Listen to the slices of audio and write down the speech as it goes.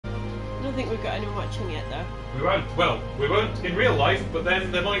don't think we've got anyone watching yet, though. We won't. Well, we won't in real life, but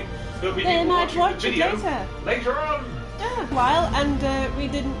then there'll be people watching watch the it video later on. Yeah, a while, and we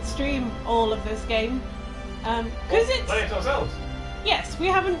didn't stream all of this game because it's play it ourselves. Yes, we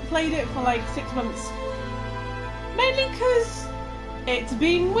haven't played it for like 6 months, mainly because it's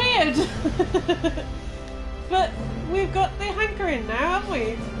been weird. But we've got the hankering now, haven't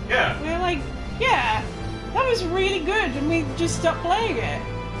we? Yeah. We're like, yeah, that was really good, and we just stopped playing it.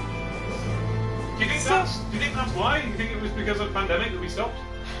 Do you think that's why? Do you think it was because of the pandemic that we stopped?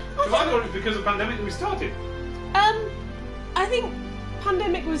 Because I thought it was because of the pandemic that we started. I think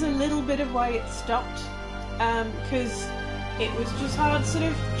pandemic was a little bit of why it stopped, because it was just hard sort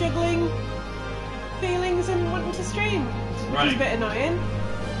of juggling feelings and wanting to stream, which is a bit annoying.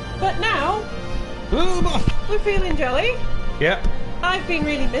 But now, we're feeling jolly. Yeah. I've been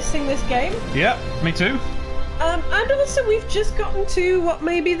really missing this game. Yeah, me too. And also we've just gotten to what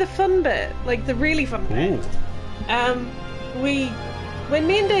may be the fun bit, like the really fun bit. Ooh. When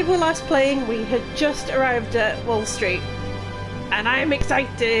me and Dave were last playing, we had just arrived at Wall Street. And I'm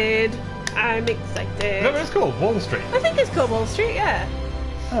excited. I'm excited. Is that what it's called? Wall Street? I think it's called Wall Street, yeah.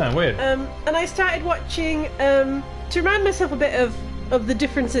 Ah, weird. And I started watching, to remind myself a bit of the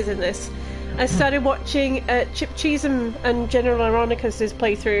differences in this, I started watching Chip Cheesem and General Ironicus'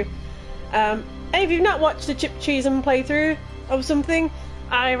 playthrough. If you've not watched a Chip Cheesem playthrough of something,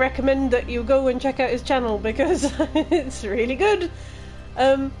 I recommend that you go and check out his channel because it's really good.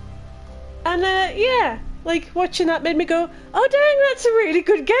 Yeah, like watching that made me go, oh dang, that's a really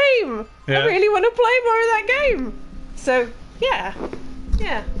good game. Yeah. I really want to play more of that game. So yeah.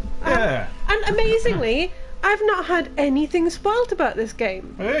 And amazingly, I've not had anything spoiled about this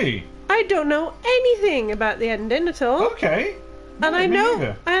game. Hey. I don't know anything about the ending at all. Okay. And I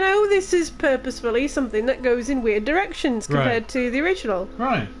know this is purposefully something that goes in weird directions compared to the original.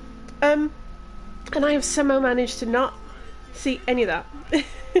 Right. And I have somehow managed to not see any of that.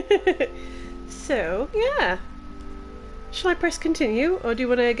 So, yeah. Shall I press continue, or do you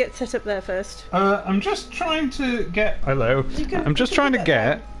want to get set up there first? I'm just trying to get... Hello. I'm just trying to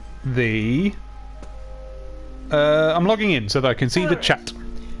get the... I'm logging in so that I can see the chat.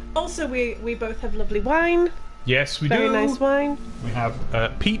 Also, we both have lovely wine. Yes, we do. Very nice wine. We have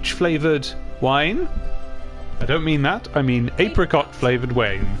peach-flavoured wine. I don't mean that. I mean apricot-flavoured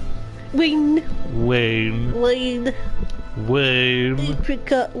wine. Wine. Wine. Wine. Wine.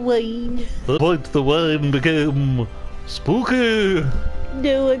 Apricot wine. But the wine became spooky.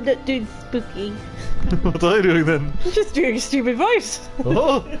 No, I'm not doing spooky. What are you doing then? I'm just doing a stupid voice.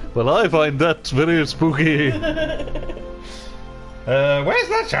 Oh, well, I find that very spooky. Where's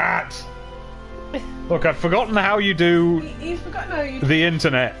the chat? Look, I've forgotten how you do You've forgotten how you do the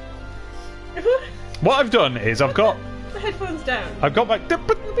internet. What I've done is I've got the headphones down. I've got my...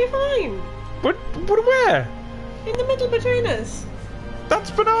 But You'll be fine. Where? In the middle between us.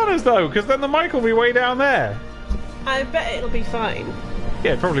 That's bananas, though, because then the mic will be way down there. I bet it'll be fine.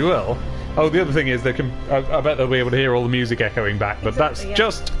 Yeah, it probably will. Oh, the other thing is they can. I bet they'll be able to hear all the music echoing back, but that's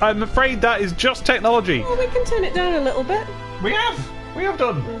just. I'm afraid that is just technology. Well, we can turn it down a little bit. We have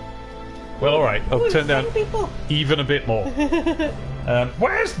done. Well, all right. I'll turn down even a bit more.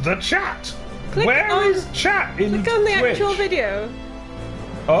 Where's the chat? Where is chat in Twitch? Click on the actual video.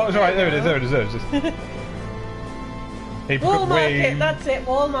 Oh, it's alright. There it is. Wall Market. That's it.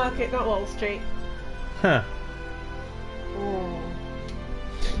 Wall Market, not Wall Street. Huh. Oh.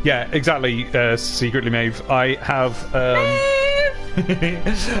 Yeah, exactly. Secretly, Maeve. I have.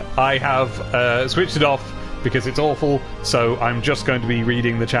 I have switched it off because it's awful. So I'm just going to be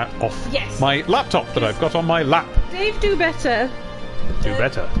reading the chat off my laptop that I've got on my lap. Dave, do better. Do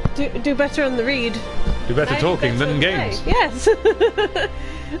better. Do better on the read. Do better talking than games. Yes.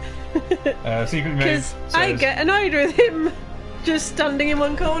 Secret Maeve says, I get annoyed with him just standing in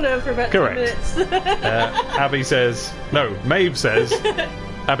one corner for about 10 minutes. Abby says... No, Maeve says...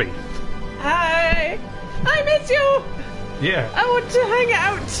 Abby. Hi. I miss you. Yeah. I want to hang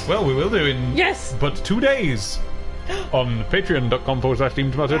out. Well, we will do in but 2 days on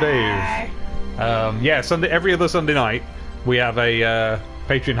patreon.com/Team Tomato Dave. Yeah, every other Sunday night we have a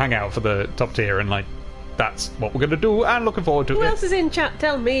Patreon hangout for the top tier, and that's what we're going to do, and looking forward to it. Who else is in chat?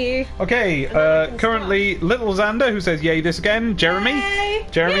 Tell me. Okay, currently Little Xander, who says yay this again. Jeremy. Yay.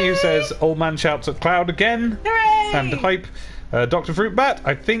 Jeremy, who says old man shouts at cloud again. Hooray. And hype. Dr. Fruitbat,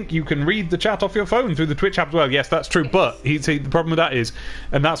 I think you can read the chat off your phone through the Twitch app as well. Yes, that's true, but the problem with that is,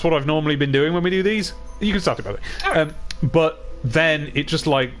 and that's what I've normally been doing when we do these, you can start about it. But then it just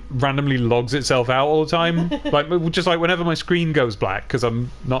randomly logs itself out all the time. Just whenever my screen goes black, because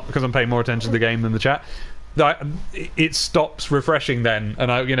I'm paying more attention to the game than the chat, it stops refreshing then, and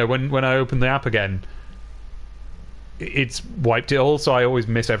when I open the app again, it's wiped it all, so I always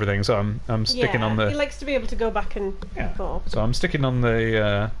miss everything. So I'm sticking on the. He likes to be able to go back and forth. So I'm sticking on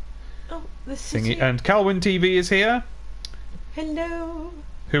the the city. thingy. And Calwin TV is here. Hello.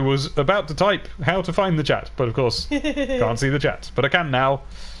 Who was about to type how to find the chat, but of course can't see the chat. But I can now.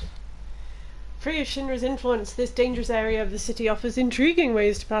 Free of Shinra's influence, this dangerous area of the city offers intriguing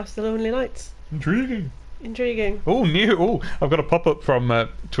ways to pass the lonely nights. Intriguing. Oh, new. Oh, I've got a pop-up from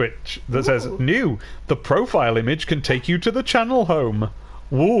Twitch that says, new. The profile image can take you to the channel home.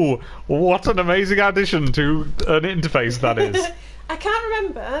 Ooh, what an amazing addition to an interface that is. I can't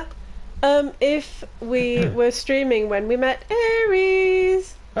remember if we were streaming when we met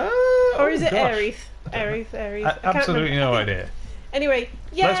Aries. Or is it Aerith? Aerith. Absolutely no idea. Anyway,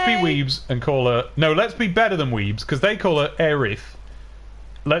 yay! Let's be weebs and call her... No, let's be better than weebs, because they call her Aerith.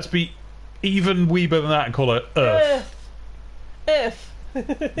 Let's be even weeber than that and call her Earth. Earth.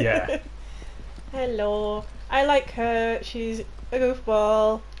 Yeah. Hello. I like her. She's a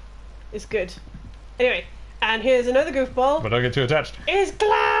goofball. It's good. Anyway, and here's another goofball. But don't get too attached. It's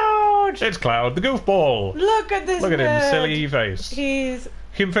Cloud! It's Cloud, the goofball. Look at this Look at nerd. him, silly face. He's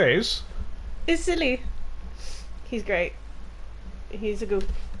face? silly. He's great. He's a goob.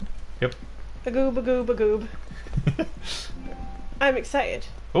 Yep. A goob. I'm excited.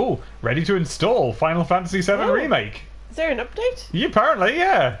 Oh, ready to install Final Fantasy VII Remake. Is there an update? Yeah, apparently,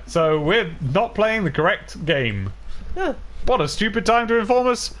 yeah. So we're not playing the correct game. Oh. What a stupid time to inform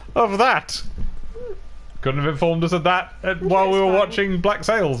us of that. Couldn't have informed us of that while we were watching Black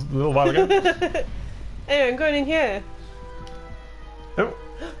Sails a little while ago. Anyway, I'm going in here. Oh.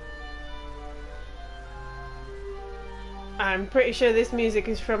 I'm pretty sure this music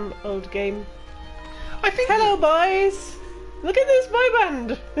is from old game. I think. Hello, boys! Look at this boy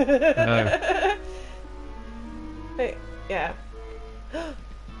band! No. Wait, yeah. I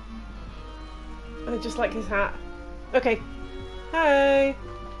just like his hat. Okay. Hi!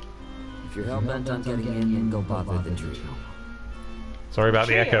 If you're hell-bent on getting in, then go bother the trio. Sorry about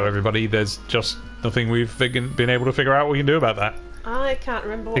the echo, everybody. There's just nothing we've been able to figure out what we can do about that. I can't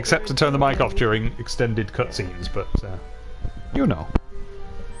remember what Except to turn the mic off during extended cutscenes, but you know.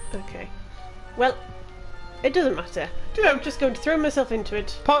 Okay. Well, it doesn't matter. I'm just going to throw myself into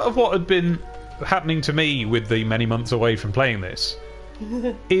it. Part of what had been happening to me with the many months away from playing this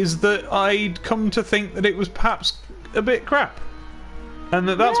is that I'd come to think that it was perhaps a bit crap. And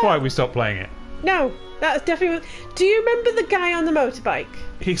that's why we stopped playing it. No, that's definitely... Do you remember the guy on the motorbike?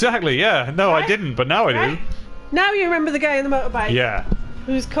 Exactly, yeah. No, Right? I didn't, but now I do. Right? Now you remember the guy on the motorbike? Yeah.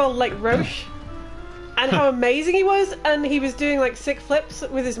 Who's called, like, Roche? And how amazing he was, and he was doing, like, sick flips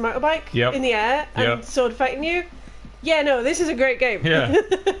with his motorbike in the air and sword fighting you. Yeah, no, this is a great game. Yeah.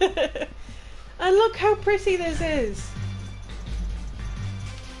 And look how pretty this is.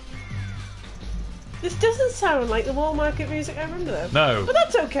 This doesn't sound like the Wall Market music I remember though. No. But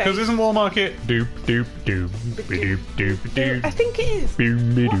that's okay. Because isn't Wall Market doop doop doop doop doop doop? I think it is.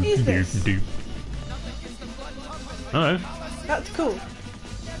 What is this? I don't know. That's cool.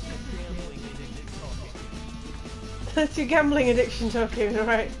 That's your gambling addiction talking,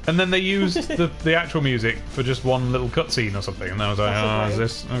 alright. And then they used the actual music for just one little cutscene or something, and I was like, oh, is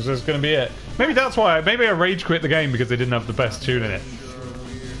this going to be it? Maybe that's why. Maybe I rage quit the game because they didn't have the best tune in it.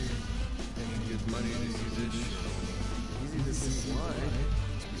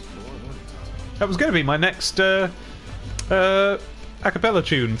 That was going to be my next a cappella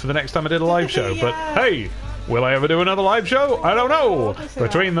tune for the next time I did a live show. Yeah. But hey, will I ever do another live show? I don't know.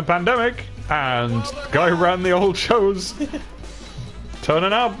 Between the pandemic and the guy who ran the old shows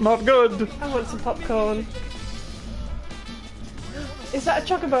turning out not good. I want some popcorn. Is that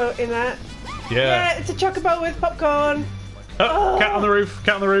a chocobo in that? Yeah. Yeah, it's a chocobo with popcorn. Oh, cat on the roof.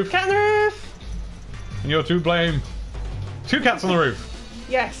 Cat on the roof. Cat on the roof. And you're to blame. 2 cats on the roof.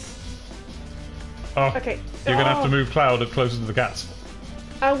 Yes. Oh, Okay. You're going to have to move Cloud closer to the cats.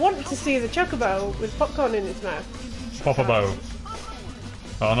 I want to see the chocobo with popcorn in its mouth. Pop a bow.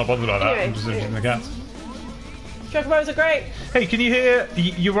 Oh, I'm not bothered about that. Anyway, I'm just interested in the cats. Chocobos are great. Hey, can you hear?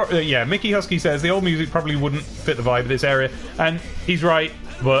 Yeah, Mickey Husky says the old music probably wouldn't fit the vibe of this area, and he's right.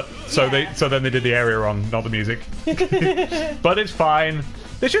 But so then they did the area wrong, not the music. But it's fine.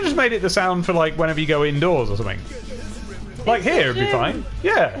 They should have just made it the sound for like whenever you go indoors or something. Like here, it'd be fine.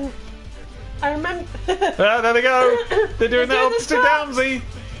 Yeah. I remember. There they go. They're doing that doing up the to Downsy.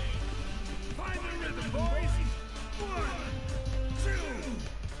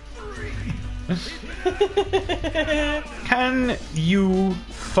 Can you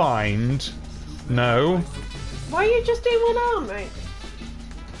find? No. Why are you just doing one arm, mate?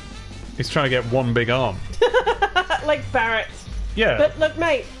 He's trying to get one big arm. Like Barrett. Yeah. But look,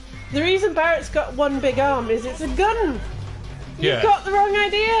 mate, the reason Barrett's got one big arm is it's a gun. Yeah. You've got the wrong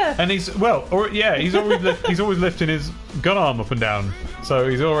idea. And he's he's always lifting his gun arm up and down. So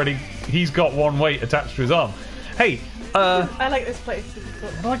he's got one weight attached to his arm. Hey, I like this place.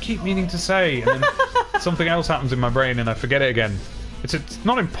 what do I keep meaning to say? And then something else happens in my brain and I forget it again. It's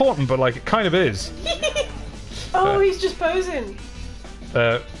not important, but like it kind of is. He's just posing.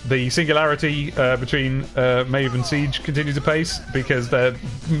 The singularity between Maeve and Siege continues to pace because they're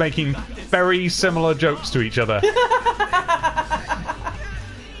making very similar jokes to each other.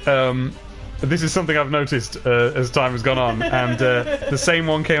 This is something I've noticed as time has gone on, and the same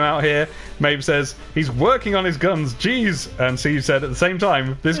one came out here. Maeve says, he's working on his guns, jeez! And Siege said at the same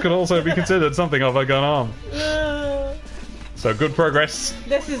time, this could also be considered something of a gun arm. So good progress.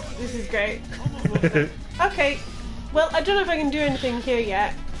 This is great. Okay, well, I don't know if I can do anything here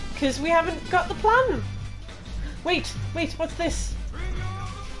yet, because we haven't got the plan. Wait, what's this?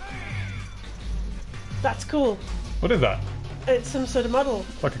 That's cool. What is that? It's some sort of model.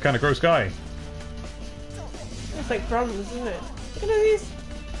 Like a kind of gross guy. It's like bronze, isn't it? Look at all these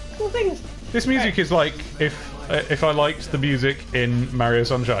cool things. This music is like if I liked the music in Mario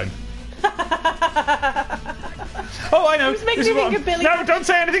Sunshine. Oh, I know. This makes me think of Billy. No, don't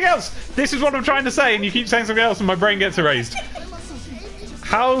say anything else. This is what I'm trying to say, and you keep saying something else, and my brain gets erased.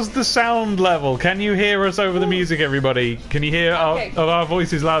 How's the sound level? Can you hear us over the music, everybody? Can you hear our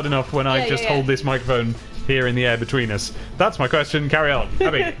voices loud enough when I just hold this microphone here in the air between us? That's my question. Carry on.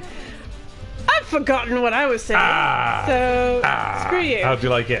 Abby. I've forgotten what I was saying. Screw you. How'd you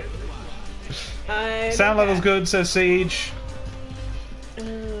like it? Sound level's good, says Siege.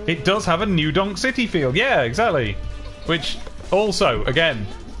 It does have a New Donk City feel. Yeah, exactly. Which, also, again,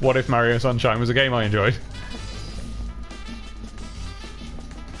 what if Mario Sunshine was a game I enjoyed?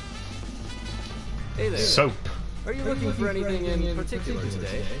 Hey there. Soap. Are you looking for anything in particular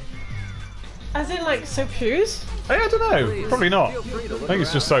today? As in, like, soap shoes? Hey, I don't know. Probably not. I think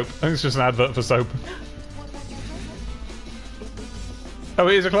it's just soap. I think it's just an advert for soap. Oh,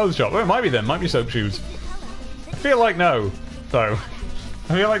 it is a clothes shop. Well, it might be then. Might be soap shoes. I feel like no, though.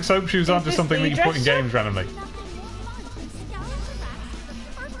 I feel like soap shoes aren't just something that you put in games randomly.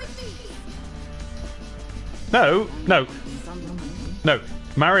 No.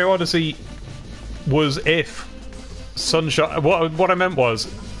 Mario Odyssey was if Sunshine. What I meant was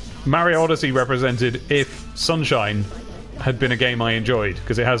Mario Odyssey represented if Sunshine had been a game I enjoyed,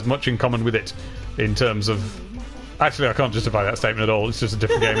 because it has much in common with it in terms of. Actually, I can't justify that statement at all. It's just a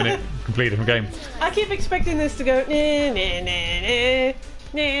different game, innit? Completely different game. I keep expecting this to go. Nah, nah, nah,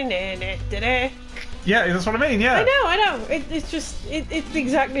 nah, nah, nah, nah, nah. Yeah, that's what I mean. Yeah. I know. It's just it's the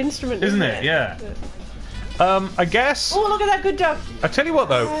exact instrument, isn't it? Yeah. I guess. Oh, look at that good dog. I tell you what,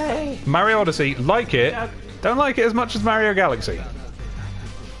 though, Mario Odyssey, like it, don't like it as much as Mario Galaxy.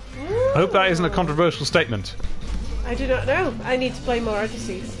 I hope that isn't a controversial statement. I do not know. I need to play more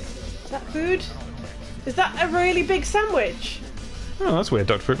Odysseys. Is that food? Is that a really big sandwich? Oh, that's weird,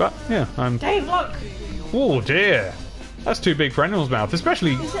 Dr. Fruitbat. Yeah, I'm. Dave, look. Oh dear, that's too big for anyone's mouth.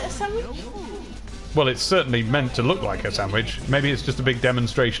 Especially. Is it a sandwich? Well, it's certainly meant to look like a sandwich. Maybe it's just a big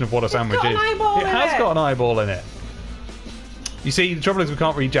demonstration of what a sandwich got is. An eyeball it in has it. got an eyeball in it. You see, the trouble is we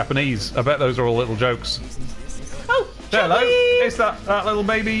can't read Japanese. I bet those are all little jokes. Oh, Hello, Chubby! it's that little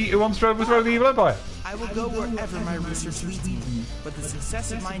baby who wants to overthrow the evil empire. I will go wherever my research leads me, but the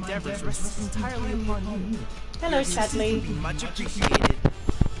success of my endeavors rests entirely upon you. Hello, Your assistance Sadly. would be much appreciated.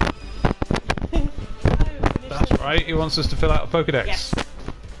 That's right, he wants us to fill out a Pokedex. Yes.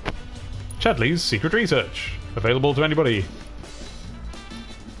 Chadley's Secret Research. Available to anybody.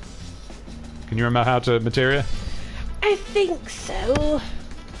 Can you remember how to materia? I think so.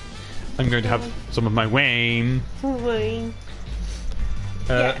 I'm going to have some of my Wayne. Fine.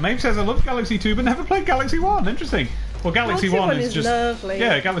 Yeah. Maeve says, I love Galaxy 2 but never played Galaxy 1. Interesting. Well, Galaxy 1 is just... lovely.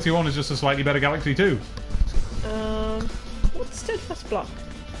 Yeah, Galaxy 1 is just a slightly better Galaxy 2. What's steadfast block?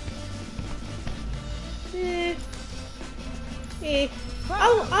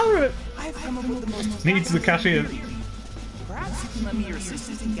 I'll remember. I've come up with the most... Needs the cashier. Perhaps you can lend me your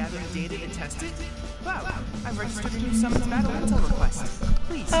assistance in gathering data to test it? Wow, I've registered a new summons battle intel request.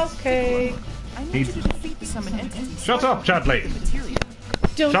 Please. Okay. I need you to defeat the summon entity. Shut up, Chadley.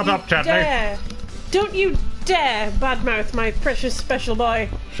 Don't Shut you up, Chadley. dare. Don't you dare badmouth my precious special boy.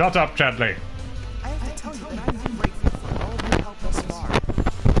 Shut up, Chadley. I have to tell you that I'm grateful for all of your help thus far.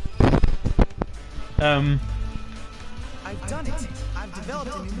 I've done it. I've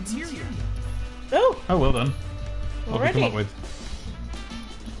developed a new material. Oh, Oh, well done. What have you come already. up with?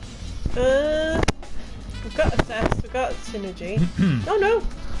 We've got assess, we've got synergy. Oh no.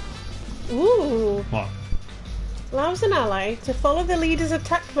 Ooh. What?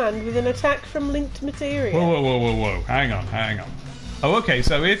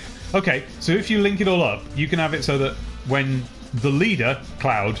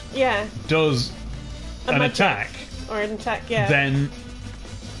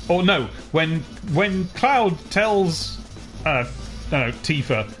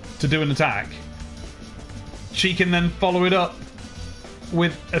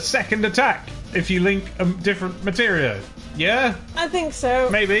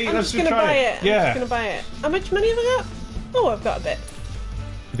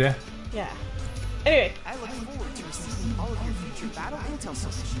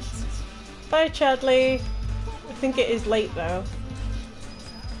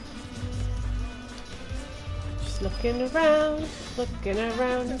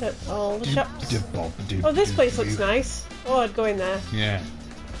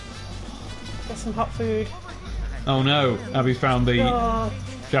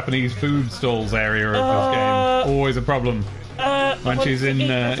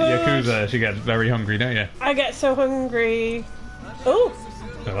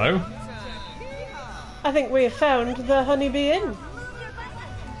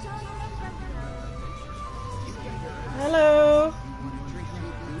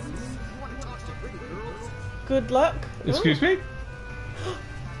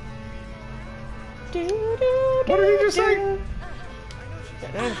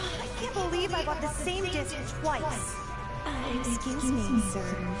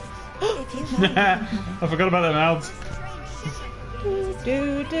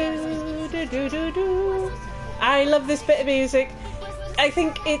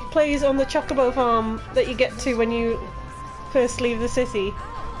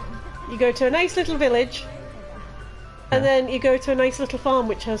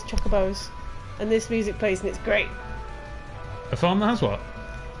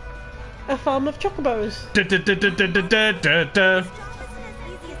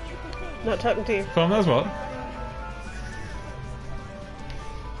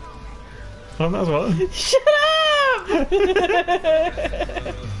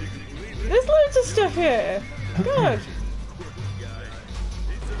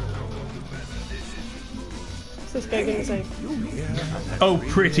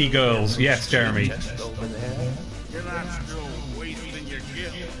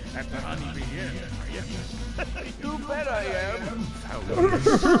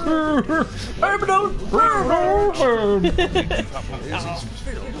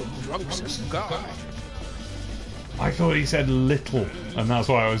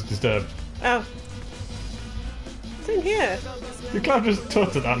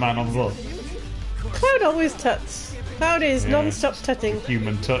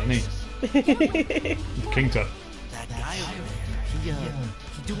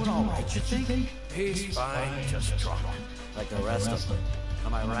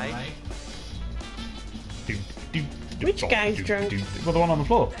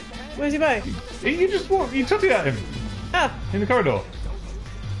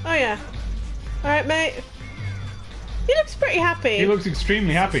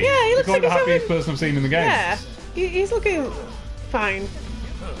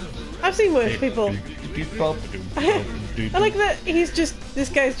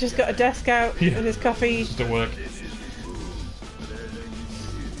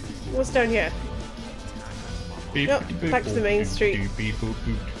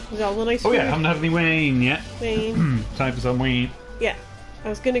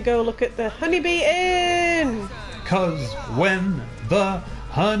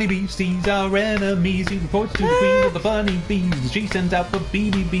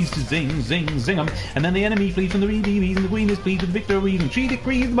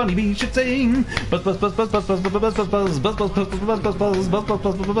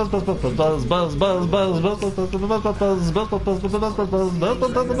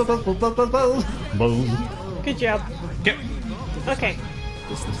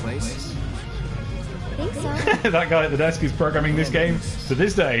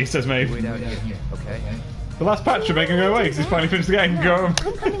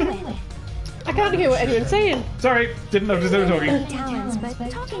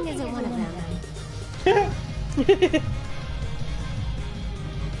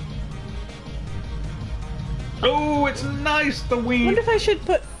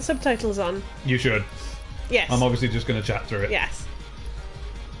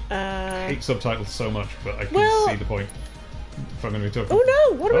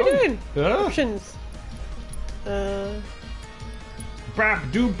 What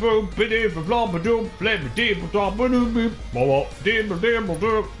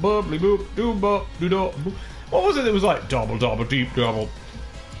was it that was like double double deep double?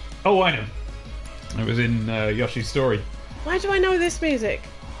 Oh, I know. It was in Yoshi's Story. Why do I know this music?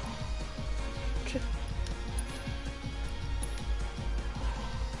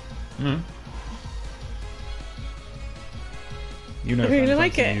 You know, I really Final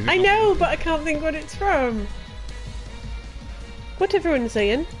like Fantasy it. music, I don't you? know, but I can't think what it's from. What everyone's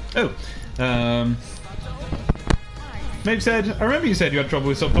saying? Oh, Maeve said, I remember you said you had trouble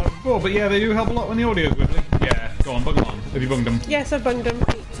with subtitles before, but yeah, they do help a lot when the audio's wibbly. Yeah, go on, bung them on. Have you bunged them? Yes, I've bunged him.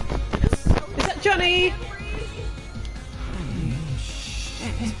 Is that Johnny?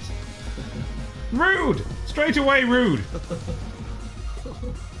 Rude! Straight away, rude!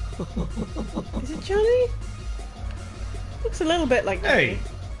 Is it Johnny? Looks a little bit like Hey!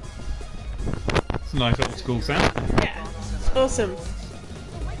 Johnny. It's a nice old school sound. Yeah. Awesome.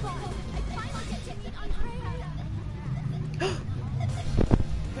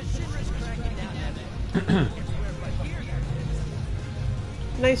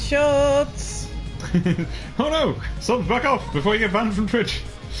 Nice shots. Oh no! Subs back off before you get banned from Twitch.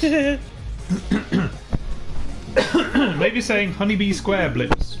 Maybe saying Honeybee Square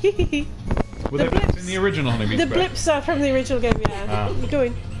blips. Were there blips in the original Honeybee The Square? blips are from the original game, yeah. Ah. You go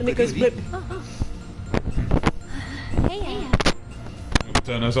in, and it goes blip. Hey. We'll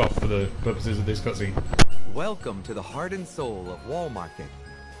turn us off for the purposes of this cutscene. Welcome to the heart and soul of Wall Market,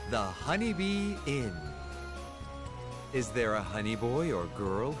 the Honeybee Inn. Is there a honey boy or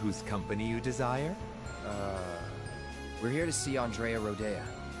girl whose company you desire? We're here to see Andrea Rodea.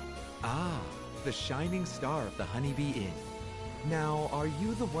 Ah, the shining star of the Honeybee Inn. Now, are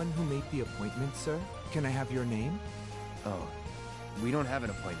you the one who made the appointment, sir? Can I have your name? Oh, we don't have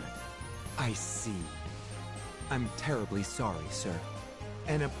an appointment. I see. I'm terribly sorry, sir.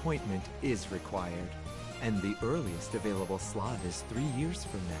 An appointment is required, and the earliest available slot is 3 years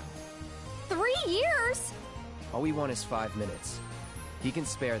from now. 3 years? All we want is 5 minutes. He can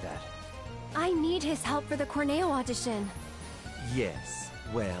spare that. I need his help for the Corneo audition. Yes,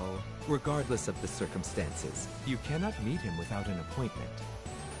 well, regardless of the circumstances, you cannot meet him without an appointment.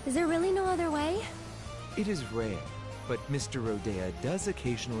 Is there really no other way? It is rare, but Mr. Rodea does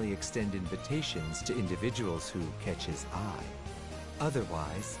occasionally extend invitations to individuals who catch his eye.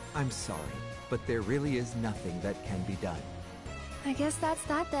 Otherwise, I'm sorry, but there really is nothing that can be done. I guess that's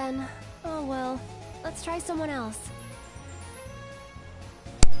that then. Oh well, let's try someone else.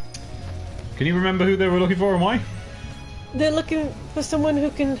 Can you remember who they were looking for and why? They're looking for someone who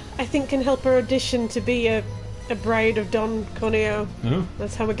I think can help her audition to be a bride of Don Corneo. No?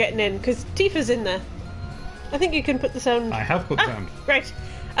 That's how we're getting in, because Tifa's in there. I think you can put the sound... I have put sound. Right.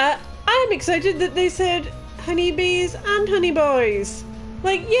 I'm excited that they said honeybees and honeyboys.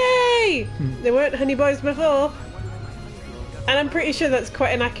 Like, yay! They weren't honeyboys before. And I'm pretty sure that's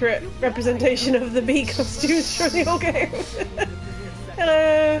quite an accurate representation of the bee costumes from the old game.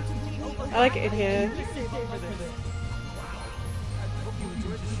 Hello! I like it in here.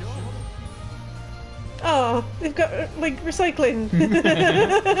 Oh, they've got, like, recycling.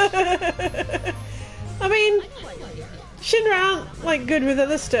 I mean, Shinra aren't, like, good with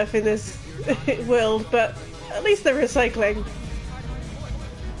other stuff in this world, but at least they're recycling.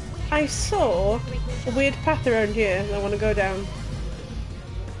 I saw a weird path around here that I want to go down.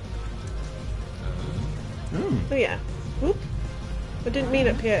 Oh yeah. Oop. I didn't mean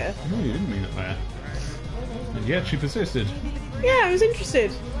up here. No, you didn't mean it there. And yet she persisted. Yeah, I was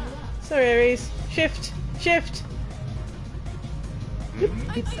interested. Sorry, Aries. Shift. Shift. Blip,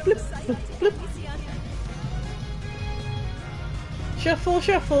 blip, blip, blip, blip. Shuffle,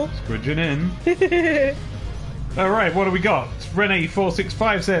 shuffle. Squidging in. Alright, what do we got?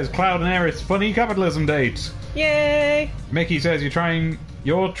 Renee465 says, Cloud and Aerith, funny capitalism date. Yay! Mickey says, you're trying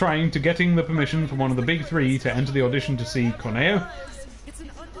to getting the permission from one of the big three to enter the audition to see Corneo.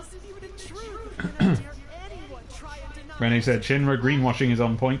 Renee said, Shinra greenwashing is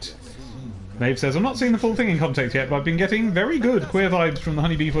on point. Maeve says, I'm not seeing the full thing in context yet, but I've been getting very good queer vibes from the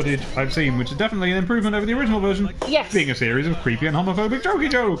Honeybee footage I've seen, which is definitely an improvement over the original version, Yes. being a series of creepy and homophobic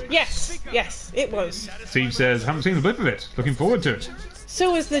jokey jokes. Yes, yes, it was. Steve says, haven't seen the blip of it. Looking forward to it.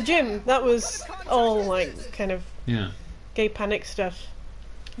 So was the gym. That was all, like, kind of Yeah. gay panic stuff.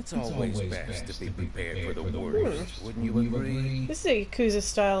 It's always best to be prepared for the worst. Wouldn't you agree? This is a Yakuza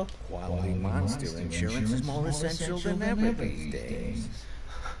style. Quality monster insurance is more essential than ever these days.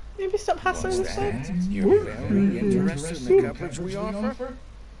 Maybe stop hassling What's this that? You're very interested in the coverage we offer?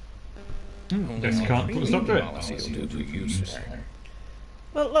 Guess you can't put a stop to it. Policy will do for you, sir.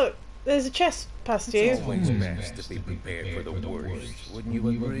 Well, look, There's a chest past you. Always best to be prepared for the worst. Wouldn't you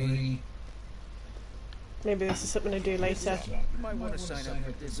agree? Maybe this is something I do later. You might want to sign up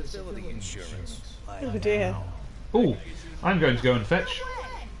for disability insurance. Oh dear. Oh, I'm going to go and fetch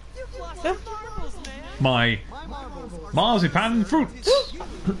Oh, my marzipan fruits.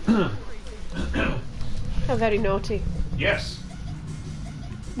 how very naughty. Yes.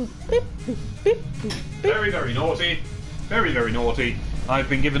 Beep, boop, beep, boop, beep. Very, very naughty. Very, very naughty. I've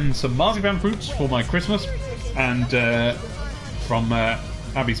been given some marzipan fruits for my Christmas, and from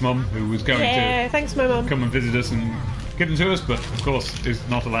Abby's mum, who was going Yeah, to thanks, my mum. come and visit us and give them to us, but of course is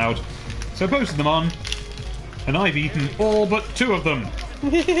not allowed. So I posted them on, and I've eaten all but 2 of them.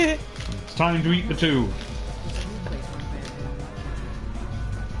 It's time to eat the 2.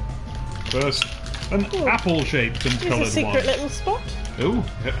 First, an apple-shaped and Here's a coloured secret one. little spot. Oh,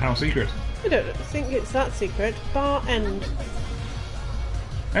 how secret? I don't think it's that secret. Bar end.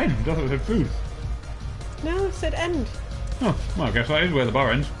 End. I thought it said food. No, it said end. Oh, well, I guess that is where the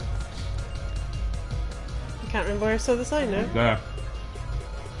bar ends. I can't remember where I saw the sign now. There.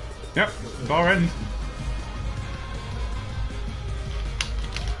 Yep, bar end.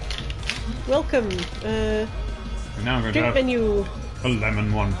 Welcome. And now I'm going to Drink have menu. a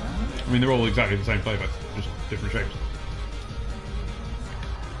lemon one. I mean, they're all exactly the same flavour, just different shapes.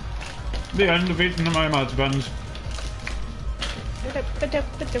 The end of eating my marzipan.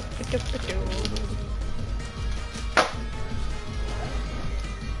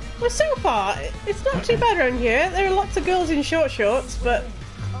 Well, so far, it's not too bad around here. There are lots of girls in short shorts, but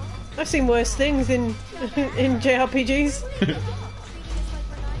I've seen worse things in JRPGs.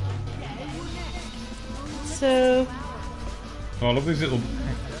 So, Oh, I love these little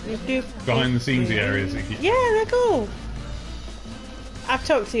behind the scenes areas. That you keep... yeah, they're cool. I've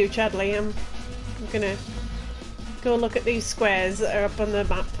talked to you, Chadley. I'm gonna go look at these squares that are up on the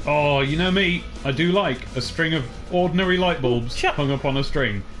map. Oh, you know me. I do like a string of ordinary light bulbs Shut- hung up on a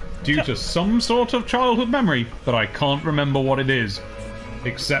string due Shut- to some sort of childhood memory, but I can't remember what it is.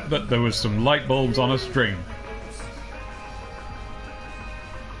 Except that there was some light bulbs on a string.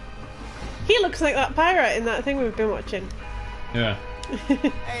 He looks like that pirate in that thing we've been watching. Yeah.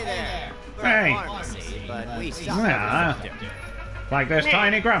 Hey there. We're Hey. a pharmacy, but we suck. Yeah. Like this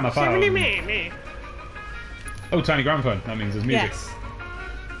tiny gramophone. Oh, tiny gramophone. That means there's music.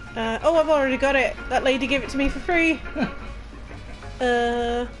 Yes. Oh, I've already got it. That lady gave it to me for free.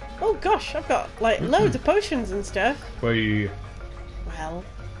 Oh gosh, I've got like loads of potions and stuff. We... Well,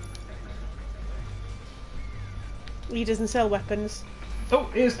 he doesn't sell weapons. Oh,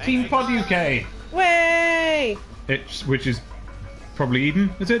 here's Team Pod UK. Way! Which is probably Eden,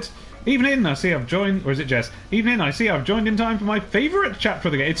 is it? Evening, I see I've joined, or is it Jess? Evening, I see I've joined in time for my favourite chat for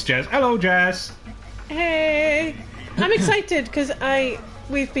the game. It's Jess. Hello, Jess. Hey! I'm excited because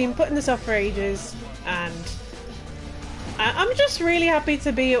we've been putting this off for ages, and I'm just really happy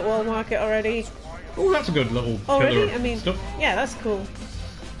to be at Wall Market already. Oh, that's a good little Already? pillar of I mean, stuff. yeah, that's cool.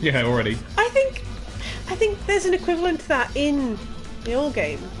 Yeah, already. I think there's an equivalent to that in the old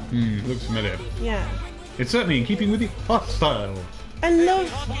game. Looks familiar. Yeah. It's certainly in keeping with the art style. I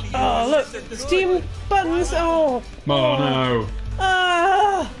love. Oh, look, steamed buns. Oh. Oh no.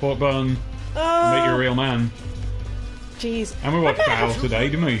 Ah. Pork bun. Make you a real man. Jeez. And we watched Battle today,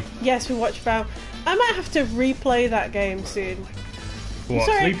 didn't we? Yes, we watched Bow. I might have to replay that game soon. What?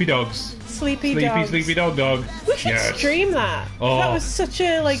 Sorry. Sleepy Dogs. Sleepy Dogs. Sleepy Dog Dog. We should Yes. stream that. Oh. That was such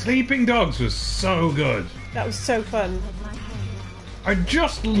a like. Sleeping Dogs was so good. That was so fun. I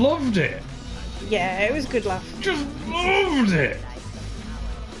just loved it. Yeah, it was a good laugh. Just loved it.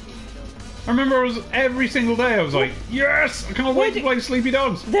 I remember every single day I was like, yes, I can't wait to play Sleepy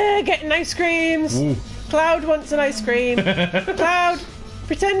Dogs. They're getting ice creams. Ooh. Cloud wants an ice cream. Cloud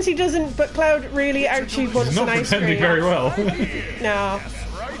pretends he doesn't, but Cloud really actually wants He's not an ice pretending cream. very well. No.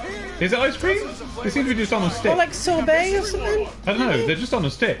 Is it ice cream? They seem to be just on a stick. Or like sorbet or something? I don't know, they're just on a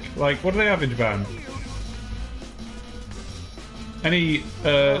stick. Like, what do they have in Japan? Any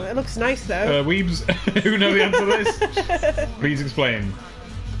It looks nice though. weebs who know the answer to this? Please explain.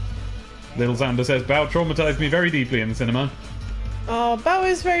 Little Xander says, Bao traumatized me very deeply in the cinema. Oh, Bao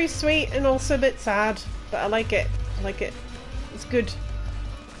is very sweet and also a bit sad, but I like it. I like it. It's good.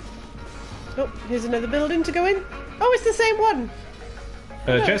 Oh, here's another building to go in. Oh, it's the same one.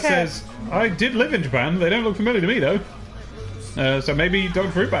 Jess says, I did live in Japan. They don't look familiar to me, though. So maybe Dr.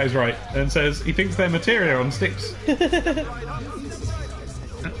 Fruitbat is right, and says he thinks they're materia on sticks.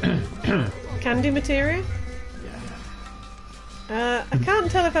 Candy materia? I can't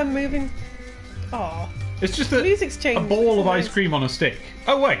tell if I'm moving. Oh, It's just music's a changed. ball of Nice. ice cream on a stick.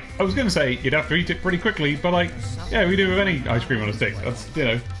 Oh wait, I was going to say you'd have to eat it pretty quickly, but like, yeah, we do with any ice cream on a stick. That's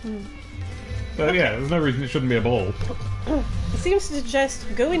So yeah, there's no reason it shouldn't be a ball. It seems to suggest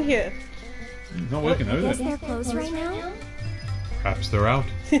go in here. It's not working, though, Guess is it? they're closed right now? Perhaps they're out.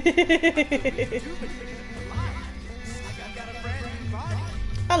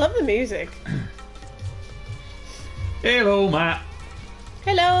 I love the music. Hello, Matt.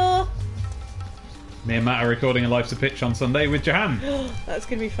 Hello. Me and Matt are recording a Life's a Pitch on Sunday with Jahan. That's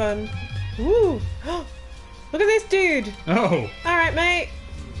gonna be fun. Woo! Look at this dude. Oh. All right, mate.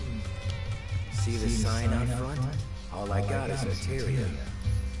 See the sign out front? All I got is materia.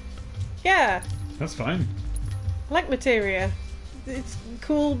 Yeah, That's fine. I like materia. It's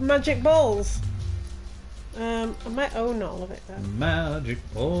cool magic balls. I might own all of it though. Magic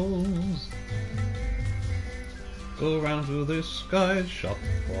balls. Go around to this sky shop.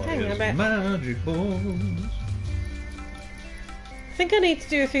 Hang on a bit. Magic balls. I think I need to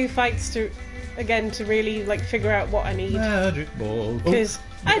do a few fights to really like figure out what I need Magic balls. because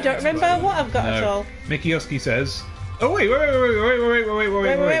I don't remember what I've got at all. Mickey Husky says. Oh wait. Look at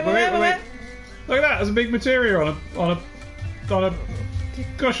that. There's a big materia on a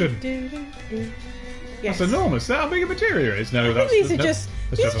cushion. Yes. That's enormous. Is that how big a materia is? No, I think these are just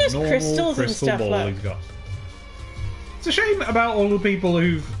that's these are a just normal crystals and crystal stuff. ball Look. he's got. It's a shame about all the people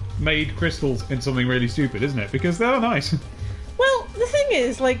who've made crystals in something really stupid, isn't it? Because they're nice. Well, the thing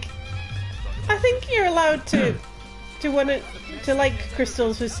is, like, I think you're allowed to like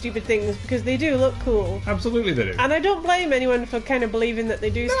crystals for stupid things because they do look cool. Absolutely, they do. And I don't blame anyone for kind of believing that they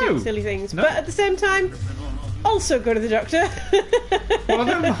do stupid, silly things. No. But at the same time, also go to the doctor. Well, I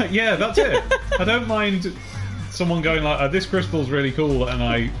don't mind. Yeah, that's it. I don't mind someone going like, "This crystal's really cool," and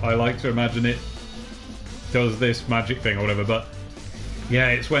I like to imagine it does this magic thing or whatever. But yeah,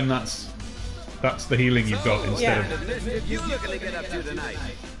 it's when that's the healing you've got instead of. You looking to get up to tonight?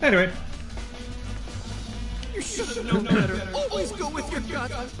 Anyway. You should have known better. Always go with your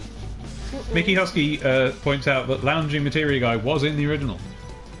gut. Mickey Husky points out that Lounging Materia Guy was in the original.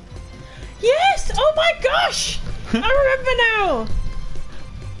 Yes! Oh my gosh! I remember now!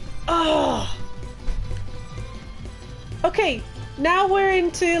 Oh. Okay, now we're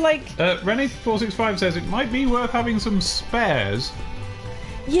into like... Rennie465 says it might be worth having some spares.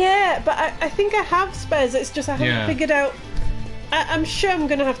 Yeah, but I think I have spares, it's just I haven't figured out... I'm sure I'm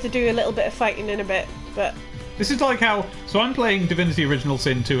going to have to do a little bit of fighting in a bit, but... This is like how... So I'm playing Divinity Original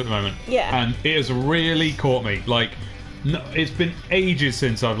Sin 2 at the moment. Yeah. And it has really caught me. Like, no, it's been ages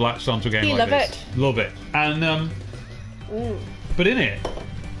since I've latched onto a game You like love this. Love it. And, but in it,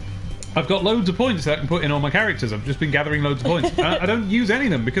 I've got loads of points that I can put in all my characters. I've just been gathering loads of points. And I don't use any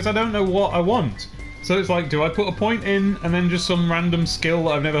of them because I don't know what I want. So it's like, do I put a point in and then just some random skill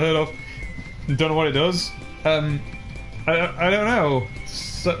that I've never heard of and don't know what it does? I don't know.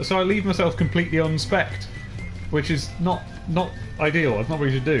 So I leave myself completely unspec'd, which is not ideal. That's not what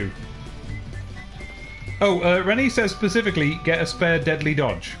you should do. Oh, Rennie says specifically, get a spare deadly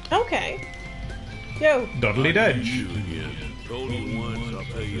dodge. Okay. Yo. Dodly dodge.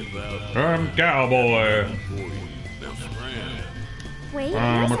 Cowboy. Wait,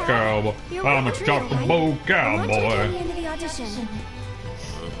 I'm a where's cowboy. You're I'm a with the trio, chocolate right? bow I want you to cowboy. get me into the audition.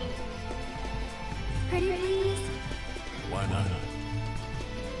 Pretty please? Why not?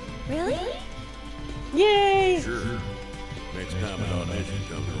 Really? Yay! Sure. Next time an audition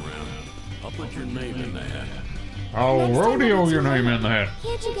comes around, I'll put your name in the hat. I'll Next time rodeo it's your too name late. in the hat.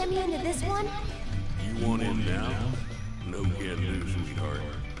 Can't you get me into this one? You want in now? No can do, sweetheart.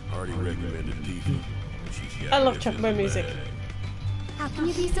 Already recommended Tifa. She's got I love this Chocobo in the music. bag. How can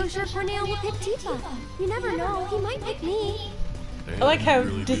you be so sure Corneo will pick Tifa? You never know, he might pick me. I like how You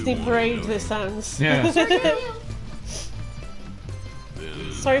really Disney do want Parade to know this that. sounds. Yeah. Sure do.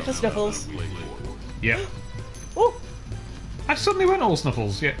 Then Sorry for Snuffles. play for it. Yeah. Oh, I suddenly went all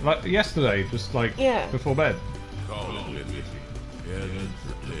Snuffles. Yeah, like yesterday, just like before bed. Call it with me. Heads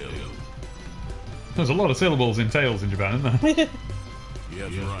or tails. There's a lot of syllables in Tales in Japan, isn't there?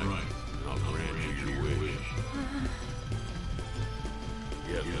 Yes, right. I'll grant you your wish.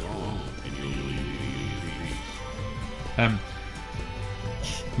 Get along, and you'll leave me in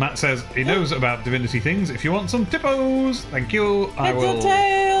peace. Matt says he knows about Divinity things. If you want some tippos, thank you. I heads will or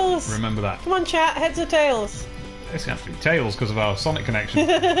tails? remember that. Come on, chat. Heads or tails? It's going to have to be Tails because of our Sonic connection.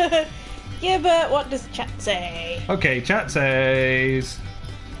 Yeah, but what does chat say? Okay, chat says...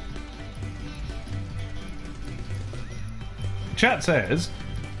 Chat says...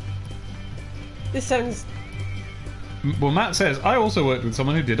 This sounds... Well, Matt says, I also worked with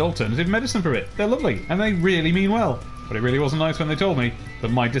someone who did alternative medicine for it. They're lovely, and they really mean well. But it really wasn't nice when they told me, But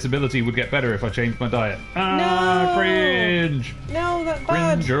my disability would get better if I changed my diet. No! Cringe! No, that's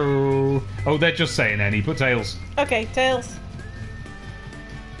bad. Cringe. Oh, they're just saying any. Put Tails. Okay, Tails.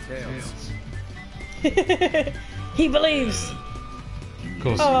 Tails. He believes. Of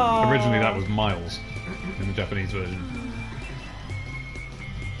course, Aww. originally that was Miles in the Japanese version.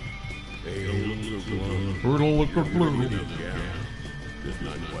 Brutal liquor blue.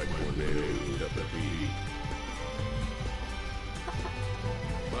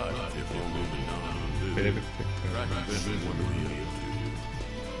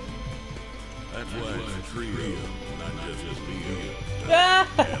 That's why it's a trio, not just a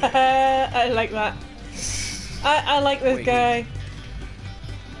I like that. I like this guy.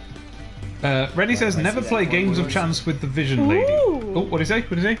 Rennie says, never play games of chance with the Vision Lady. Ooh. Oh, what did he say? What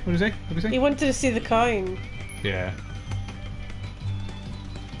did he say? What did he say? What did he say? He wanted to see the coin. Yeah.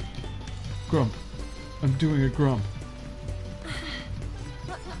 Grump. I'm doing a grump.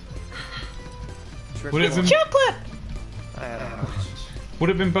 Would it have been, Chocolate! would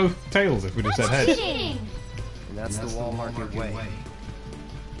it have been both tails if we just said head? Cheating! And that's the Wall Market way.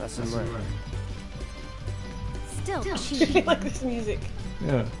 Lesson learned. Still I cheating. like this music.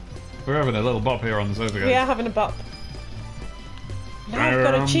 Yeah. We're having a little bop here on the sofa, guys. We are having a bop. Now I've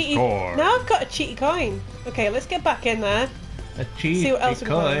got a Damn cheaty. score. Now I've got a cheaty coin. Okay, let's get back in there. A cheeky See what else we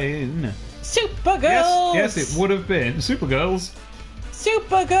can coin. Supergirls. Yes, it would have been Supergirls.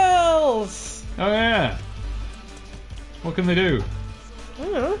 Supergirls. Oh yeah. What can they do? I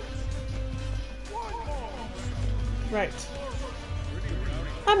don't know. Right.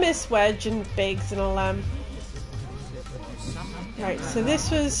 I miss Wedge and Biggs and all them. Right, so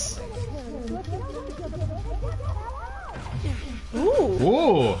this was. Ooh.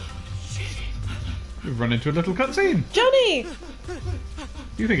 Whoa! We've run into a little cutscene. Johnny!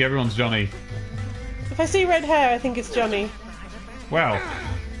 You think everyone's Johnny? If I see red hair, I think it's Johnny. Wow.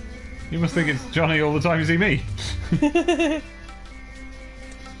 You must think it's Johnny all the time you see me. It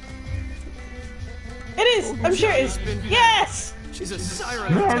is! I'm sure it is. Yes! She's a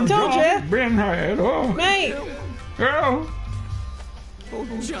siren, I tell Told ya! Been had, oh. Mate! Oh.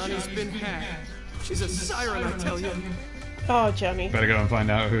 you. Johnny's been hacked. She's a siren, I tell you. Oh, Johnny. Better go and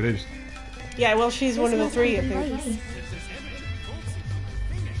find out who it is. Yeah, well, she's one of the three, I think.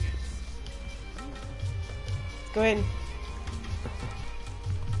 Go in.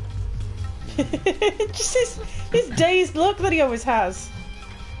 Just his dazed look that he always has.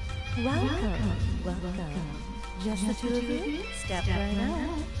 Welcome. Just the two of you? Step right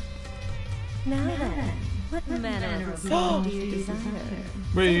up. Now then, what manner of song do you desire?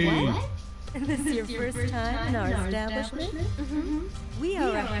 Whee! This is your first time in our establishment? We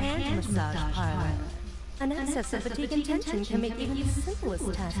are a hand massage parlor. An excess of fatigue and tension can make even the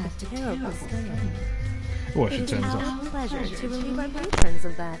simplest task a terrible strain. Oh, I It should is turn this our off. pleasure to relieve our patrons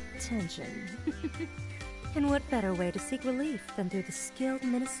of that tension. And what better way to seek relief than through the skilled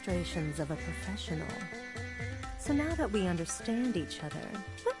ministrations of a professional? So now that we understand each other,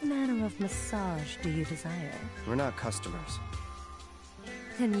 what manner of massage do you desire? We're not customers.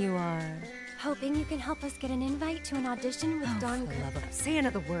 And you are... Hoping you can help us get an invite to an audition with Dawn For the love of... Say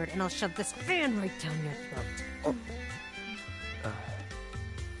another word and I'll shove this fan right down your throat.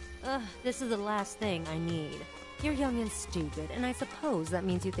 Ugh, this is the last thing I need. You're young and stupid, and I suppose that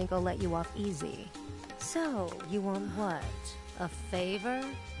means you think I'll let you off easy. So, you want what? A favor?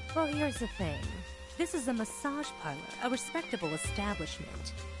 Well, here's the thing. This is a massage parlor, a respectable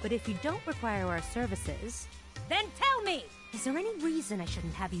establishment. But if you don't require our services, then tell me! Is there any reason I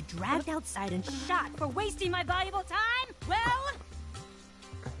shouldn't have you dragged outside and shot for wasting my valuable time? Well...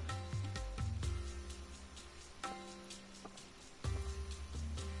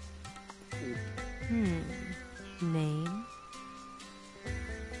 Name?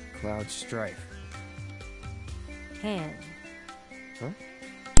 Cloud Strife. Hand. Huh?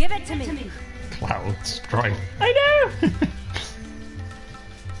 Give it to me! Cloud Strife. I know!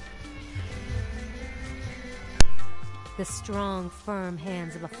 The strong, firm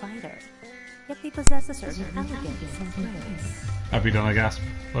hands of a fighter. Yet they possess a certain elegance and grace. Happy done a gasp.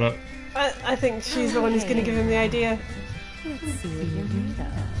 What up? I think she's the one who's going to give him the idea. Let's see what you're made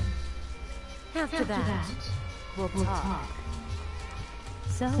of. After that, we'll talk.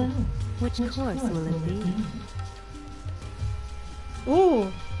 So, which course will it be?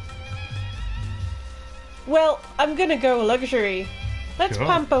 Ooh. Well, I'm going to go luxury. Let's Sure.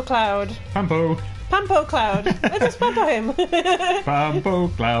 Pampo Cloud. Pampo. Pampo Cloud. Let's just Pampo him. Pampo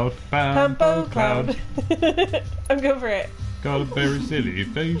Cloud. Pampo Cloud. I'm going for it. Got a very silly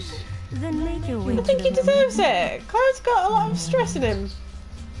face. Then make your way I think he deserves it. Cloud's got a lot of stress in him.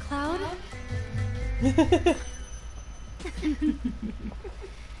 Cloud?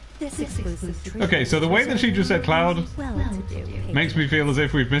 This exclusive treat. Okay, so the way that she just said cloud well-to-do makes me feel as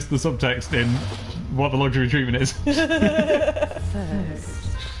if we've missed the subtext in what the luxury treatment is. First,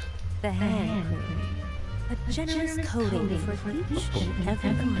 the hand cream. A generous coating for each and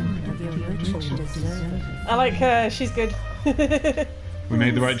every one of your richly deserved. I like her. She's good. We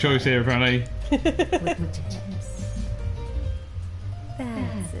made the right choice here, apparently. With tips.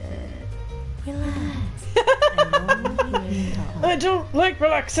 That's it. Relax. I don't like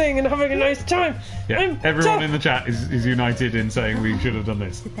relaxing and having a nice time. Yeah, everyone in the chat is united in saying we should have done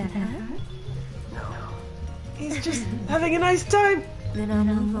this. Did that hurt? He's just having a nice time. Then I'll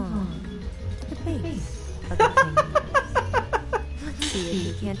move on to the base of the fingers. Let's see if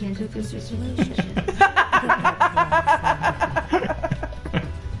you can't improve your situation.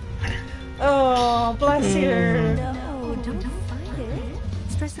 Oh, bless you. No, don't fight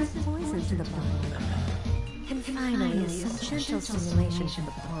it. Stress is poison to the body. And finally, some gentle stimulation to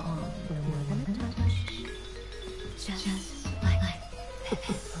the palm. No more than a touch. Just like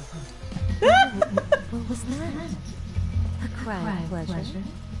this. What was that? A cry of pleasure?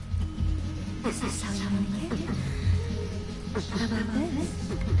 Is this how you like it? How about this?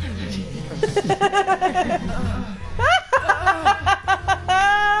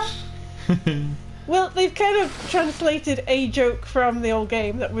 Well, they've kind of translated a joke from the old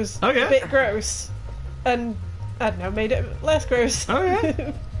game that was a bit gross, and I don't know, made it less gross. Oh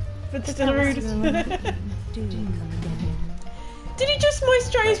yeah, but still rude. Do come again. Did he just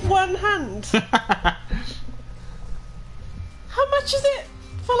moisturise one hand? How much is it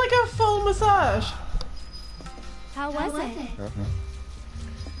for like a full massage? How was it?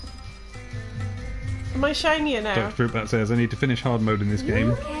 Am I shinier now? Dr. Fruitbat says I need to finish hard mode in this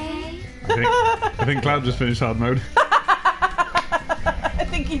game. Okay. I think Cloud just finished hard mode. I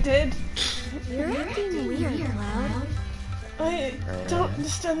think he did. You're acting weird, Cloud. I don't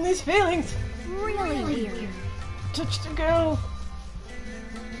understand these feelings. Really weird. Touched a girl.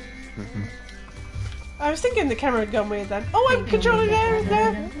 I was thinking the camera had gone weird then. Oh, I'm controlling it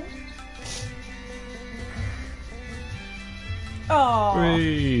now. Oh,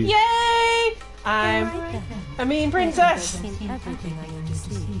 Whee. yay! I'm a mean princess. I've seen everything I need to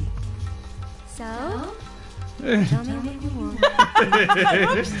see. So? Tell me what you want.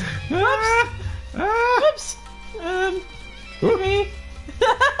 Whoops. Me.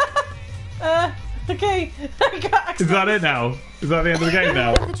 Okay. I got Is that it now? Is that the end of the game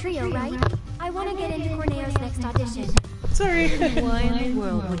now? The trio, right? I want to get into Corneo's next audition. Sorry. Why in the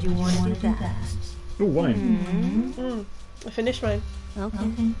world would you want to do that? Oh, wine. I finished mine.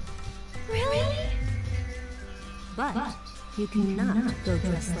 Okay. Really? But you cannot go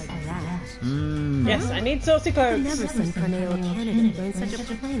dressed like that. Yes, I need saucy clothes. Never send Corneo a candidate wearing such a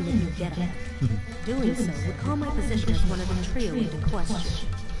plain little getup. Doing so would call my position as one of the trio into question.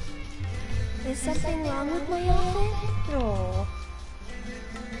 Is something wrong with my outfit? Oh.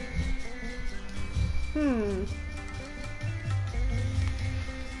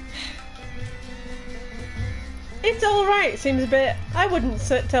 It's alright, seems a bit... I wouldn't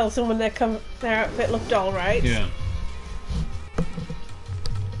tell someone their outfit looked alright. Yeah.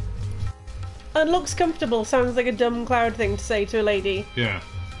 And looks comfortable sounds like a dumb Cloud thing to say to a lady. Yeah.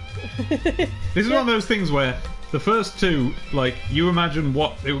 This is one of those things where the first two, like, you imagine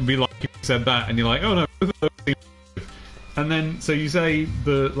what it would be like if you said that, and you're like, oh no, both of those seem good. And then, so you say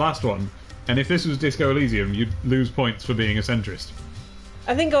the last one, and if this was Disco Elysium, you'd lose points for being a centrist.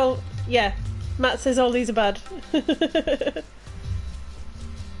 I think yeah. Matt says all these are bad.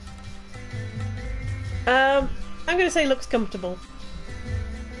 I'm gonna say looks comfortable.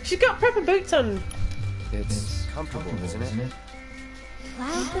 She's got proper boots on. It's comfortable, isn't it?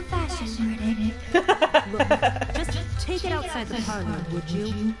 Cloud the fashion critic. Look, just take it outside the parlor, would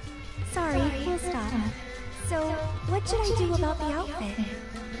you? Sorry, we'll stop. So, what should I do about the outfit?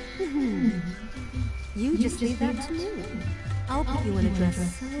 You just leave that to me. I'll put you in a dress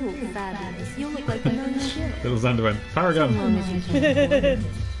so fabulous, you'll look like a million shit. Little Xander went, So long Paragon. as you can afford it.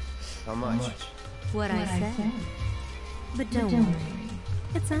 How much? What I said. But don't worry.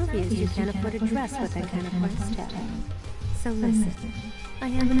 It's obvious you can't afford a dress with that kind of price tag. So listen, I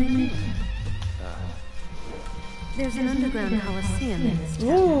have an idea. There's an underground coliseum in this town.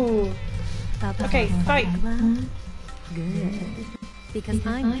 Ooh. Okay, fight. Good. Because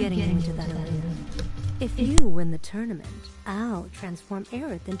I'm getting into that arena. If you win the tournament, I'll transform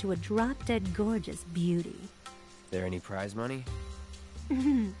Aerith into a drop-dead gorgeous beauty. There any prize money?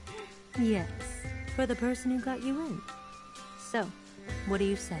 Yes, for the person who got you in. So, what do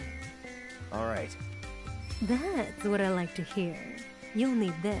you say? All right. That's what I like to hear. You'll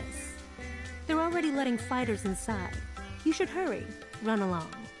need this. They're already letting fighters inside. You should hurry. Run along.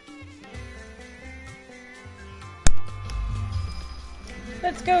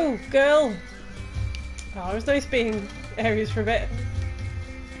 Let's go, girl. Oh, it was nice being Aries for a bit.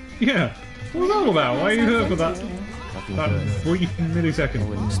 Yeah. What was that all about? Why are you here for that? That brief millisecond. I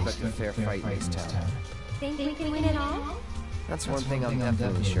wouldn't expect a fair fight in this town. Think we can win it all? That's one thing I'm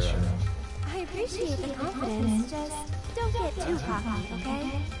definitely sure of. I appreciate the confidence, just don't get too cocky,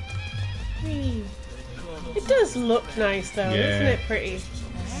 okay? It does look nice though, Yeah. isn't it pretty?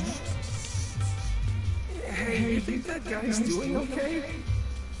 Hey, you think that guy's doing okay?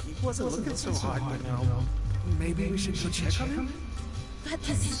 He wasn't looking so hot, but now maybe we should go check on him? But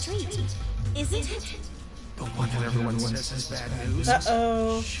the street, isn't it? The one that everyone says is bad news.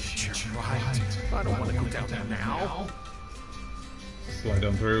 Uh-oh. Shit, you're right. I don't want to go down there now. Slide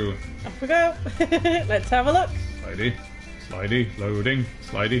on through. Off we go. Let's have a look. Slidey. Slidey. Loading.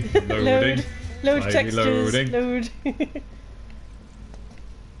 Slidey. Loading. Load Slidey, textures. loading. Load.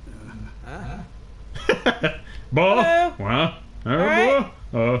 Boah. Hello. Wow. Alright.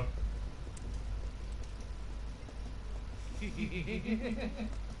 Oh.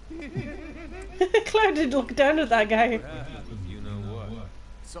 Cloud did look down at that guy. You know what?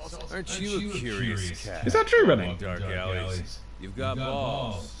 Aren't you a curious cat? Is that true, Benny? Dark alleys. You've got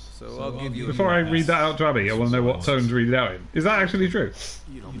balls, so I'll give you. Before I read that out to Abby, I want to know what tone to read it out in. Is that actually true?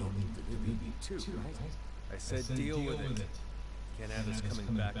 You don't know me too, right? I said deal with it. Can't have this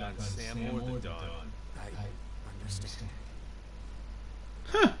coming back on Sam or the Dawn. I understand.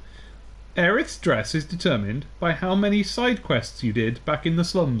 Huh. Aerith's dress is determined by how many side quests you did back in the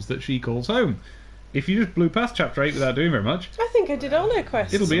slums that she calls home. If you just blew past Chapter 8 without doing very much, I think I did all their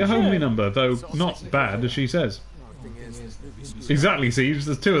quests. it'll be a I'm homely sure. number, though not bad, as she says. Exactly, Siege.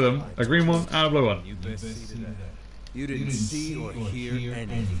 There's two of them. A green one and a blue one. You best see to that. You didn't see or hear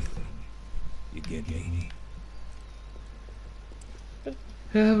anything. You get me?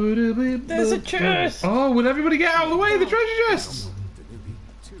 There's a chest! Oh, will everybody get out of the way? The treasure chests!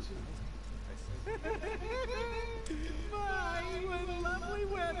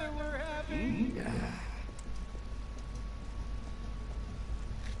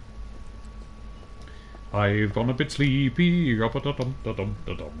 I've gone a bit sleepy. I've gone a bit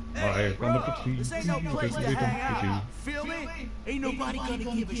sleepy. This ain't no place to hang out. Feel me? Ain't nobody gonna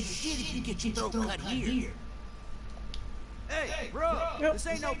give a shit if you get your throat cut here. Hey, bro, this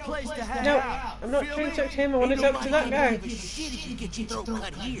ain't no place to hang No, out. I'm not Feel trying me? to talk to him. I want to Ain't talk to nobody that guy. gonna give a shit if you get your throat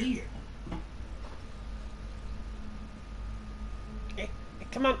cut here. Okay,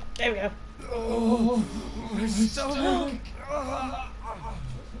 come on. There we go. Oh, my stomach.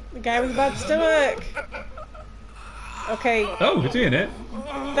 The guy with the bad stomach. Okay. Oh, is he in it?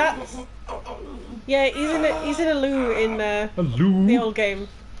 That's. Yeah, he's in a loo in A loo? the old game.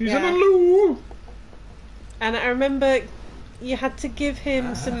 He's Yeah. in a loo! And I remember you had to give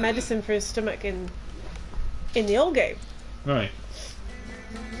him some medicine for his stomach in the old game. Right.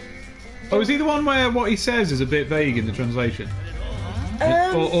 Oh, is he the one where what he says is a bit vague in the translation?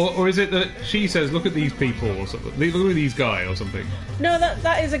 Or is it that she says, look at these people or something? Look at these guy or something? No,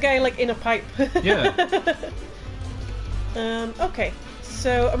 that is a guy like in a pipe. Yeah. Okay.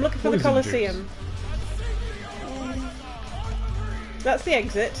 So I'm looking for the Poison Colosseum. That's the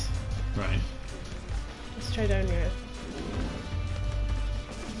exit. Right. Let's try down here.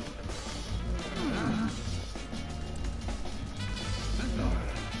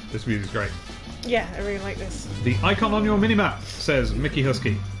 This music's great. Yeah, I really like this. The icon on your minimap says Mickey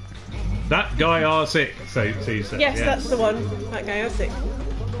Husky. That guy are sick, so he says. Yes, that's the one. That guy, I think.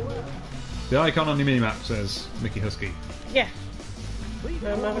 The icon on your minimap says Mickey Husky. Yeah.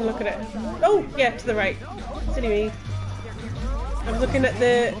 I'm having a look at it. Oh, yeah, to the right. Silly me. I'm looking at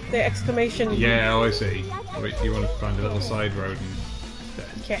the exclamation. Yeah, oh, I see. Wait, you want to find a little side road and...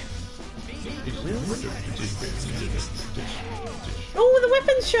 Yeah. Oh, the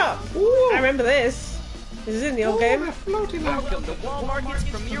weapons shop! I remember this. This is in the old game. Welcome to Wall Market's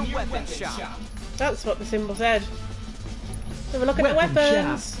premier weapons shop. That's what the symbol said. So we're looking at Weapon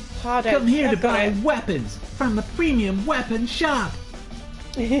weapons. Hard out. Come here to I've got buy it. weapons from the premium weapon shop.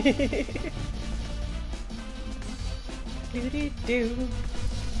 Do-do-do.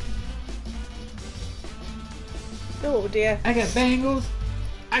 Oh dear. I got bangles.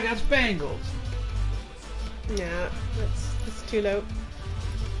 I got spangles. Nah, that's too low.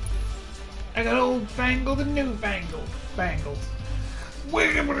 I got old fangled and new fangled bangles.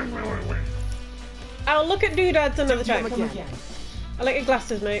 I'll look at doodads another time. I like your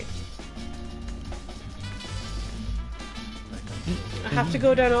glasses, mate. I have to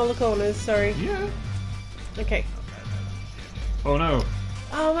go down all the corners, sorry. Yeah. Okay. Oh no.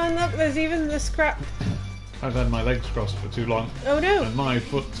 Oh man, look, there's even the scrap I've had my legs crossed for too long. Oh no! And my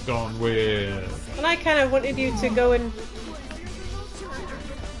foot's gone weird. And I kind of wanted you to go and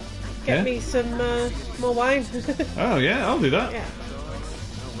get me some more wine. Oh yeah, I'll do that. Yeah.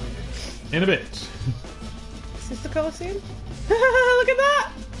 In a bit. Is this the Colosseum? Look at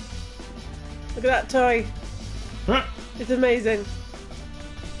that! Look at that toy. It's amazing.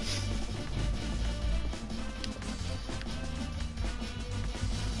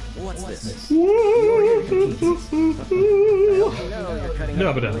 What's this? You're cutting No,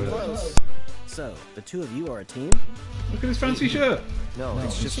 it but really close. So, the two of you are a team? Look at his fancy shirt. No,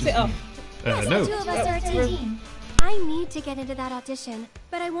 it's just Is it off? No. The two of us are a team. I need to get into that audition,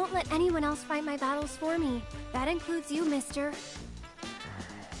 but I won't let anyone else fight my battles for me. That includes you, mister.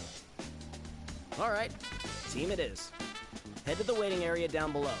 Alright, team it is. Head to the waiting area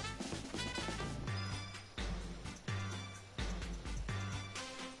down below.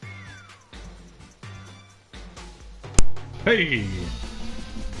 Hey!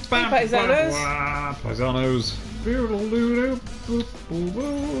 Paisanos. Paisanos.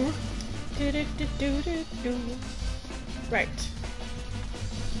 Right.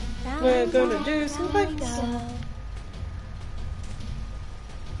 We're gonna do some fights.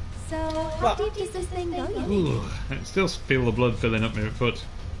 So, how deep does this thing go, you think? Ooh, I can still feel the blood filling up my foot.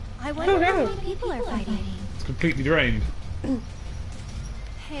 I wonder how many people are fighting. It's completely drained.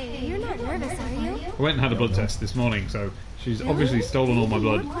 Hey, you're not nervous, are you? I went and had a blood test this morning, so she's obviously stolen all my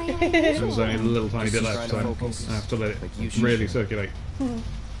blood. There's only a little tiny bit left, so I have to let it really circulate.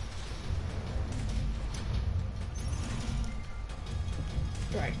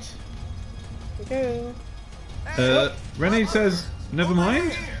 Right. Here we go. Renee says, never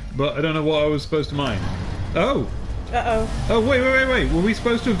mind, but I don't know what I was supposed to mind. Oh! Uh-oh. Oh, wait. Were we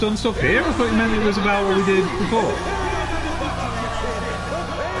supposed to have done stuff here? I thought you meant it was about what we did before.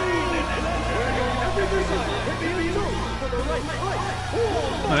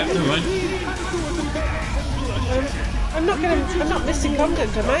 Alright, never mind. I'm not missing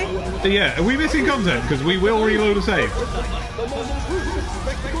content, am I? Yeah, are we missing content? Because we will reload a save.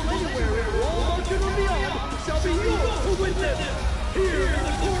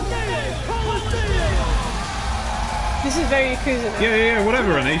 This is very Yakuza now. Yeah,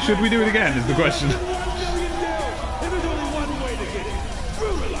 whatever, Renee. Should we do it again, is the question.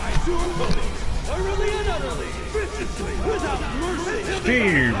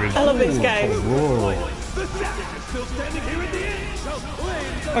 Steve is... I love this guy.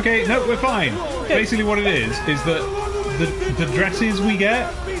 Okay, no, we're fine. Basically what it is that the dresses we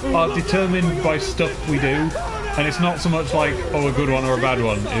get are determined by stuff we do. And it's not so much like, oh, a good one or a bad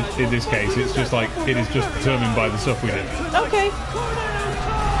one in this case. It's just like, it is just determined by the stuff we do. Okay.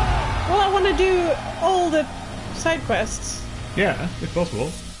 Well, I want to do all the side quests. Yeah, if possible.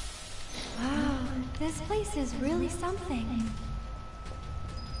 Wow, this place is really something.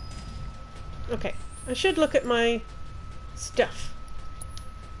 Okay. I should look at my stuff.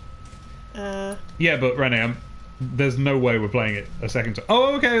 Yeah, but Renee, there's no way we're playing it a second time.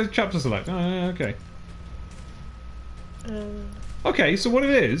 Oh, okay, chapter select. Oh, okay. Okay, so what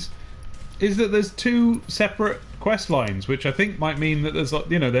it is that there's two separate quest lines, which I think might mean that there's,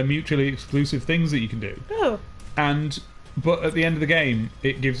 they're mutually exclusive things that you can do. Oh. But at the end of the game,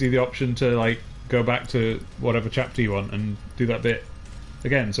 it gives you the option to go back to whatever chapter you want and do that bit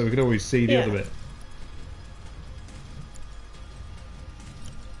again. So we could always see the other bit.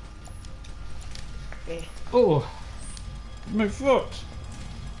 Okay. Oh, my foot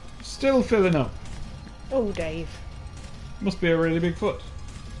still filling up. Oh, Dave. Must be a really big foot.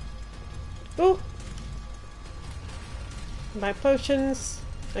 Oh. Buy potions.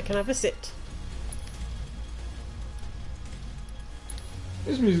 I can have a sit.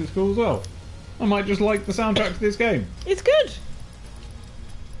 This music's cool as well. I might just like the soundtrack to this game. It's good.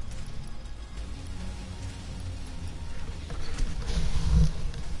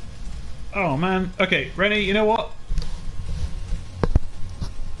 Oh man. Okay, Rennie, you know what?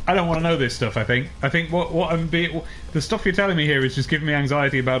 I don't want to know this stuff, I think. I think the stuff you're telling me here is just giving me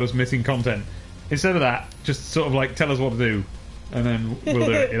anxiety about us missing content. Instead of that, just sort of tell us what to do, and then we'll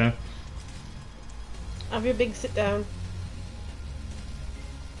do it, Have your big sit down.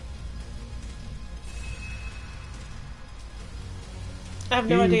 I have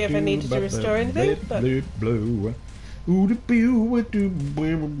no idea if I needed to restore anything, but...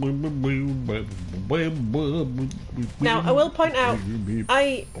 Now, I will point out,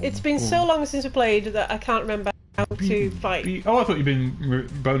 it's been so long since I played that I can't remember how to fight. Oh, I thought you'd been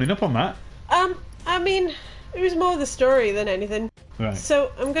boning up on that. I mean, it was more the story than anything. Right.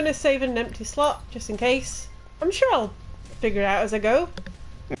 So, I'm going to save an empty slot, just in case. I'm sure I'll figure it out as I go.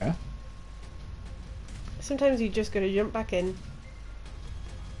 Yeah. Sometimes you just gotta jump back in.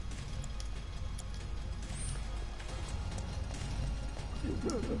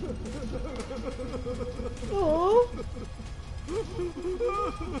 Oh.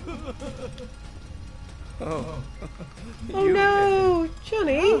 Oh. Oh no,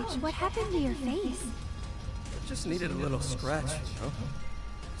 Johnny. Ouch, what happened to your face? I just needed a little scratch, you know?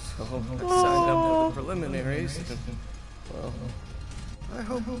 So I signed up for the preliminaries and, well, I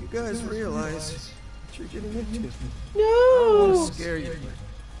hope you guys realize what you're getting into. No! I don't want to scare you, but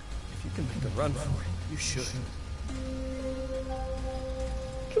if you can make a run for it, you should.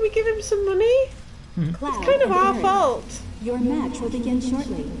 Can we give him some money? It's kind of our fault. Your match will begin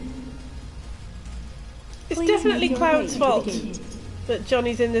shortly. It's Please definitely make your Cloud's way to fault the gate. that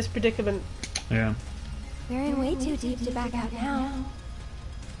Johnny's in this predicament. Yeah. We're in way too deep to back out now.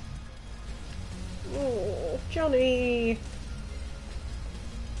 Oh, Johnny.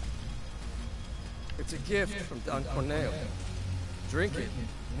 It's a gift from Don Corneo. Drink it,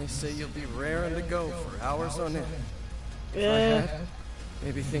 and they say you'll be raring to go for hours on end. If I had,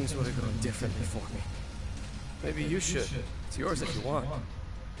 maybe things would have gone differently for me. Maybe you should. It's yours if you want.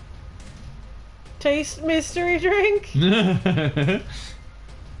 Taste mystery drink? I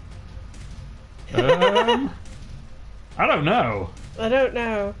don't know. I don't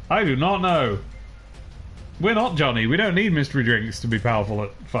know. I do not know. We're not Johnny. We don't need mystery drinks to be powerful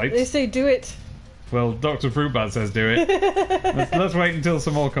at fights. They say do it. Well, Dr. Fruitbat says do it. let's wait until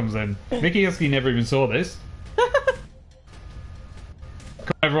some more comes in. Mickey Husky never even saw this. Come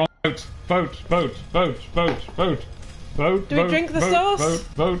on, everyone, vote, vote, vote, vote, vote, vote, vote. Do we drink the sauce? Vote,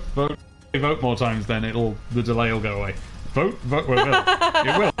 vote, vote. If you vote more times, then the delay will go away. Vote, vote. Well, it will.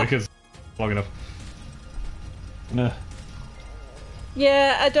 It will because it's long enough. Nah.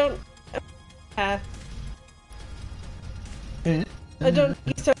 Yeah, I don't. I don't.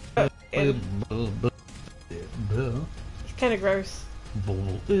 He's so. It's kind of gross.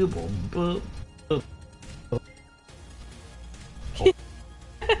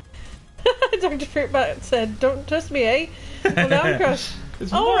 Dr. Fruitbat said, "Don't trust me, eh?" Well, now I'm crushed.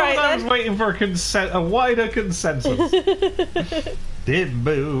 It's All more right, than I was then. waiting for a wider consensus. Okay.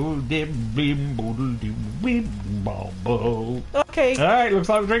 Alright, looks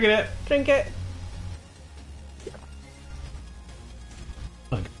like we're drinking it. Drink it.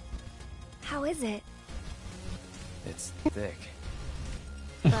 How is it? It's thick.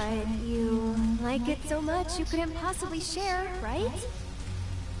 But you like it so much you couldn't possibly share, right?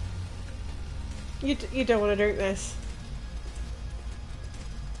 You don't want to drink this.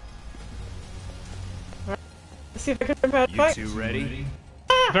 Alright. Let's see if I can remember how to fight. You two ready?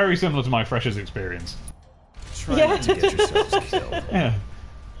 Very similar to my Freshers experience. Try not to get yourselves killed. Yeah.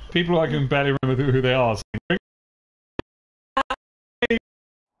 People I can barely remember who they are.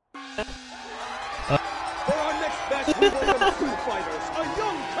 For our next match, we welcome two fighters, a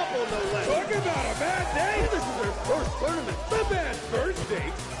young couple no less. Talk about a bad day! This is their first tournament, the bad first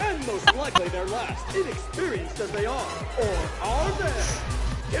date, and most likely their last, inexperienced as they are. Or are they?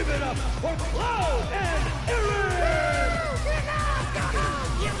 Give it up for Cloud and Aaron!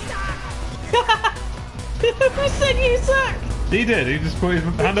 Who said you suck? He did. He just put his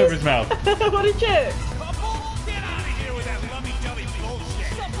hand over his mouth. What a jerk. Get out of here with that lummy-dummy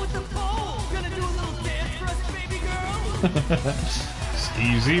bullshit! What's up with the pole? Gonna do a little dance for us, baby girl?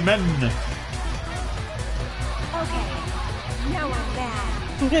 Easy men. Okay, now I'm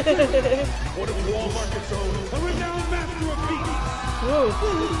mad. One of Walmart's own, a renowned master of beats. Whoa.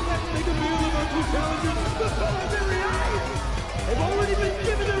 Let's make a meal of our two challengers before our very eyes. They've already been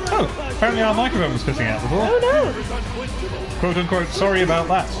given their Oh, apparently our microphone was cutting out before. Oh Quote unquote, sorry about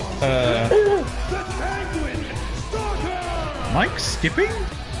that. Mike skipping?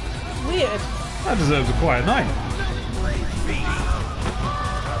 Weird. That deserves a quiet night.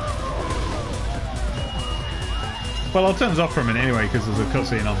 Well, I'll turn this off for a minute anyway, because there's a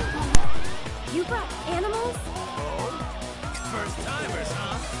cutscene on. You brought animals? First timers,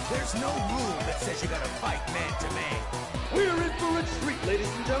 huh? There's no rule that says you gotta fight man to man. We're in for a treat, ladies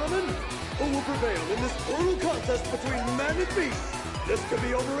and gentlemen. Who will prevail in this brutal contest between man and beast? This could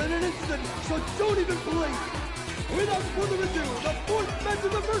be over in an instant, so don't even blink. Without further ado, the fourth match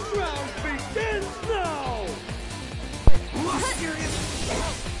of the first round begins now.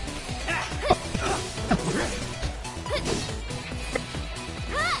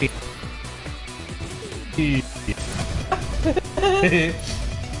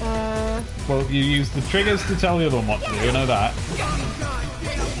 Well, you use the triggers to tell the other one what to do, you know that.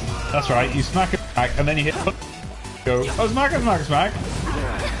 That's right, you smack it back, and then you hit... Go, oh, smack it, smack it, smack.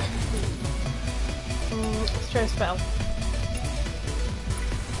 Let's try a spell.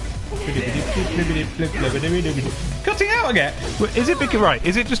 Cutting out again? Is it because right?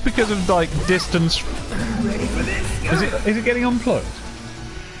 Is it just because of like distance? Is it getting unplugged?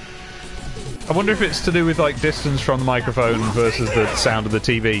 I wonder if it's to do with like distance from the microphone versus the sound of the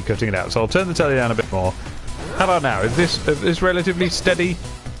TV cutting it out. So I'll turn the telly down a bit more. How about now? Is this relatively steady?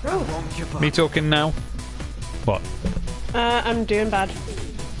 Me talking now? What? I'm doing bad.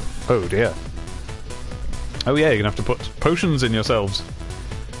 Oh dear. Oh yeah, you're gonna have to put potions in yourselves.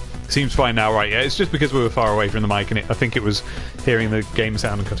 Seems fine now, right? Yeah, it's just because we were far away from the mic, and I think it was hearing the game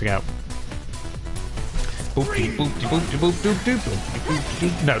sound and cutting out.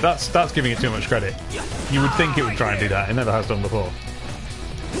 No, that's giving it too much credit. You would think it would try and do that. It never has done before.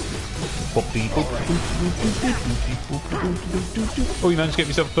 Oh, you managed to get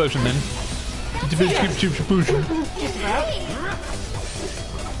yourself a potion then. Let's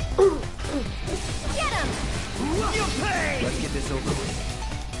get this over with.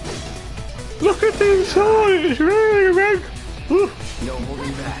 Look at the inside! It's really big! No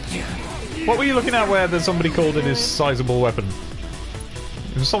holding back. What were you looking at where there's somebody called in his sizable weapon?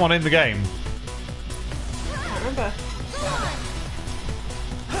 There's someone in the game. I can't remember.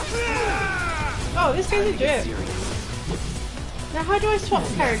 Oh, this guy's a jerk. Now how do I swap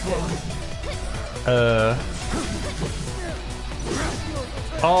characters?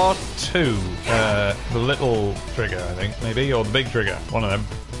 R2. The little trigger, I think, maybe, or the big trigger. One of them.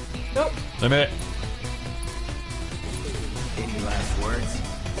 Nope. A minute. Any last words?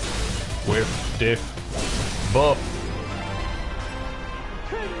 Whiff, diff, buff.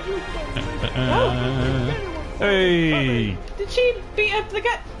 Hey! Did she beat up the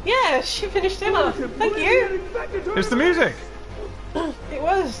guy? Yeah, she finished him off. Thank you. It's the music. It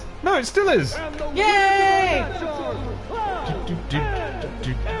was. No, it still is. Yay!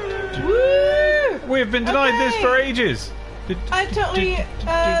 Woo! We have been denied this for ages. I totally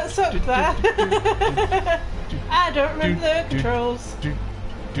sucked that. I don't remember the controls.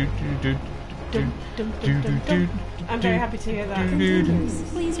 I'm very happy to hear that.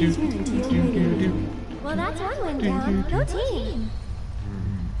 Please return to your radio. Well, that's one win down. Go team.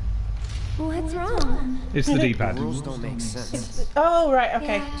 What's wrong? It's the D-pad. Rules don't make sense. Oh, right,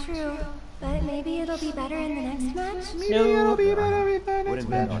 okay. Yeah, true. But maybe it'll be better in the next match? No. Wouldn't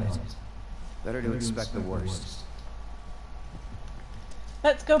bet on it. Better to expect the worst.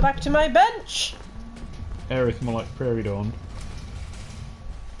 Let's go back to my bench. Aerith more like Prairie Dawn.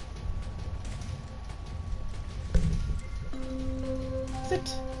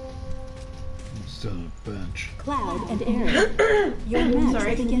 Sit. Still a bench. Cloud and Air. Your match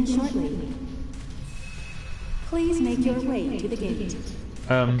will begin shortly. Please make your way to the gate.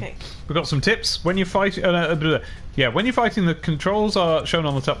 Okay. We've got some tips. When you're fighting, when you're fighting, the controls are shown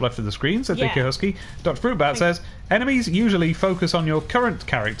on the top left of the screen. Said Vicky Husky. Dr. Fruitbat says enemies usually focus on your current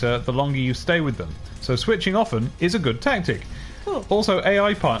character the longer you stay with them, so switching often is a good tactic. Cool. Also,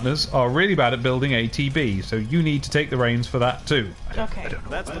 AI partners are really bad at building ATB, so you need to take the reins for that too. Okay.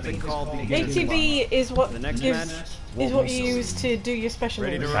 That's what they call the ATB is what The next gives match is what you use to do your special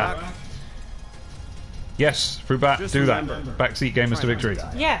Ready to moves. rock? Yes, Fruitbat, Just do that. remember, Backseat gamers to victory.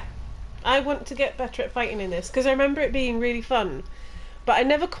 Yeah, I want to get better at fighting in this because I remember it being really fun, but I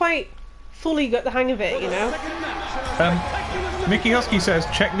never quite fully got the hang of it, you know. Mickey Husky says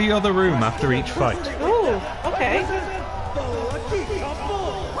check the other room after each fight. Oh, okay.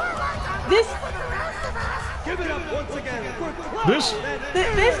 This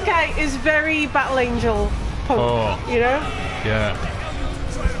this guy is very Battle Angel punk, you know. Yeah.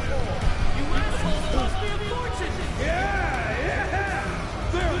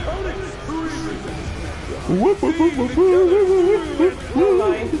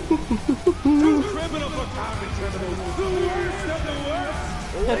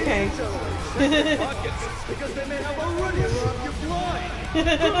 Okay. Because they may have already robbed you blind.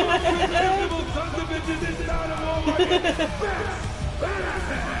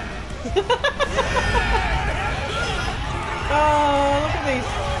 Oh, look at these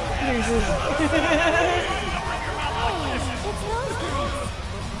losers.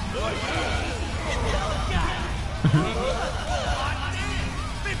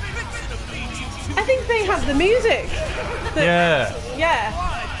 I think they have the music. Yeah. Yeah.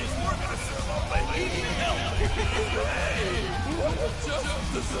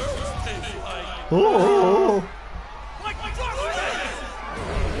 Oh.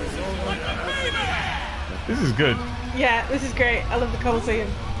 This is good. Yeah, this is great. I love the Colosseum.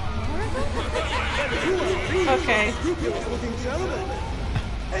 Okay.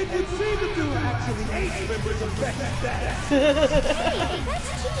 It would seem that there are actually 8 members of Beck's staff. Hey, that's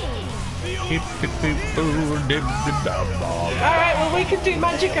cheating. Alright, well we can do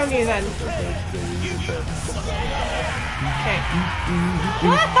magic on you then. Okay.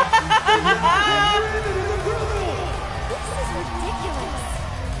 This is ridiculous.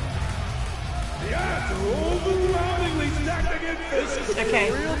 The odds are overwhelmingly stacked against this. This is Okay.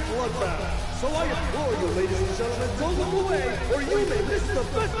 a real bloodbath. So I implore you, ladies and gentlemen, don't look away, or you may miss the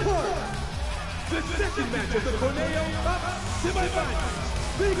best part. The second match of the Corneo Cup semifinals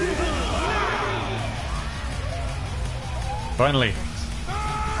begins now. Finally.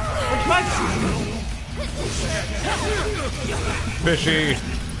 Which one? Fishy.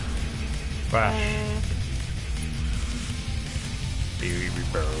 Bash.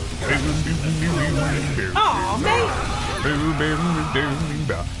 Aw, mate.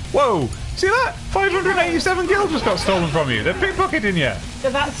 Whoa! See that? 587 gil just got stolen from you. They're pickpocketing you. So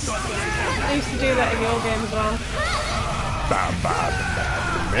that's... I used to do that in your game as well.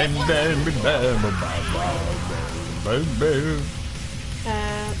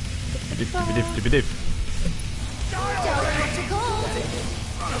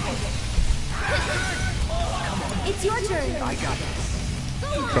 It's your turn. I got this.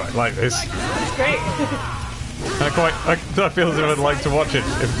 Quite like this. It's great. I feel as if I'd like to watch it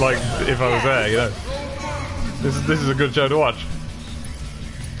if I was there, you know. This is a good show to watch.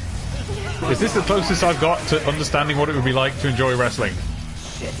 Is this the closest I've got to understanding what it would be like to enjoy wrestling?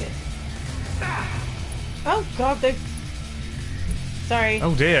 Oh god, they... Sorry.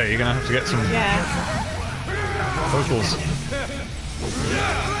 Oh dear, you're gonna have to get some vocals.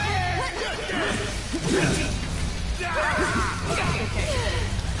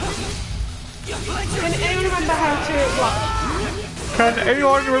 Can anyone remember how to block? Can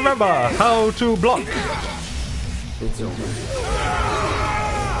anyone remember how to block?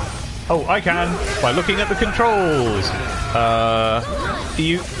 Oh, I can by looking at the controls.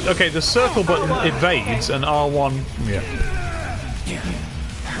 Okay, the circle button evades and R1. Yeah.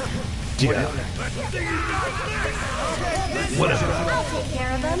 Whatever. I'll take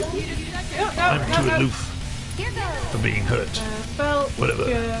care of them. I'm too aloof for being hurt. Whatever.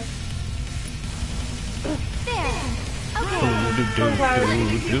 There. Okay.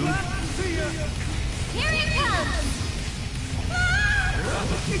 Here it comes.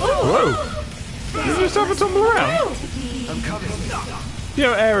 Whoa! You just have a tumble around? I'm coming. You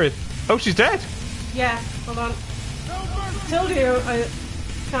know, Aerith. Oh, she's dead? Yeah, hold on. Told you, I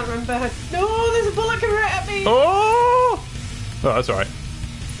can't remember how... No, there's a bullet coming right at me! Oh! Oh, that's alright.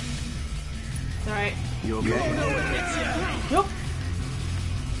 Alright. You okay? Nope.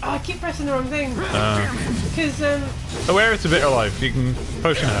 Oh, I keep pressing the wrong thing. Because, Oh, Aerith's a bit alive. You can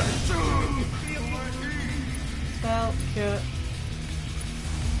potion her. Spell, cure.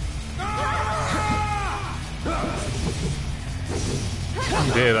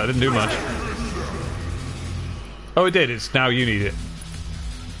 Oh dear, that didn't do much. Oh, it did. It's now you need it.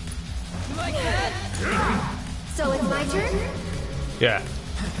 So it's my turn? Yeah.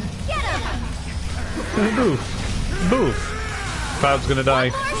 Get him! Boof. Boof. Cloud's gonna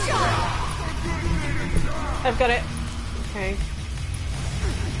die. I've got it. Okay.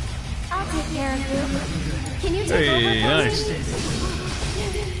 I'll take care of you. Can you take Hey, over? nice.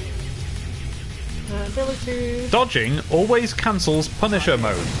 Ability. Dodging always cancels Punisher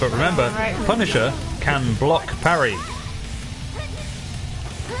mode, but remember, Right. Punisher can block parry.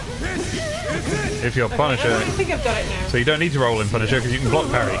 If you're Punisher, I think I've got it now. so you don't need to roll in Punisher because you can block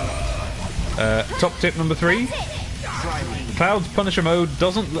parry. Top tip number 3. Cloud's Punisher mode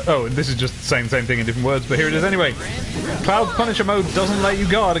doesn't... Oh, this is just saying the same thing in different words, but here it is anyway. Cloud's Punisher mode doesn't let you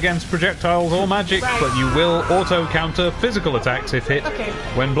guard against projectiles or magic, but you will auto-counter physical attacks if hit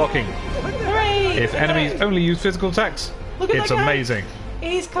when blocking. Hooray! If enemies only use physical attacks, Look at it's that guy. amazing.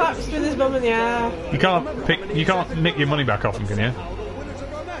 He's collapsed with his bum in the air. You can't nick your money back off him, can you?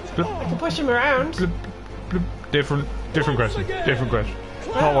 I can push him around. Different question. Different question.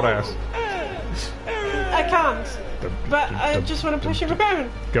 Not what I asked. I can't. But I just want to push him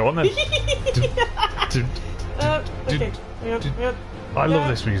around. Go on then. Okay. Yep. I love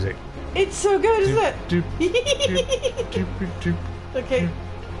this music. It's so good, isn't it? Okay.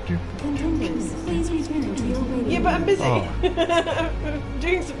 Continues. Please return to your radio. Yeah, but I'm busy. Oh. I'm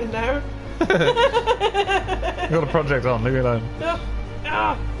doing something now. You've got a project on, leave me alone.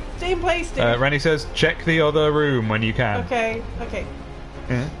 Stay in place, dude. Rennie says, check the other room when you can. Okay.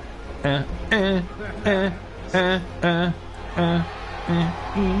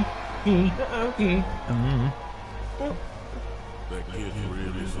 That kid's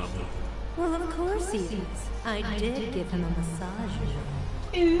really something. Well, of course he is. I did give him a massage.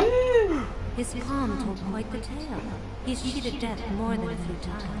 Ooh. His palm told quite the tale. He's cheated death more than a few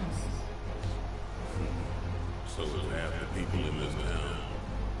times. So is half the people in this town.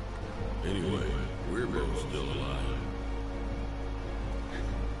 Anyway, we're both still alive.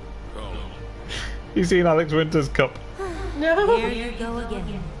 Call him. You seen Alex Winter's cup? No. Here you go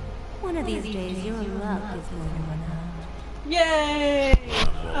again. One of these days, your luck is going to run out. Yay!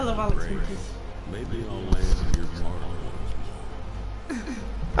 I love Alex Winters. Maybe I'll land your part.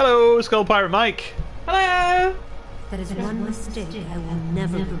 Hello, Skull Pirate Mike. Hello. That is one mistake I will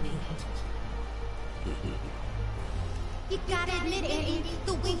never repeat. You gotta admit, Andy,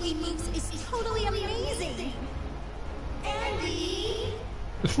 the way he moves is totally amazing. Andy.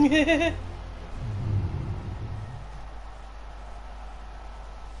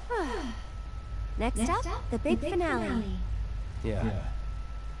 Next up, the big finale. Yeah.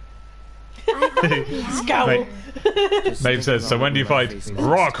 Scowl. Maeve says, so when do you fight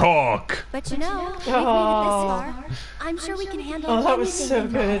Rockhawk? But you know, we've made it this far. I'm sure we can handle Oh, that was so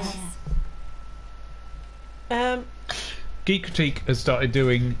anything. good. Geek Critique has started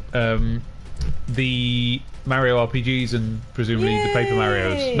doing the Mario RPGs and presumably the Paper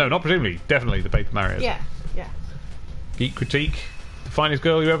Marios. No, not presumably, definitely the Paper Marios. Yeah. Geek Critique, the finest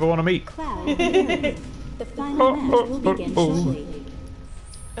girl you ever want to meet. Cloud, the final match will begin shortly.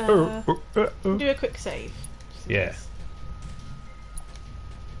 Do a quick save. Yeah.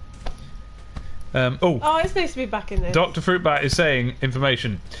 Oh, it's nice to be back in there. Dr. Fruitbat is saying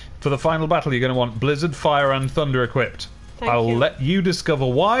information. For the final battle, you're going to want Blizzard, Fire, and Thunder equipped. Thank I'll you. let you discover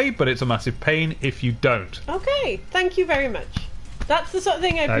why, but it's a massive pain if you don't. Okay, thank you very much. That's the sort of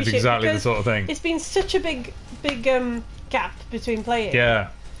thing I That's appreciate. exactly the because sort of thing. It's been such a big gap between playing. Yeah.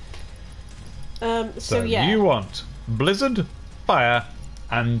 So yeah. You want Blizzard, Fire,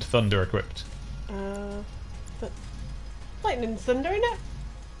 and Thunder equipped. But lightning and thunder in it?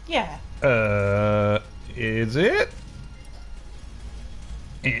 Yeah. Is it?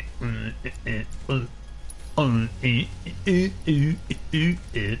 Oh,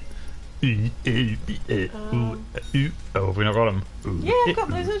 have we not got them? Yeah, I've got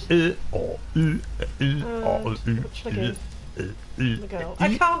Blizzard. What should I give the girl?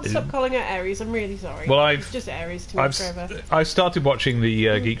 I can't stop calling her Ares. I'm really sorry. Well, it's just Ares to me forever. I started watching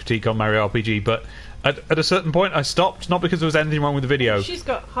the Geek Critique on Mario RPG, but at a certain point I stopped, not because there was anything wrong with the video. She's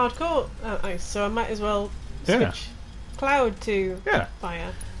got hardcore ice, so I might as well switch Cloud to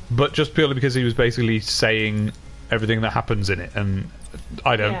Fire. But just purely because he was basically saying everything that happens in it, and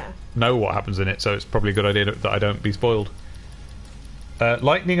I don't know what happens in it, so it's probably a good idea that I don't be spoiled.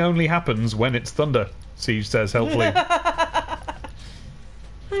 Lightning only happens when it's thunder, Siege says helpfully.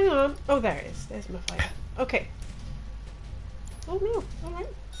 Hang on. Oh, there it is. There's my fire. Okay. Oh no. Alright.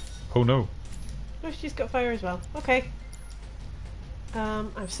 Oh no. No, she's got fire as well. Okay.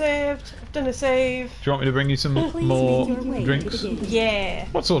 I've saved. I've done a save. Do you want me to bring you some more drinks? Yeah.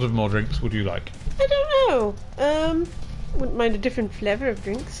 What sort of more drinks would you like? I don't know. Wouldn't mind a different flavour of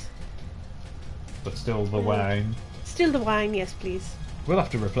drinks. But still the wine. Still the wine, yes, please. We'll have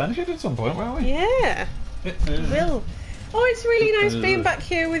to replenish it at some point, won't we? Yeah. Will. Oh, it's really nice being back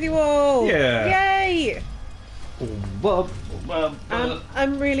here with you all. Yeah. Yay.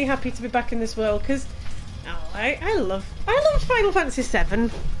 I'm really happy to be back in this world because I love Final Fantasy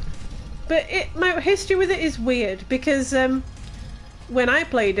VII, but my history with it is weird because when I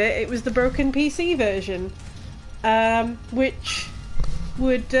played it, it was the broken PC version, which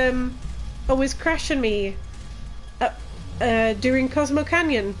would always crash on me during Cosmo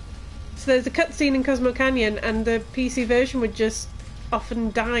Canyon. So there's a cutscene in Cosmo Canyon, and the PC version would just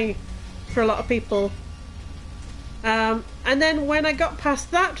often die for a lot of people. And then when I got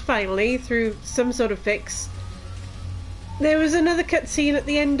past that finally, through some sort of fix, there was another cutscene at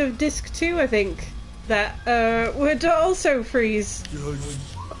the end of Disc 2, I think, that would also freeze.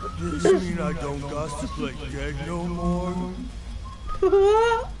 Does this mean I don't got to play dead no more?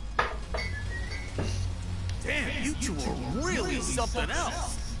 What? Damn, you two are really something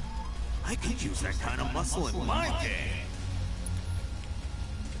else. I could use that kind of muscle in my game.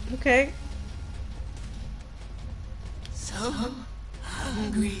 Okay. So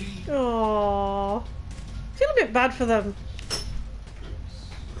hungry. Aww. Feel a bit bad for them.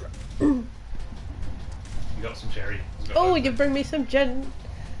 You got some cherry. Oh, you bring me some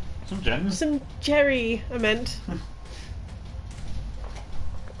Some gems? Some cherry, I meant.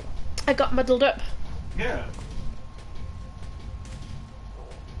 I got muddled up. Yeah.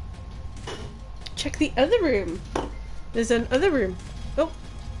 Check the other room. There's an other room. Oh.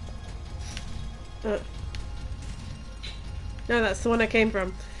 No, that's the one I came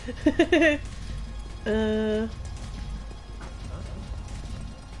from. Is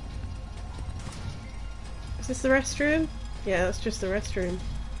this the restroom? Yeah, that's just the restroom.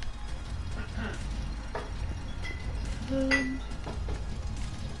 What am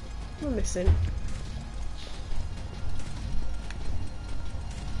I missing?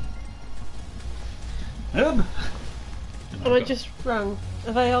 Am I just wrong?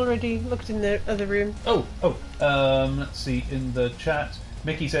 Have I already looked in the other room? Let's see, in the chat,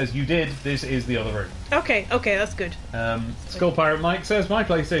 Mickey says, you did, this is the other room. Okay, that's good. Skull Pirate Mike says, my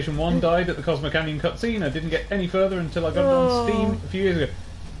PlayStation 1 died at the Cosmo Canyon cutscene. I didn't get any further until I got it on Steam a few years ago.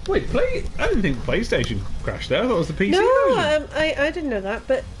 Wait, I didn't think PlayStation crashed there. I thought it was the PC version. I didn't know that,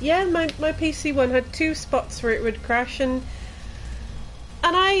 but yeah, my PC one had 2 spots where it would crash, and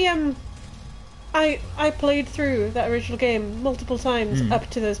I played through that original game multiple times up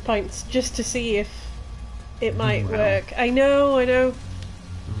to those points just to see if it might work. I know. No.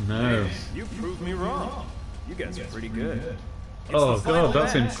 Man, you proved me wrong. You guys are pretty good. Oh god,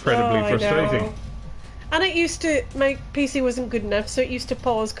 that's incredibly frustrating. And it used to, my PC wasn't good enough, so it used to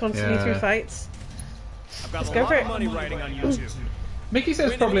pause constantly through fights. I've got Let's a go lot for of it. money writing on YouTube. Mickey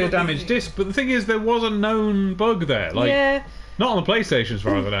says probably a damaged disc, but the thing is, there was a known bug there. Like, yeah. Not on the PlayStation, as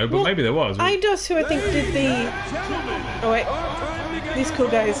far as I know, but maybe there was. IDOS, who I think did the... Oh wait, these cool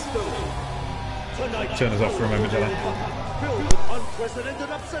guys. Turn us off for a moment, Jenna. Filled with unprecedented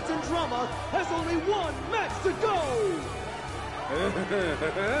upsets and drama, has only one match to go!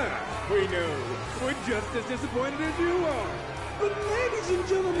 We know. We're just as disappointed as you are. But ladies and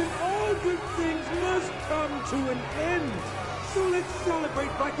gentlemen, all good things must come to an end. So let's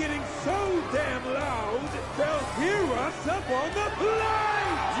celebrate by getting so damn loud, they'll hear us up on the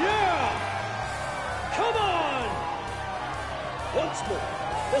plate! Yeah! Come on! Once more,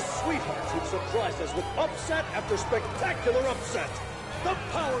 the sweethearts who surprised us with upset after spectacular upset. The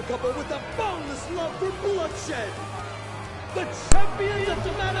power couple with the boundless love for bloodshed. The champions of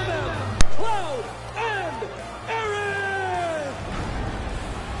Manamel, Cloud and Aaron!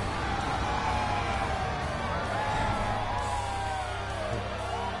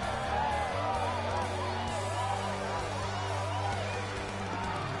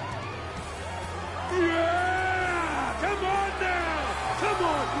 Yeah! Come on now! Come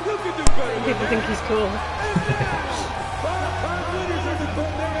on! You can do better! People think he's cool. Five winners of the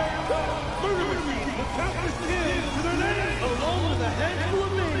torneo, murder machines with countless kills to their name, along with a handful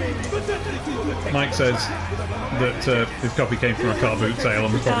of namings, but that's Mike says that his copy came from a car boot sale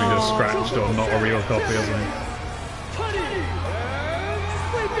and was probably just scratched or not a real copy or something.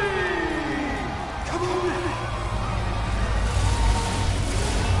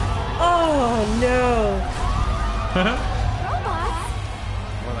 Oh no! Robots?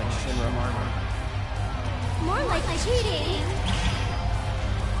 More like Shinra armor. More like cheating.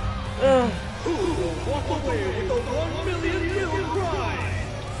 Who will walk away with the 1 million guild prize?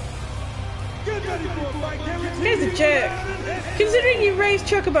 Get ready for a fight guaranteed. This guy's a jerk. Considering you raised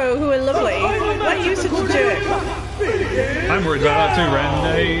Chocobo, who are lovely, why are you such a jerk? I'm worried about that too,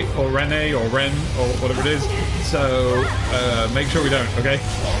 Renee or Ren or whatever it is. So make sure we don't, okay?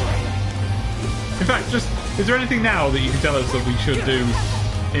 In fact, just is there anything now that you can tell us that we should do?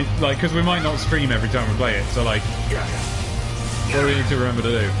 Like, because we might not stream every time we play it. So like, what do we need to remember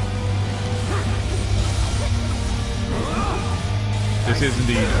to do? This is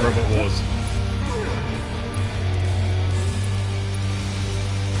indeed Robot Wars.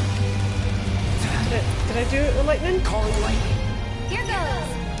 Did I do it with lightning? Call lightning. Here goes.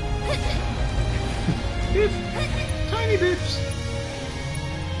 Tiny bits.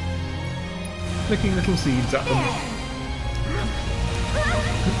 Flicking little seeds at them.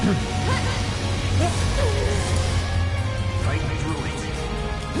 Fight through it.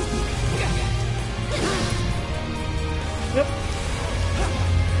 Yep.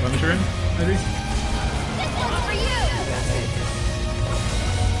 Punisher in, maybe? This one's for you.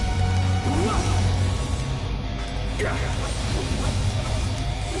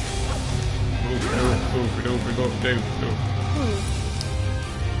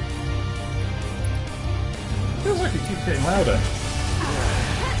 Feels like it keeps getting louder.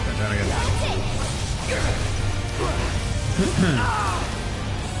 Turn down again.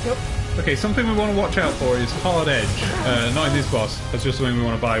 Okay, something we want to watch out for is Hard Edge. Not in this boss. That's just something we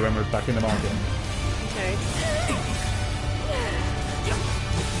want to buy when we're back in the market. Okay.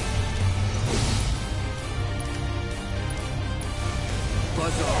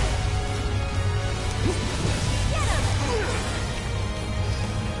 Buzz off.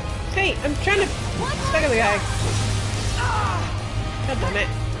 Hey, I'm trying to stagger the guy. God damn it.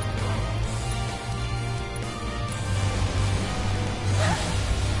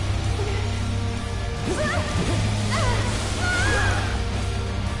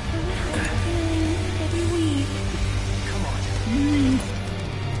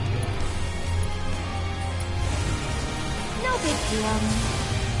 This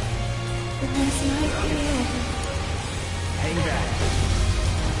might be it. Hang back.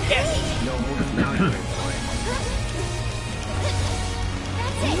 Yes. No holding down your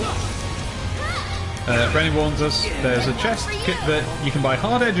Brenny warns us there's a chest kit that you can buy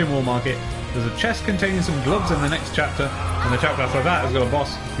hard edge in War Market. There's a chest containing some gloves in the next chapter, and the chapter after that has got a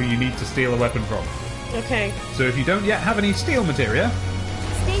boss who you need to steal a weapon from. Okay. So if you don't yet have any steel materia,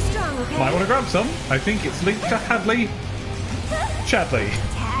 Stay strong, okay? might want to grab some. I think it's linked to Hadley. Chadley.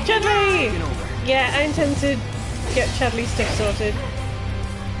 Chadley! Yeah, I intend to get Chadley stuff sorted.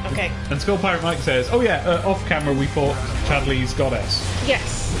 Okay. And Skull Pirate Mike says, oh yeah, off camera we fought Chadley's goddess.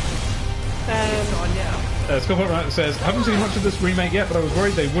 Yes. Skull Pirate Mike says, haven't seen much of this remake yet, but I was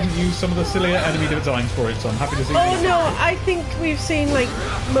worried they wouldn't use some of the sillier enemy designs for it, so I'm happy to see Oh no, I think we've seen like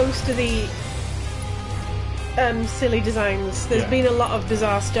most of the silly designs. There's been a lot of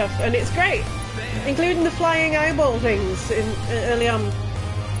bizarre stuff, and it's great, including the flying eyeball things in early on.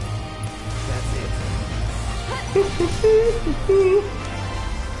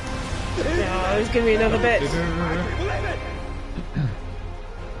 Oh, there's gonna be another bit.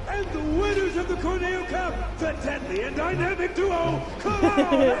 And the winners of the Corneo Cup, the deadly and dynamic duo,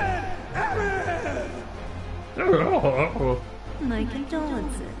 Cloud and Evan! My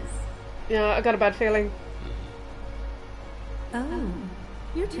condolences. Yeah, I got a bad feeling. Oh,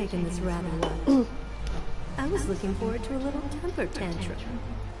 you're taking this rather light. I was looking forward to a little temper tantrum.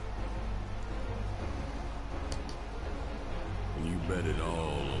 You bet it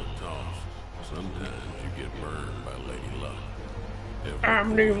all on a toss. Sometimes you get burned by Lady Luck.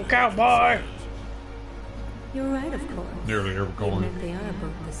 I'm new cowboy. You're right, of course. Nearly every Even if they are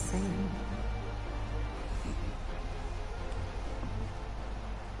both the same.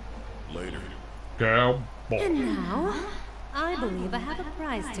 Later. Cowboy. And now, I believe I have a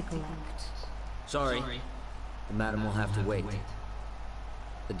prize to collect. Sorry. The madam will have to wait.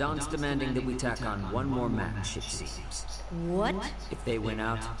 The Don's demanding that we tack on one more match, it seems. What? If they win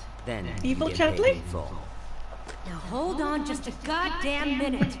out, then Evil we get paid Chadley? in full. Now hold on just a goddamn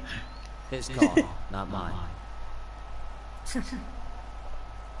minute. His call, not mine. You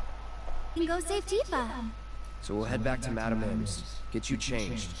can go save Tifa. So we'll head back to Madame M's, get you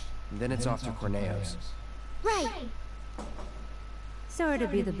changed, and then it's off to Corneo's. Right. Sorry to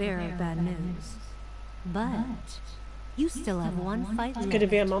be the bearer of bad news, but you still have one fight It's left. gonna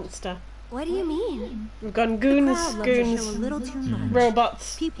be a monster. What do you mean? We've gone The goons, crowd loves to show goons, a little too much.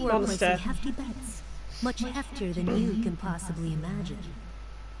 robots, People are monster. placing hefty bets, much heftier than you can possibly imagine.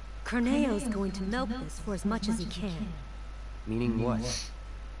 Corneo's going to milk this for as much as he can. Meaning what?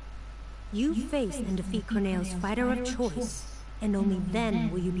 You face and defeat Corneo's fighter of choice, and only then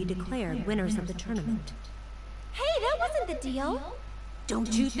will you be declared winners of the tournament. Hey, that wasn't the deal.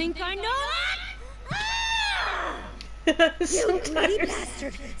 Don't you think I know You Sometimes. bloody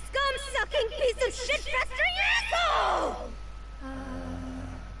bastard! Scum-sucking piece of shit fester, you asshole!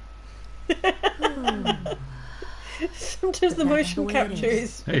 Sometimes the motion capture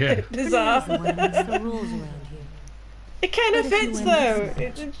is Yeah. bizarre. Corneo's the one who makes the rules around here. It kind of But if you fits win though.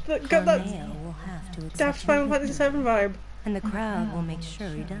 this It's got that Corneo will have to accept Daft your Final Fantasy victory, VII vibe. and the crowd will make sure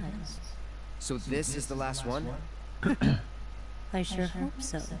he does. So this is the last one? I sure hope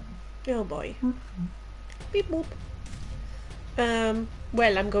so. Oh boy. Beep boop.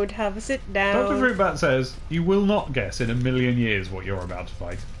 Well, I'm going to have a sit down. Dr. Fruitbat says, you will not guess in a million years what you're about to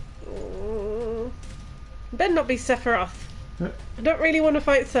fight. Better not be Sephiroth. I don't really want to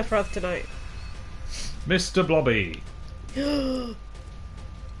fight Sephiroth tonight. Mr. Blobby, That'd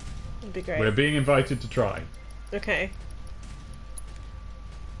be great. we're being invited to try. Okay.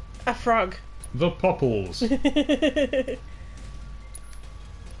 A frog. The Popples.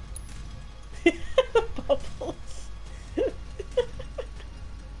 Bubbles.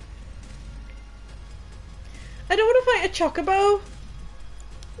 I don't want to fight a chocobo.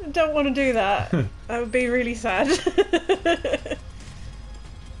 I don't want to do that. That would be really sad.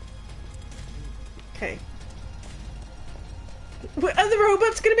 Okay. Are the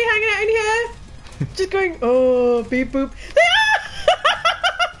robots going to be hanging out in here? Just going, oh, beep boop.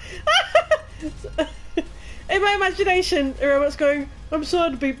 In my imagination, the robot's going, I'm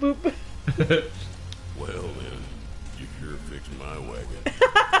sad, beep boop. Well then, you sure fixed my wagon.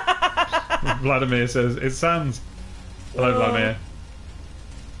 Vladimir says, it sounds... Hello, Vladimir.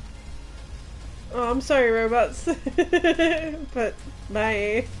 Oh, I'm sorry, robots. But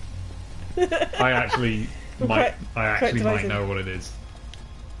bye. I actually might delighted. know what it is.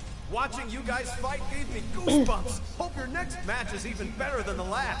 Watching you guys fight gave me goosebumps. Hope your next match is even better than the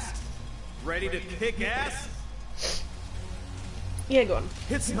last. Ready to kick ass? Yeah, go on.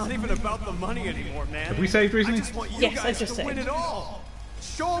 It's not even about the money anymore, man. Have we saved recently? I just want you Yes, I guys just to win saved. it all.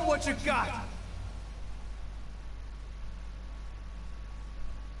 Show them what you got.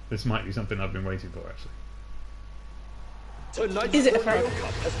 This might be something I've been waiting for, actually. Tonight's Is it a Rodeo frog?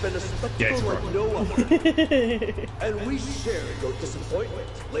 Cup has been a spectacle Yeah, it's a like frog. no other. And we share your disappointment,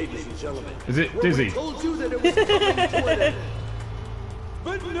 ladies and gentlemen. Is it when Dizzy? We told you that it was coming to an end.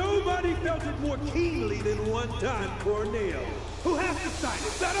 But nobody felt it more keenly than one Don Corneo, who has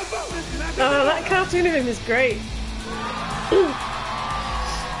decided that a bonus match. Oh, that cartoon of him is great.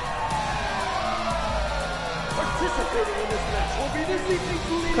 Participating in this match will be this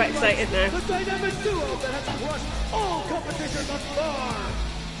evening's leading Quite excited light, now. The dynamic duo that has crushed all competition thus far,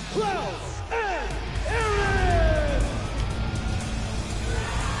 Klaus and Aaron.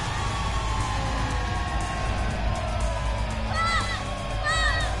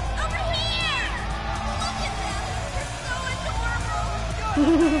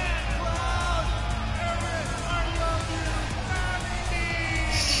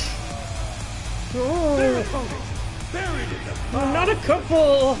 Oh, not a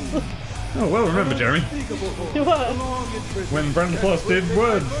couple. Oh, well remember, Jeremy. What? When Brand Plus did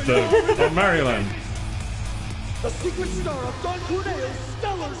Word stuff on Maryland. The secret star of Don Corneo's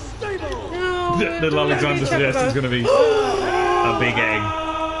stellar stable. No, Little Alexander suggests it's going to be a big egg.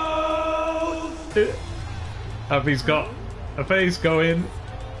 Abby's got a face going.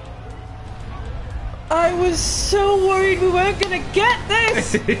 I was so worried we weren't gonna get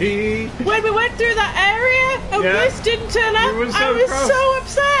this. When we went through that area and Yeah. this didn't turn up, You were so I was close. so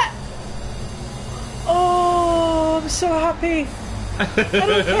upset. Oh, I'm so happy. I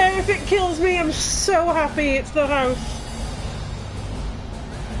don't care if it kills me, I'm so happy it's the house.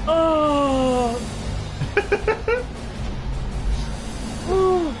 Oh.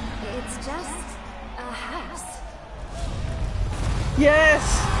 Ooh. It's just a house. Yes.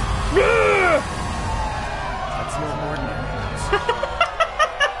 That's no more than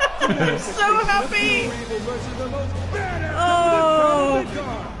I'm so happy. Oh.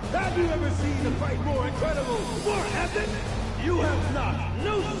 Have you ever seen a fight more incredible, more epic? You have not.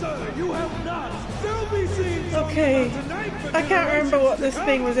 No, sir, you have not. There'll be scenes Okay. I can't remember what this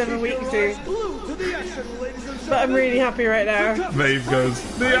thing was ever weak to. But I'm really happy right now. Maeve goes,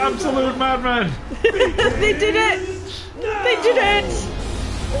 the absolute madman! They did it! They did it!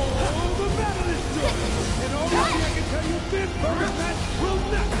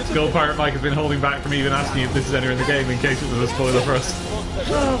 Skull Pirate Mike has been holding back from even asking if this is anywhere in the game in case it was a spoiler for us.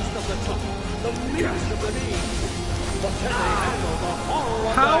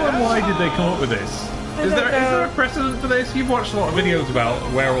 How and why did they come up with this? Is there a precedent for this? You've watched a lot of videos about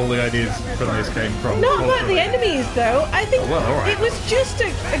where all the ideas from this came from. Not about the enemies, though. I think Oh, well, all right. it was just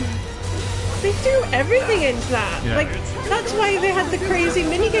a. They threw everything into that. Yeah. Like, that's why they had the crazy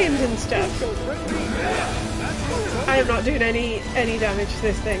mini games and stuff. I am not doing any damage to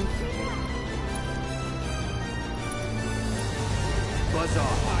this thing. Buzz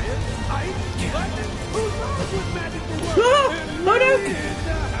off. Ah! Oh no!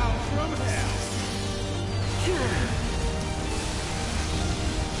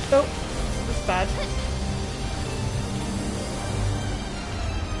 Oh, that's bad.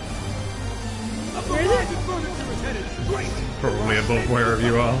 Where is it? Probably above wherever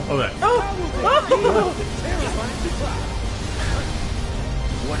you are. Oh, there. Oh! Oh!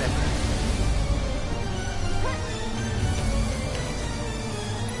 whatever.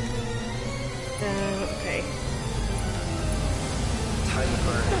 Okay.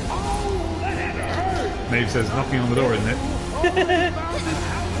 Maeve says knocking on the door, isn't it?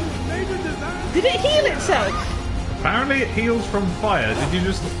 Did it heal itself? Apparently it heals from fire. Did you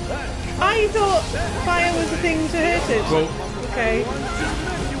just... I thought fire was the thing to hurt it. Well... Okay.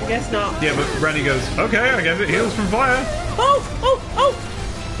 I guess not. Yeah, but Rennie goes, okay, I guess it heals from fire. Oh! Oh! Oh!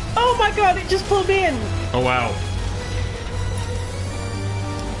 Oh my god, it just pulled me in. Oh, wow.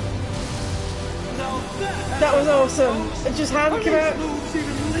 That was awesome. It just hand came out.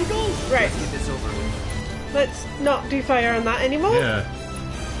 Right. Let's not do fire on that anymore. Yeah.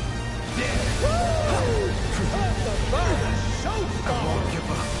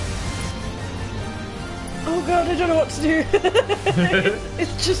 Oh god, I don't know what to do.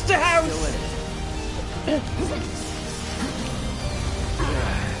 It's just a house.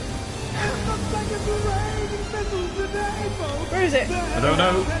 Where is it? I don't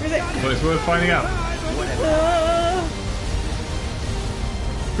know, Where is it? but it's worth finding out.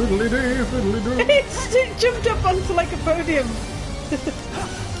 Fiddly-dee, fiddly-doo. It jumped up onto like a podium.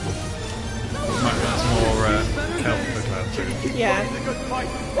 Might want some more help for Cloud too.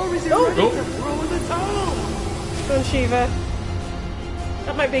 Yeah. Or is he Oh. ready to throw in the towel? Go on, Shiva.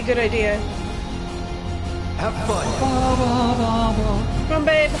 That might be a good idea. Have fun. Come on,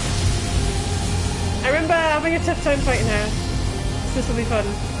 babe. I remember having a tough time fighting her. This will be fun.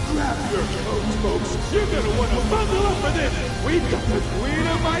 Grab your coats, folks. You're gonna want to bundle up for this. We've got the Queen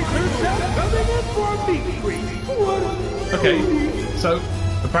of Ice herself coming in for a meet and greet. What? Okay, so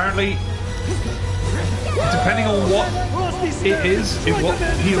apparently, depending on what it is what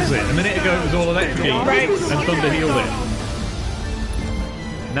heals it. A minute ago it was all electric and thunder healed it.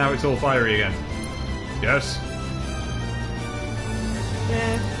 Now it's all fiery again. Yes.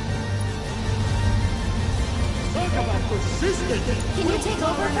 Yeah. Talk about persistent. Can you take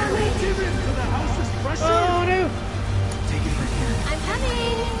over for me? Give in to the house's pressure. Oh no. Take it from here. I'm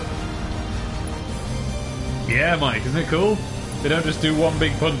coming. Yeah, Mike, isn't it cool? They don't just do one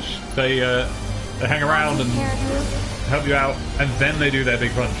big punch. They hang around and help you out, and then they do their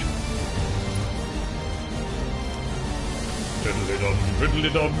big punch. Diddly-dum,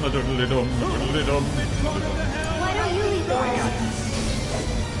 diddly-dum, diddly-dum, diddly-dum. Why don't you leave the way?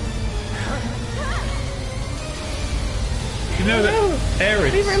 You know that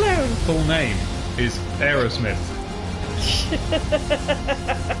Leave her alone. Aerith's full name is Aerosmith.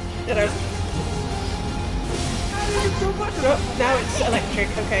 You know. Oh, now it's electric,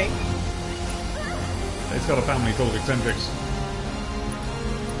 okay. It's got a family full of eccentrics.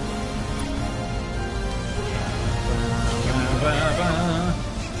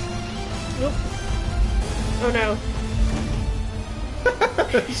 Nope. Oh no.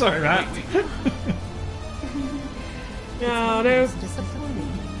 Sorry, Matt. Oh no.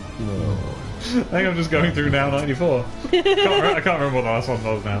 I think I'm just going through now 94. I can't remember what the last one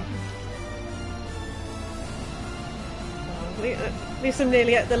was now. At least I'm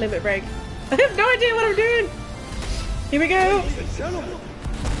nearly at the limit break. I have no idea what I'm doing. Here we go.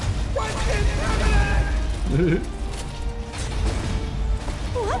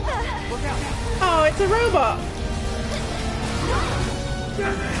 Oh, it's a robot.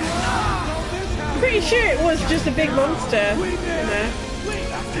 I'm pretty sure it was just a big monster in there.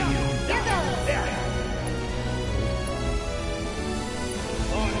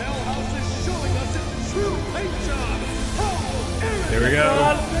 Here we go. Come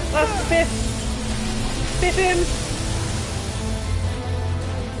on, that's the fifth. Fifth him.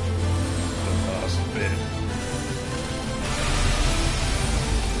 The last bit.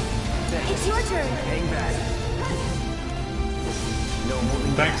 It's your turn. Hang back. No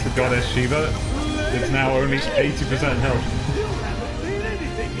holding Thanks to Goddess Shiva, it's now only 80% health. You haven't seen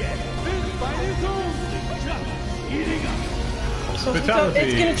anything yet. This fight is only just heating up. Hospitality.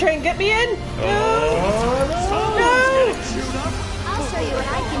 It's gonna try and get me in. Oh, No! I'll show you what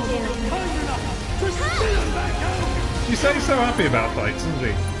I can do. She sounds so happy about fights, doesn't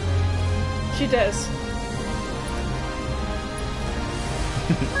she? She does.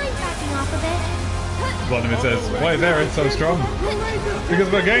 Mind backing off a bit? Vladimir says, why is Aaron so strong? Because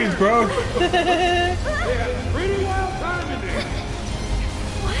of our games, bro. Pretty wild time in there.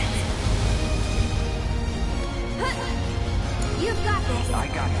 You've got this. I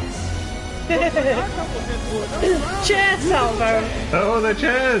got this. Chair salvo. Oh, the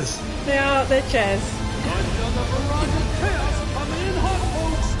chairs. They are, they're chairs. Another barrage of chaos coming in hot,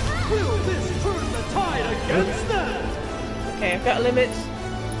 folks. Will this turn the tide against them? Okay, I've got a limit.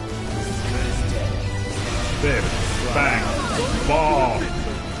 Bim. Bang. Ball.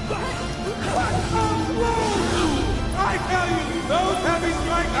 I tell you, those heavy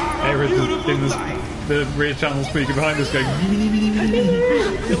strikes are Aaron beautiful in sight. the rear channel speaker behind us going.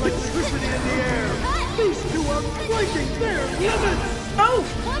 Electricity in the air. These two are breaking their limits. Oh!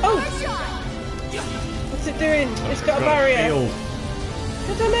 Oh! What's it doing? It's got a barrier. Shield.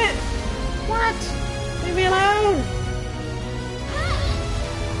 God damn it! What? Leave me alone!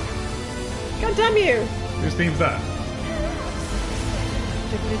 God damn you! Whose theme's that?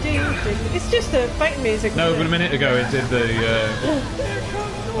 It's just the fighting music. No, isn't but a it? minute ago it did the.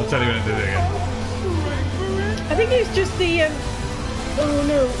 I'll tell you when it did it again. I think it's just the. Oh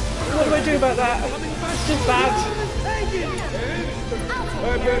no! What do I do about that? It's just bad.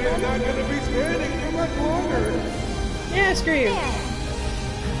 I bet it's not going to be standing for much longer. Yeah, screw you.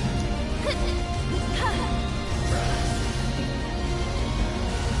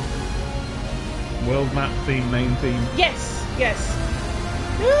 World map theme, main theme. Yes, yes.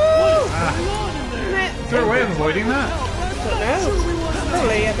 Ah. Woo! Is there a way of avoiding that? I don't know.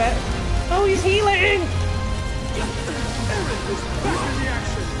 Probably, I bet. Oh, he's healing!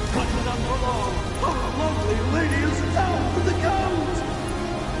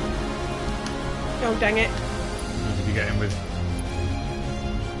 Oh, dang it. What did you get him with?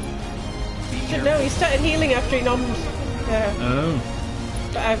 Should know, he started healing after he nommed. Oh.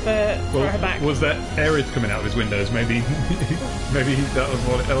 But I've brought her back. Was there Aerith coming out of his windows? Maybe that was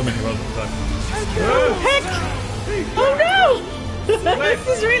what element he was at the time. Oh, heck! Oh no! This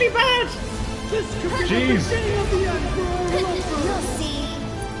is really bad! Jeez! You'll see.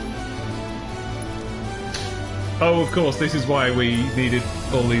 Oh, of course, this is why we needed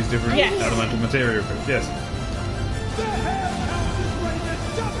all these different elemental material. Yes. The Hell House is ready to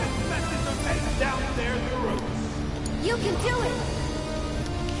shove its messes of hate down their throats. You can do it.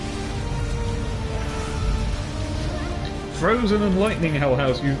 Frozen and Lightning Hell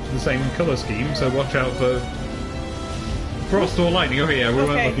House use the same colour scheme, so watch out for frost or lightning. Oh yeah, we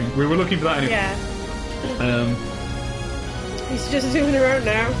were looking for that anyway. Yeah. He's just zooming around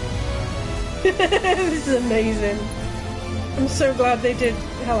now. This is amazing. I'm so glad they did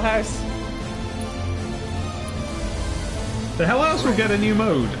Hell House. The Hell House will get a new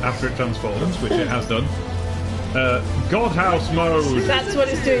mode after it transforms, which it has done. God House mode! That's what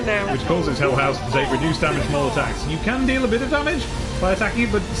it's doing now. Which causes Hell House to take reduced damage from all attacks. You can deal a bit of damage by attacking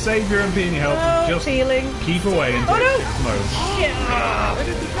it, but save your MP and your health. Just keep away until it's mode.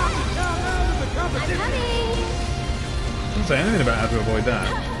 Doesn't say anything about how to avoid that.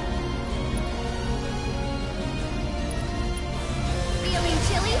 Feeling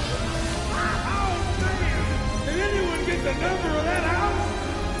chilly? Did anyone get the number of that house?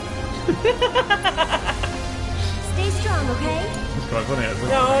 Stay strong, okay? It's quite funny, actually.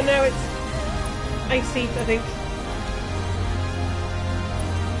 No, it's icy, I think.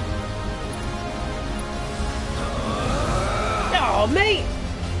 Oh, mate!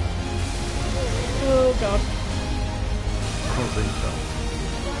 Oh, God.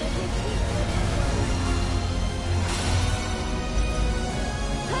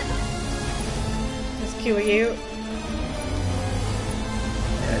 Just cure you.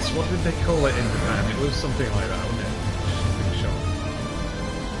 Yes, what did they call it in Japan? It was something like that, wasn't it? Shock.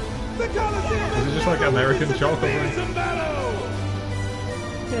 Is it just like American shock or something?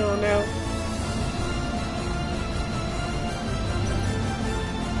 Oh no.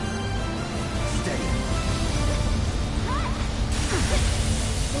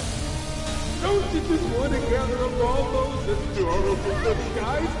 Don't you just want to gather up all those adorable little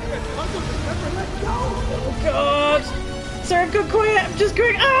guys and hug them and never let go? Oh God! Sir, I've got quiet. I'm just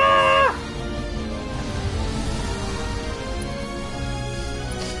going. Ah!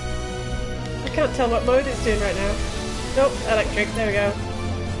 I can't tell what mode it's doing right now. Nope, electric. There we go.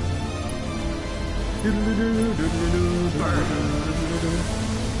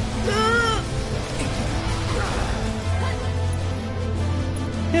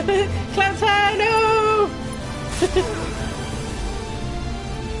 Cloud's high, no!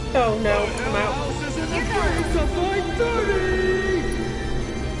 Oh no, I'm out.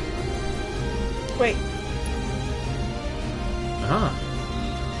 Wait. Uh-huh.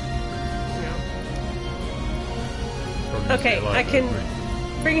 Okay, I can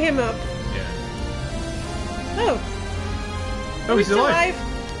bring him up. Yeah. Oh. Oh, he's still alive.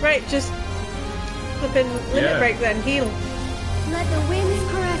 Right, just flipping limit break then. Heal. Let the winds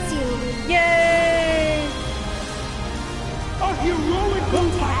caress you. Yay! A heroic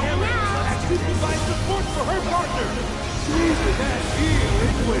move by Emma as she provides support for her partner. Squeezing that heel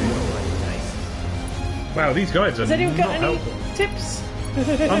into it. Wow, these guides are Has anyone got not any helpful. tips?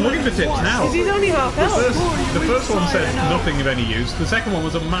 I'm looking for tips now. Because he's only half health. The first one said nothing of any use. The second one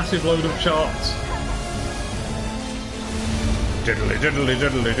was a massive load of charts. Diddly diddly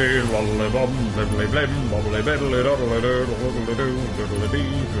diddly dee, wobbly bum, diddly blim, wobbly biddly doddly doo, diddly doo, diddly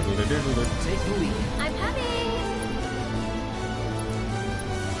dee, diddly diddly. Take the lead. I'm coming.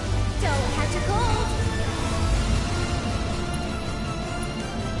 Don't catch a cold.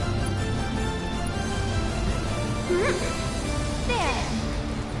 There.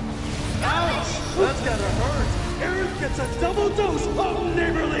 Ouch! That's gotta hurt. Aerith gets a double dose of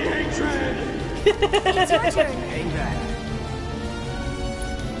neighborly hatred. It's your turn. Hang back.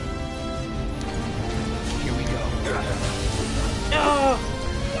 Here we go. Oh.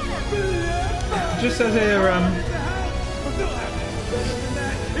 Just says here, But they'll have to do better than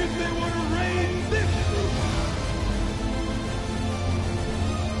that if they want to raise this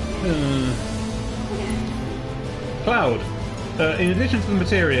Cloud. In addition to the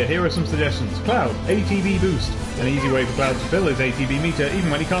materia, here are some suggestions. Cloud, ATB boost. An easy way for Cloud to fill his ATB meter even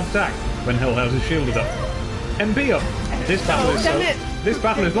when he can't attack, when Hellhouse is shielded up. MP up. This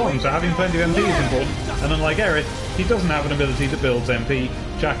battle is long, so having plenty of MP is important, and unlike Aerith, he doesn't have an ability that builds MP,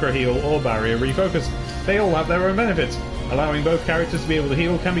 chakra heal, or barrier refocus. They all have their own benefits. Allowing both characters to be able to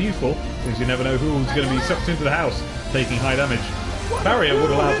heal can be useful, since you never know who's going to be sucked into the house, taking high damage. Barrier would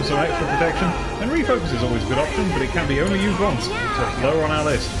allow for some extra protection, and refocus is always a good option, but it can be only used once, so it's lower on our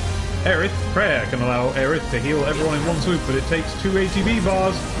list. Aerith, Prayer can allow Aerith to heal everyone in one swoop, but it takes 2 ATB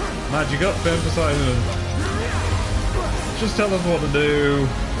bars. Magic up to emphasize them. Just tell us what to do.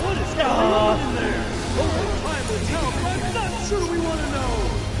 What is going on in there? Over time will tell, but I'm not sure we want to know.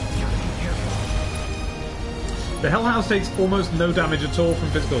 The Hell House takes almost no damage at all from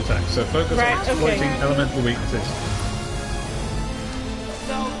physical attacks, so focus on exploiting elemental weaknesses.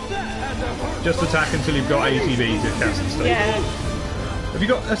 Just attack until you've got ATB to cast and stuff. Yeah. Have you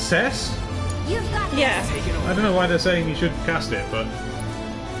got Assess? Yeah. I don't know why they're saying you should cast it, but...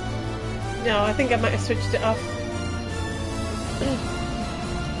 No, I think I might have switched it off.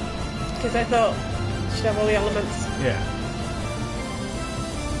 Because I thought it should have all the elements. Yeah.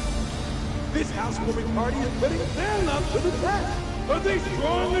 This housewarming party is putting their love to the test. Are they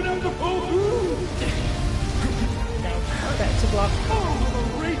strong enough to pull through? Better to block. Oh,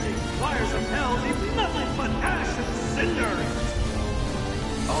 the raging fires of hell leave nothing but ash and cinders.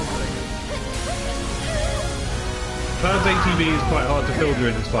 Cloud's ATB is quite hard to fill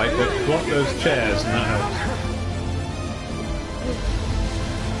during this fight, but block those chairs and that helps.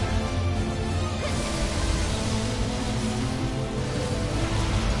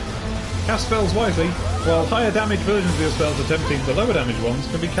 Cast spells wisely. While higher damage versions of your spells are tempting, the lower damage ones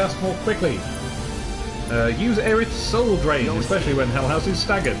can be cast more quickly. Use Aerith's Soul Drain, especially when Hell House is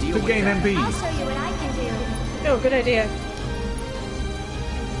staggered, to gain MP. I'll show you what I can do. Oh, good idea.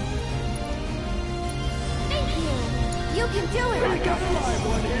 Thank you. You can do it. I got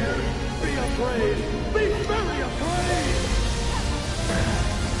one here. Be afraid. Be very afraid.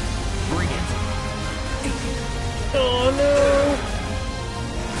 Bring it. Oh no.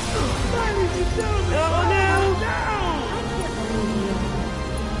 Ladies and gentlemen, oh no.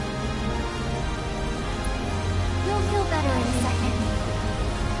 You'll feel better in a second.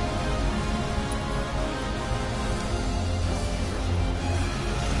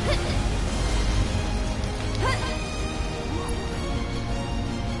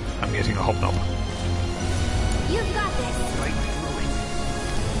 I'm getting a hobnob. You've got this. Right through it.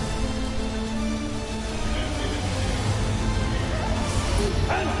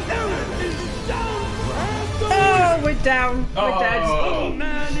 And Aerith is down and the Oh, we're down. We're dead. Oh,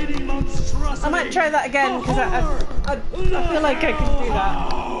 man-eating monstrosity. I might try that again because I feel like I can do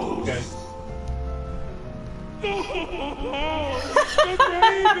that. Okay. The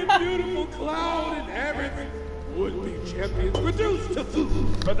brave and beautiful Cloud and Aerith, would-be champions reduced to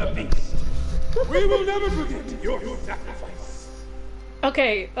food for the beast. We will never forget your sacrifice.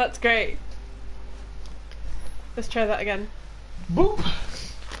 Okay, that's great. Let's try that again. Boop.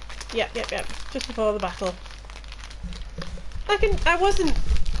 Yep. Just before the battle. I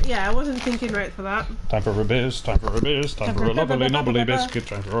wasn't thinking right for that. Time for a biz, time for a biz, time for a lovely knobbly biscuit,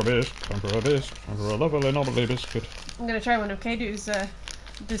 time for a biz, time for a biz, time for a lovely knobbly biscuit. I'm gonna try one of Kadu's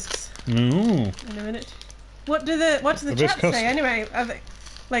discs Ooh. in a minute. What do the chat Viscous. say anyway? Are they,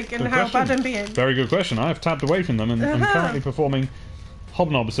 like, and Good how question. bad I'm being? Very good question. I have tapped away from them and I'm currently performing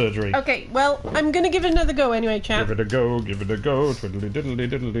hobnob surgery. Okay, well, I'm gonna give it another go anyway, chat. Give it a go, twiddly diddly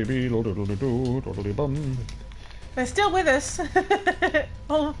diddly bee, diddly doo, diddly bum. They're still with us.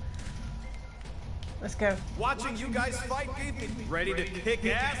 Oh. Let's go. Watching you guys fight gave me ready to kick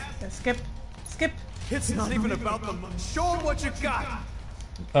ass. Skip. It's not even about the show 'em what you got.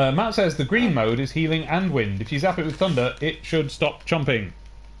 Matt says the green mode is healing and wind. If you zap it with thunder, it should stop chomping.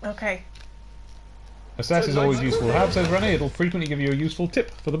 Okay. Assess is always useful. Hab says Rennie, it'll frequently give you a useful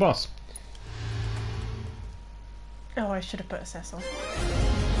tip for the boss. Oh, I should have put Assess on.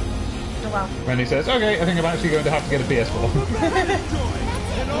 Oh well. Rennie says, okay, I think I'm actually going to have to get a PS4.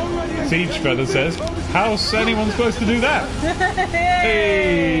 Siege Feather says, how's anyone supposed to do that?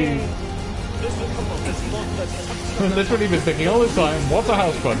 Hey! Literally been thinking all this time, what's a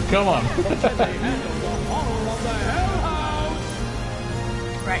house bug? Come on.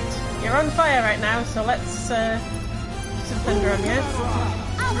 Right. You're on fire right now, so let's put some thunder on you.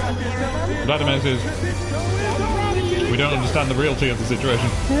 Vladimir says, we don't understand the reality of the situation.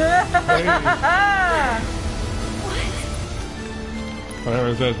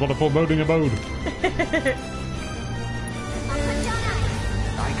 Valeria says, what a foreboding abode. I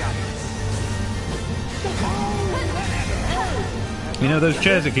got this. You know those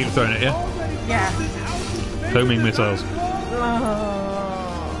chairs that keep throwing at you? Yeah. Homing missiles.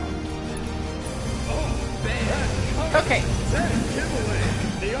 Okay.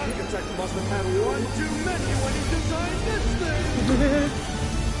 The architect must have had one too many when he designed this thing.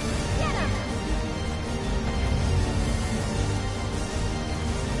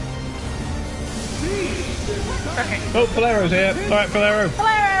 Okay. Oh, Valero's here. Alright, Valero.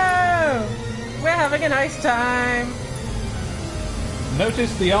 Valero! We're having a nice time.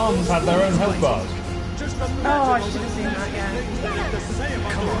 Notice the arms have their own health bars. Oh, I should have seen that, yeah.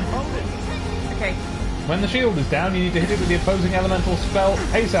 Come on. Okay. When the shield is down, you need to hit it with the opposing elemental spell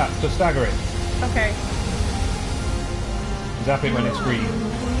ASAP to stagger it. Okay. Zap it when it's green.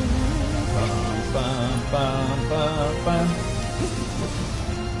 Bum, bum, bum, bum.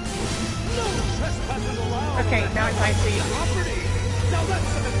 Okay, now it's icy. Now that's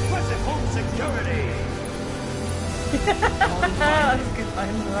some impressive home security. That's good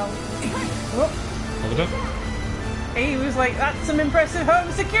time as well. What was it? He was like, that's some impressive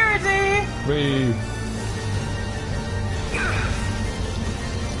home security! Whee.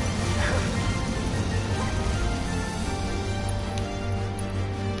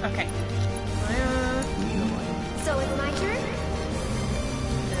 Okay. So it's my turn?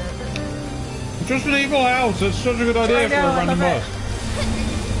 Just an evil house. It's such a good idea for a random boss.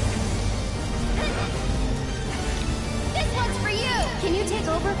 This one's for you! Can you take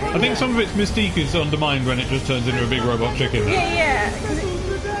over for me? I think some of its mystique is undermined when it just turns into a big robot chicken. Yeah.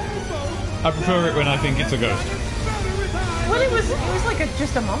 I prefer it when I think it's a ghost. Well, it was like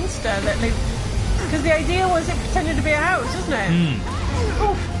just a monster that they... Because the idea was it pretended to be a house, wasn't it?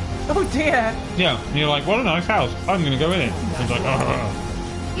 Oh dear. Yeah, and you're like, what a nice house. I'm going to go in it. It's like, oh.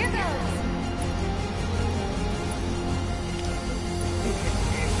 Here goes.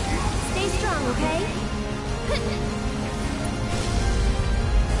 Stay strong, okay?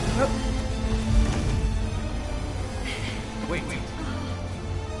 Wait.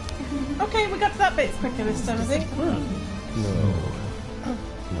 Okay, we got to that bit quicker this time, I think. No.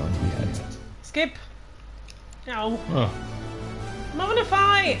 Not yet. Skip. No. Oh. I'm having a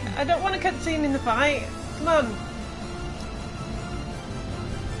fight. I don't want a cutscene in the fight. Come on.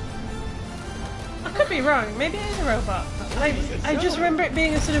 I could be wrong. Maybe it is a robot. I just remember it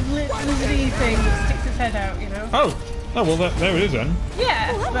being a sort of lizardy thing that sticks its head out, you know? Oh, well, there it is then.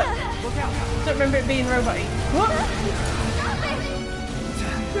 Yeah, but I don't remember it being robot-y. What?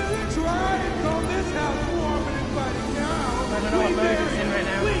 Try and call this house warm and inviting now. I don't know what mode it's in right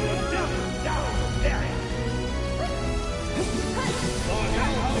now. Our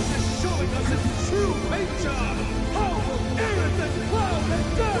Hell House is showing us its true nature. Home of Aerith and Cloud and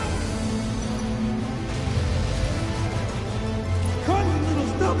Death. Cotton little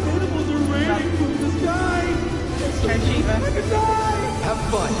stuffed animals are raining from the sky. Try Shiva. Have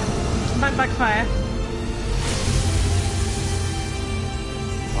fun. Might backfire.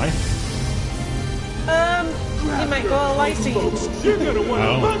 Why? You might go all icy. You're gonna want to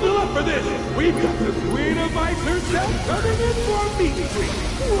bundle up for this. We've got the Queen of Ice herself coming in for a meet and greet.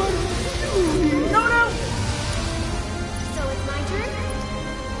 What do you need? No! So it's my turn?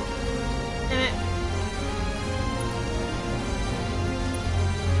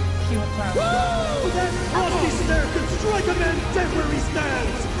 Cue a cloud. Woo! That frosty stare could strike a man dead where he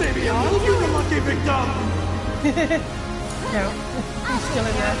stands. Maybe I'll be the lucky victim. No. He's still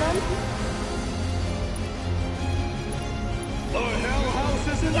in there. The Hell House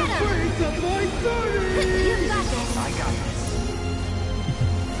is in the face of my studies! You got this. I got this.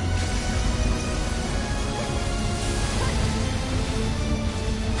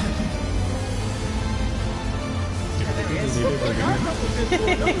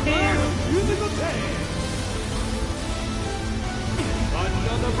 Musical tale.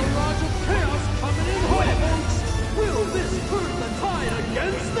 Another barrage of chaos coming in hot, folks. Will this turn the tide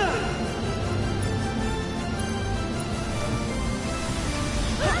against them?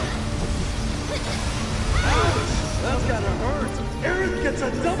 Ouch! That's gotta hurt. Aerith gets a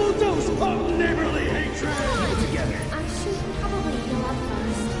double dose of neighborly hatred. Together. I should probably heal up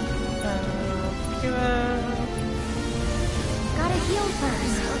first. Gotta heal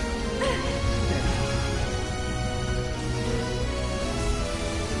first.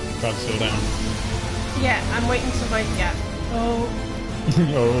 Crowd's still down. Yeah, I'm waiting to like, yeah. Oh.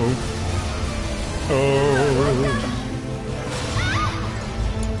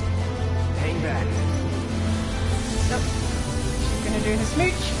 Hang back. Nope. She's gonna do the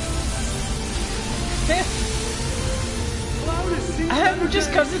smooch. I'm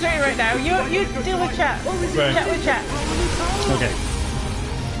just concentrating right now. You deal with chat. Right. Chat with chat. Okay.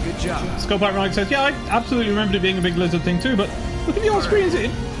 Good job. Skullpipe Ride says, yeah, I absolutely remembered it being a big lizard thing too, but look at your screens.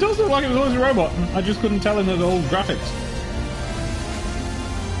 It does look like it was always a robot. I just couldn't tell in the old graphics.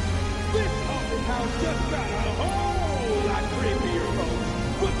 This haunted house just got a whole lot creepier, folks.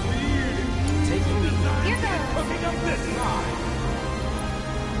 What's weird? Take the lead. Here goes. Cooking up this side.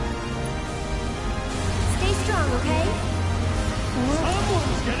 Stay strong, okay?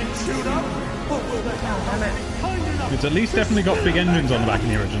 Someone's getting chewed up. But will the Hell House kind enough. It's at least definitely got big engines on the back in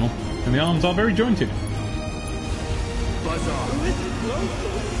the original, and the arms are very jointed. Buzz off. Listen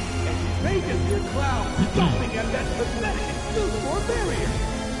closely. And Vegas, your cloud, stopping at that pathetic excuse for a barrier.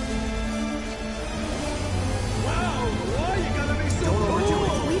 Wow, why you gotta be so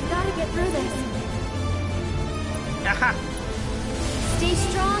cool? We've got to get through this. Aha! Stay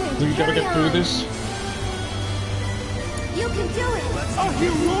strong and We gotta carry get through on. this. You can do it. A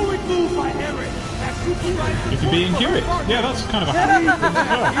heroic move by Eric. If you're being curious. Yeah, that's kind of a happy thing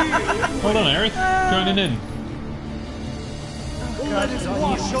as well. Hold on, Eric. Joining in. Let it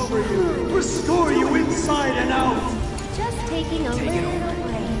wash over you, restore you inside and out. Just taking a little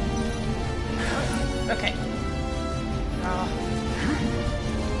break. Okay.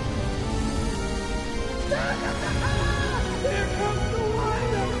 Here comes the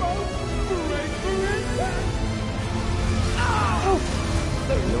lineup, folks. Break for impact. Ow!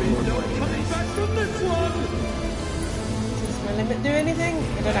 There's been no coming back from this one. Does my limit do anything? I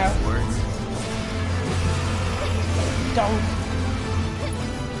don't know. Don't.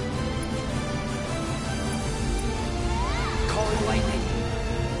 Calling lightning.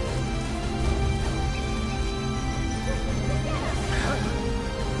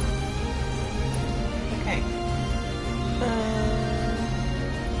 Okay.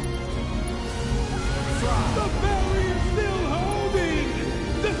 The barrier's still holding.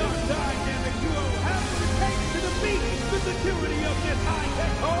 Does our dynamic duo have what it takes to defeat the security of this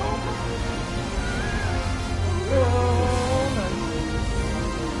high-tech home?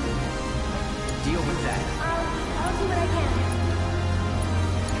 Deal with that. I'll do what I can.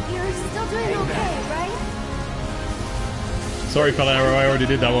 You're still doing okay, right? Sorry, Falero, I already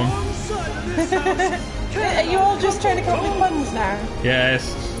did that one. Are you all just trying to come up with puns now?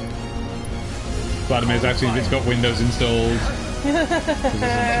 Yes. Vladimir's asking if it's got Windows installed. This is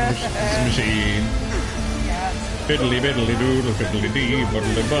a machine. Fiddly biddly doodle fiddly dee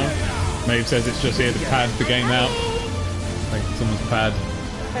buddly bum. Maeve says it's just here to pad the game out. Like someone's pad.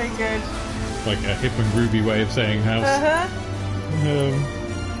 Very good. Like a hip and groovy way of saying house.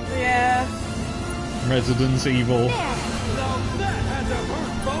 Yeah. Residence Evil. Now that has a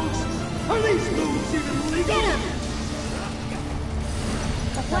hurt, folks. Are these moves even legal? Get him!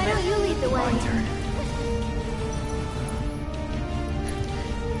 Why don't you lead the way?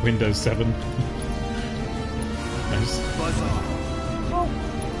 Windows 7. Nice. Buzz off.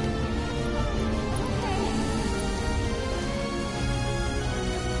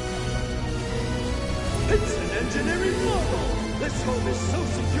 It's an engineering marvel. This home is so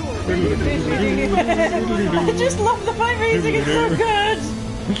secure. I just love the fight music, it's so good!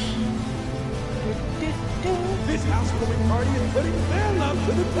 This housewarming party is putting their love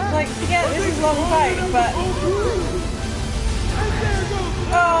to the test. Like, yeah, this is a long fight, but... And there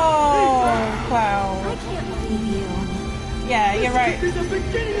goes Oh, Cloud. I can't believe you. Yeah, you're right. This could be the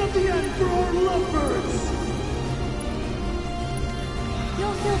beginning of the end for our lovebirds.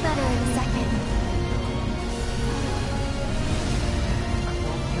 You'll feel better in a second.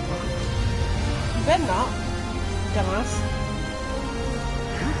 You better not, dumbass.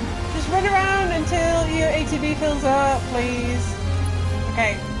 Just run around until your ATV fills up, please.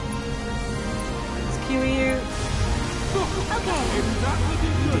 Okay. Let's cue you. Okay. It's not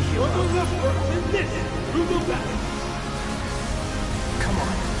looking good for the lovebirds in this brutal battle. Come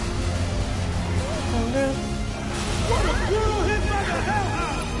on. What a brutal hit by the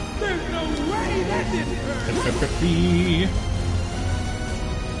hellhound! There's no way that didn't hurt.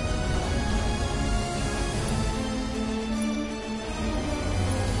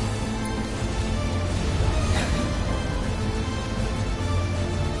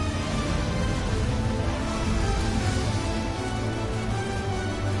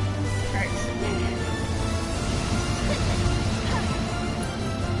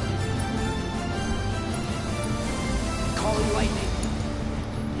 Calling lightning.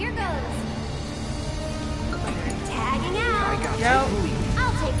 Here goes. Tagging out. I got Yep. you.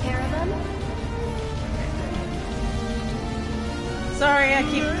 I'll take care of him. Sorry, I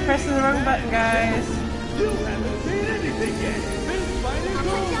keep pressing the wrong button, guys. You haven't seen anything yet. This fight is I'll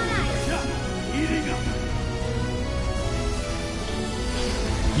put over. down ice. Just heating up.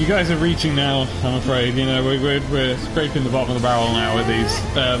 You guys are reaching now, I'm afraid. You know, we're scraping the bottom of the barrel now with these.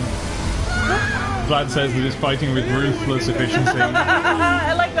 Vlad says that it's fighting with ruthless efficiency.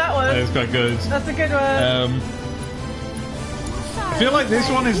 I like that one. It's quite good. That's a good one. I feel like this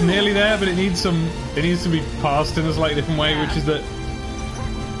one is nearly there, but it needs to be passed in a slightly different way, which is that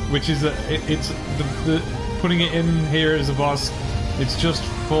it's the putting it in here as a boss. It's just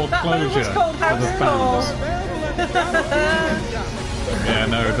for That closure move was called for the House fans. Call. Yeah,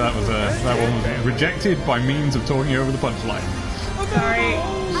 no, that one was rejected by means of talking over the punchline. Sorry.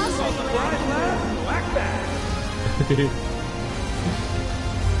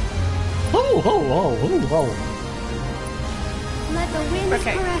 Let the wind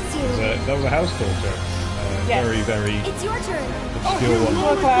caress you. That was a house call, sir. Yes. Very, very It's your turn. obscure one.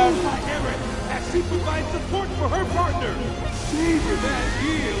 Hello, Cloud. As she provides support for her partner. Savor that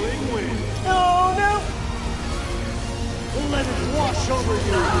healing wind. Oh no! Let it wash over you.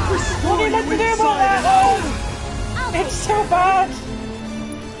 What Restore are you you meant to do about inside that? and out. Oh, it's so bad.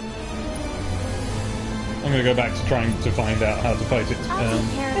 I'm going to go back to trying to find out how to fight it.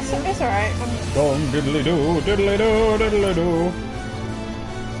 It's alright. Dong diddly do, diddly do, diddly do.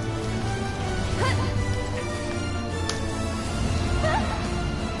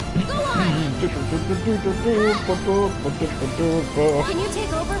 Can you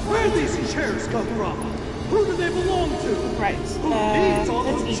take over for Where me? these chairs come from? Who do they belong to? Right. Who needs all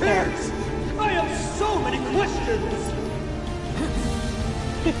let's those eat chairs? I have so many questions.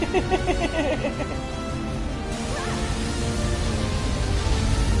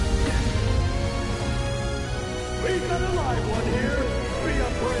 We got a live one here. Be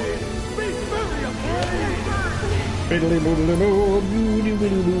afraid. Be very afraid. Diddly doodly doo, doodly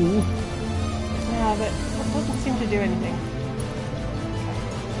doodly doo. Yeah, but it doesn't seem to do anything.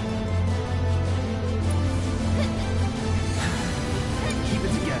 Keep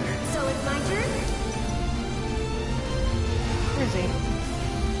it together. So it's my turn? Where is he?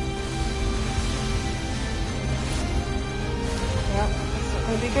 Well, that's not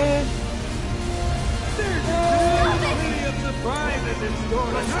gonna be good. There's plenty of surprises in store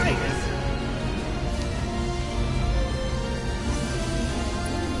tonight.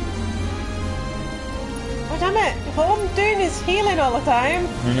 Oh, damn it! If all I'm doing is healing all the time,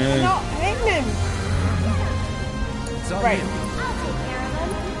 I know. I'm not hitting him. It's on Right. you. I'll take care of them.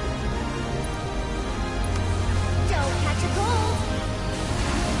 Don't catch a cold.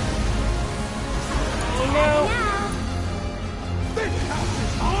 Oh no! Now. This house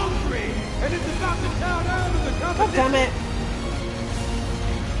is hungry, and it's about to count out of the God competition. damn it!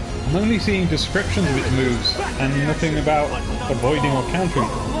 I'm only seeing descriptions of its moves and nothing about avoiding or countering.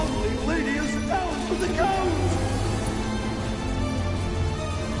 Lovely lady is down for the count.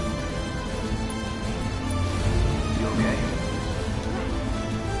 You okay?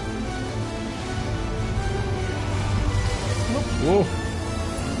 Whoa.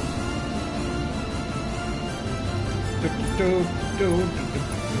 Don't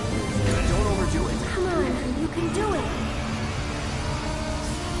overdo it. Come on, you can do it.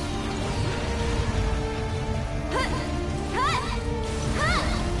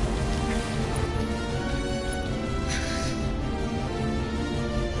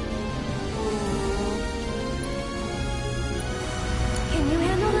 Can you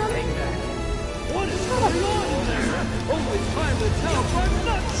handle them? What is going on in there? Only time will tell, but I'm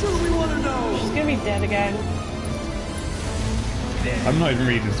not sure we want to know. She's gonna be dead again. I'm not even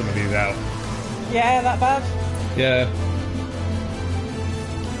reading some of these out. Yeah, that bad? Yeah.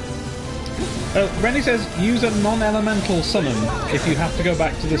 Rennie says, use a non-elemental summon if you have to go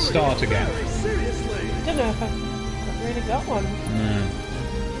back to the start again. Seriously. I don't know if I've really got one.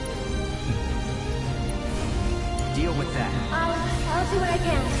 Deal with that. I'll do what I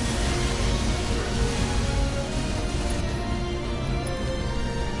can.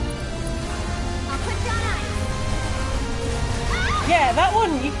 I'll put down ice. Yeah, that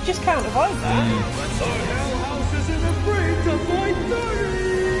one, you just can't avoid that. Our hell house isn't afraid to fight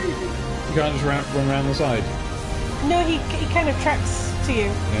dirty. You can't just run around the side. No, he kind of tracks to you.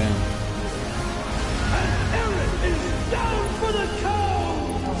 Yeah. And Aaron is down for the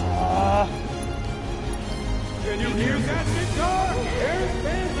count. Can you hear that, Victor? Aaron's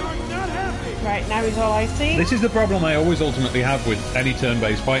fans are not happy. Right, now he's all icy. This is the problem I always ultimately have with any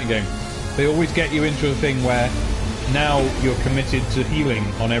turn-based fighting game. They always get you into a thing where now you're committed to healing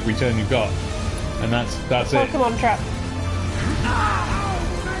on every turn you've got. And that's it. Pokemon trap. Oh,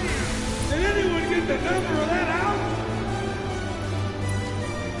 man. Did anyone get the number of that out?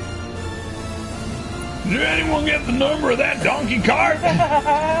 Did anyone get the number of that donkey cart?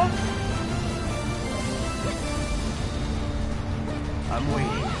 I'm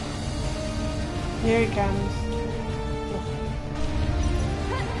waiting. Here he comes.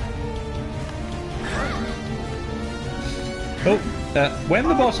 When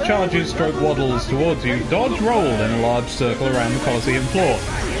the boss charges stroke waddles towards you, dodge roll in a large circle around the Colosseum floor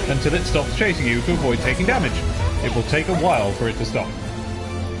until it stops chasing you to avoid taking damage. It will take a while for it to stop.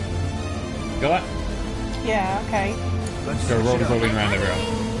 Got that? Yeah, okay. Let's go rolling around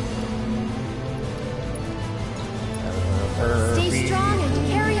everywhere. Stay strong and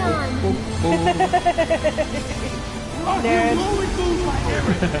carry on. Our glowing moves by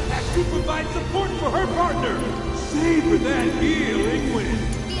Erin as to provide support for her partner. Savor that healing wind.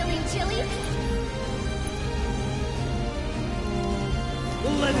 Feeling chilly?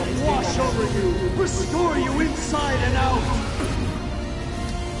 Let it wash over you, restore you inside and out.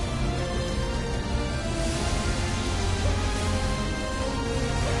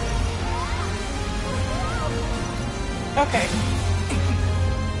 Okay.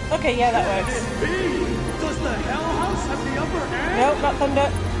 Okay, yeah, that works. Does the Hell House have the upper hand? Nope, not thunder.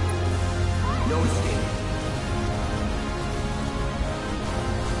 No escape.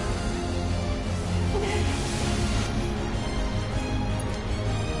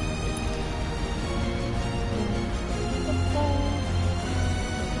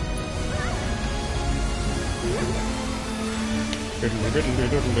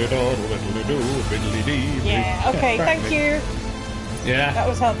 Yeah, okay, thank you. Yeah. That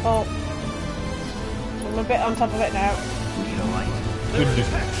was helpful. I'm a bit on top of it now. Need a light? Their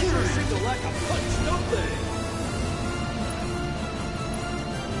attacks sure seem to lack a punch, don't they?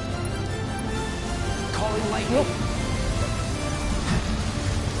 Calling lightning.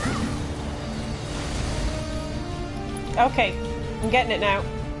 Okay, I'm getting it now.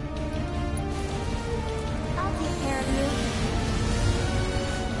 I'll take care of you.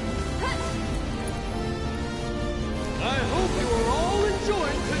 I hope you are all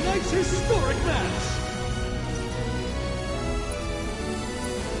enjoying tonight's historic match.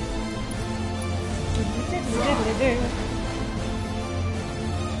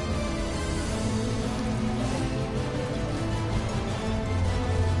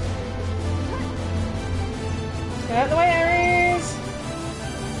 Get out of the way, Aries!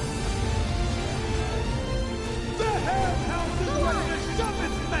 The Hell House is ready to shove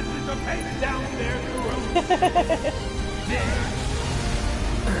its message of hate down their throats.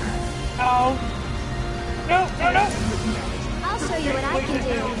 Oh. No, no, no! I'll show you what I can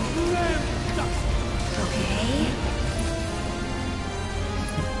do. Okay.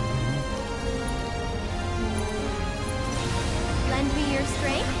 Lend me your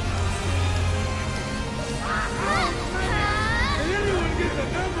strength. Can anyone get the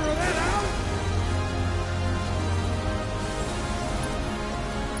number of that out?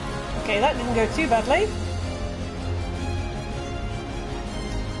 Okay, that didn't go too badly.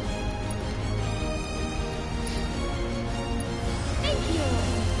 Thank you.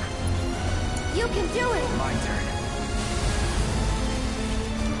 You can do it. My turn.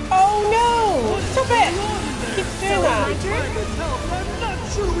 Oh no! Stop it! Keep doing that. I'm not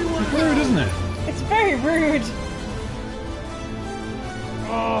sure we want It's weird, isn't it? It's very rude.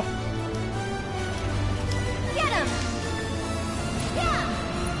 Oh. Get him. Yeah.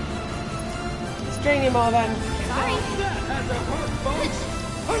 Let's drain him all then. Sorry. That had to hurt, folks.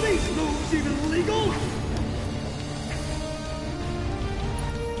 Are these moves even legal?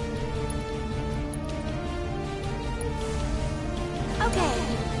 Okay.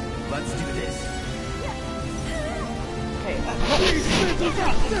 Let's do this. Okay,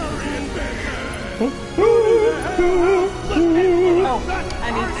 oh, I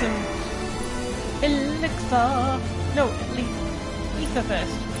need some elixir. No, ether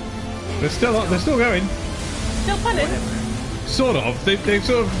first. They're still going. Still punning. Sort of. They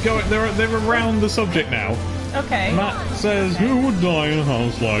sort of go. They're around the subject now. Okay. Matt says, "Who would die in a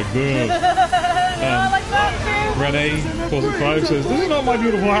house like this?" I like that too. Renee 465 says, "This is not my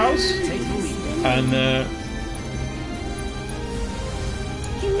beautiful house." And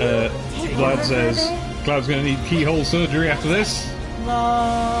Vlad says, "Cloud's going to need keyhole surgery after this."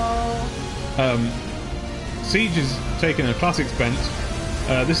 No. Siege is taking a classic spent.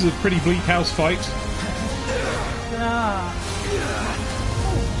 This is a pretty bleak house fight. Ah.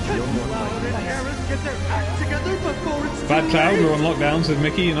 Bad Cloud, we're on lockdown, says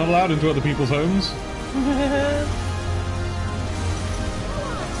Mickey. You're not allowed into other people's homes.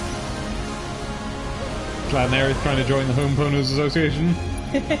 Cloud and Aerith trying to join the Homeowners Association.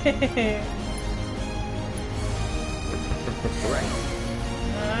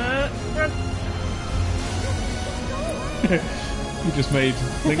 You just made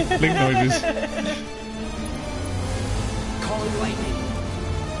link noises. Calling lightning.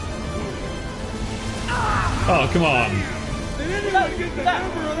 Oh, come on. Did anyone get the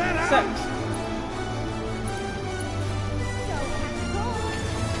number of that out?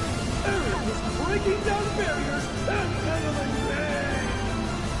 Erin is breaking down barriers and pedaling bang.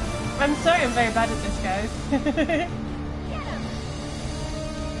 I'm sorry, I'm very bad at this, guys.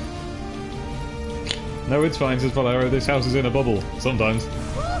 No, it's fine, says Valero. This house is in a bubble. Sometimes.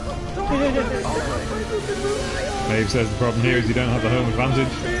 Dave says the problem here is you don't have the home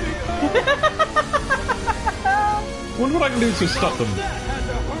advantage. Wonder what I can do to stop them.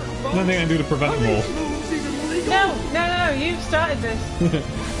 Nothing I can do to prevent them all. No, you've started this.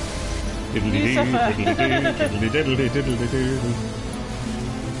 Diddly-dee, diddly-dee, diddly-diddly, diddly-dee.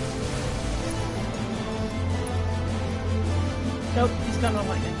 Nope, he's gone on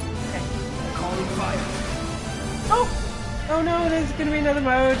like this. Okay. Calling fire. Oh no, there's gonna be another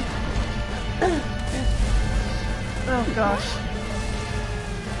mode. Oh gosh.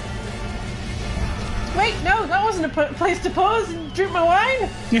 Wait, no, that wasn't a place to pause and drink my wine.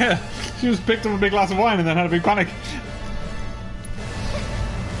 Yeah, she just picked up a big glass of wine and then had a big panic.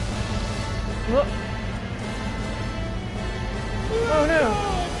 Whoop. Oh no.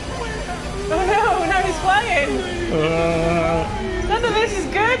 Oh no, now he's flying. None of this is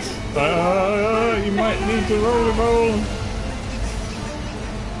good. You might need to roll.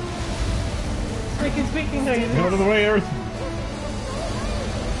 Making speaking noises. Out of the way, Earth.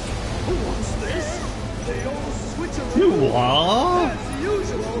 What's this? They all switch around. What? As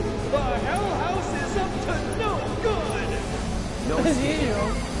usual, the Hell House is up to no good. As usual.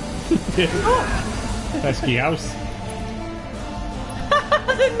 Pesky house.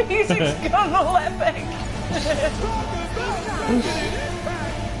 The music's gone all epic.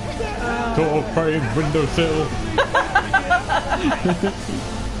 Door frame, windowsill.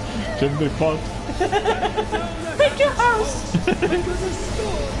 Chimney pot. Pick your house. Because a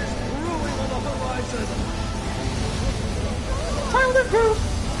storm is brewing on the horizon. Tyler Proof.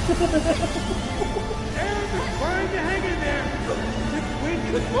 Aaron is trying to hang in there. The wind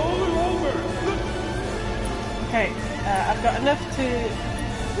could roll her over. Okay, I've got enough to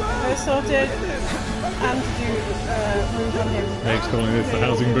get sorted and to do move on him. Meg's calling this the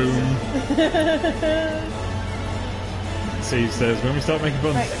housing boom. Steve says, when we start making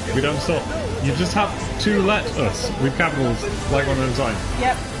puns, we don't stop. You just have to let us, with capitals, like one at a time.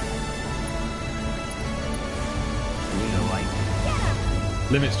 Yep.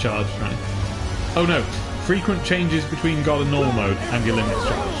 Limits charged, right? Oh no, frequent changes between God and normal mode, and your limits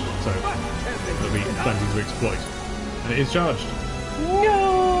charged. So, there'll be plenty to exploit. And it is charged.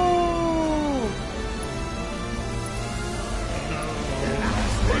 No!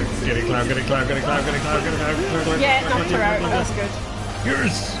 Get it, Cloud, get it, Cloud, get it, Cloud, get it, Cloud, get it, Cloud, get it, Cloud. Yeah, knocked her out. That's good.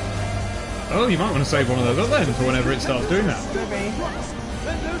 Yes! Oh, you might want to save one of those up then for whenever it starts doing that. Maybe.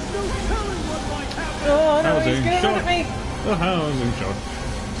 Oh no, he's gonna run at me. The housing shot.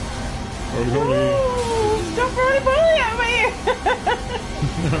 Holy, holy. Ooh, stop throwing bully at me!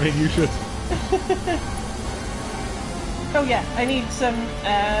 I mean, you should. Oh yeah, I need some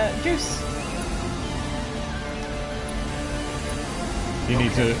juice. You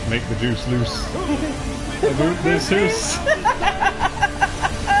need to make the juice loose. About this house.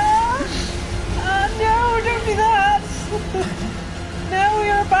 Oh no, don't do that! No,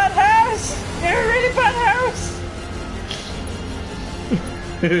 you're a bad house! You're a really bad house!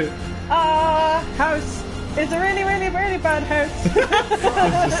 House. It's a really, really, really bad house.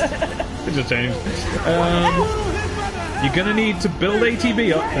 It just changed. You're gonna need to build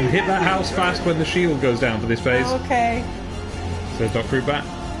ATB up and hit that house fast when the shield goes down for this phase. Okay. Says Doc Fruit Bat.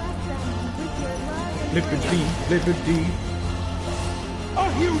 Liberty, liberty. A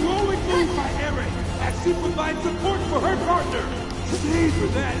heroic move by Erin as she provides support for her partner. Stay for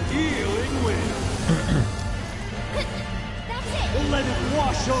that healing wind. Let it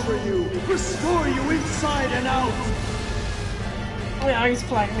wash over you, restore you inside and out. Yeah, he's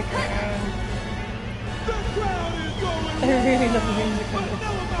flying the ground. The crowd is going I really love the music. but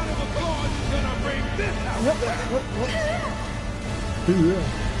no amount of applause is gonna bring this house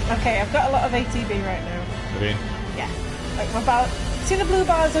down. Okay, I've got a lot of ATB right now. Okay. Yeah. Like my bar. See the blue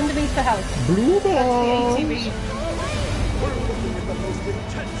bars underneath the house? Blue bars. That's the ATB. We're looking at the most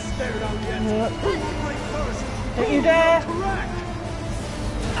intense stare down yet. Who will break first? Don't you dare!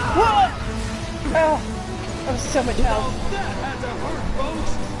 What? Oh, that was so much help. That had to hurt,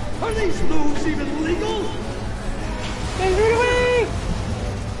 folks. Are these moves even legal? Get rid away!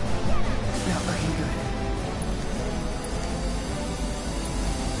 Not looking good.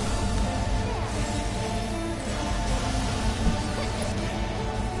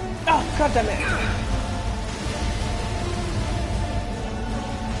 Oh, god damn it.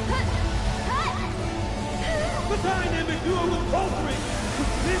 The dynamic duo was faltering.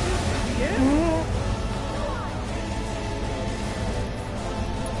 This is the end.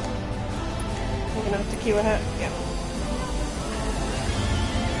 I'm gonna have to cure her. Yeah.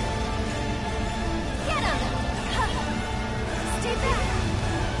 Get him! Stay back!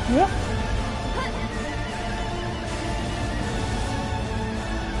 Yep.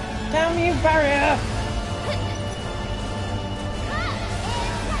 Damn you, barrier!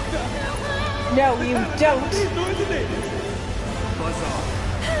 No, you don't. Buzz off.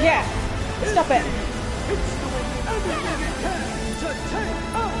 Yeah. Stop it. To take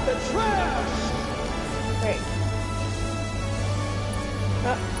out the trash! Wait.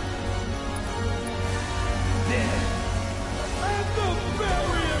 And the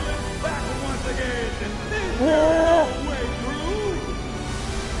barrier is back once again! This is Uh. the way through!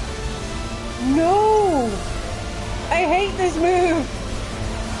 No! I hate this move!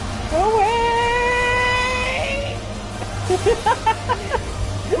 Go away!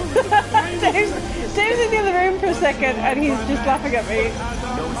 Dave's in the other room for a second and he's just laughing at me.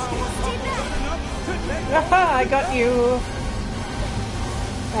 Aha, I got you.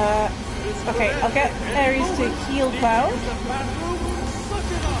 Okay, I'll get Ares to heal Cloud.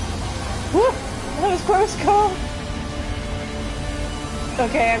 Woo! That was close call.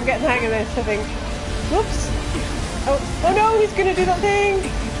 Okay, I'm getting the hang of this, I think. Whoops! Oh no, he's gonna do that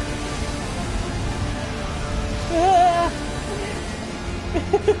thing!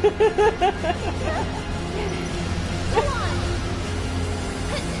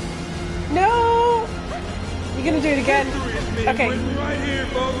 No! You're gonna do it again. Okay. Right here,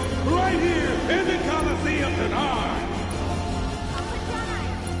 folks. Right here in the Coliseum tonight.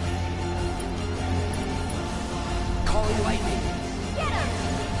 Calling lightning.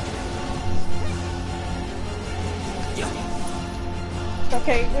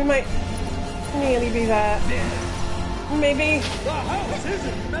 Okay, we might nearly be there. Maybe. The house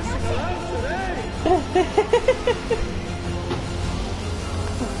isn't messing around today!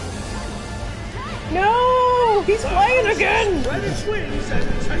 No! He's flying again! Spread its wings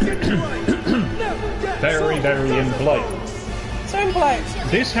and take it right! Never get Very, so very impolite. So impolite.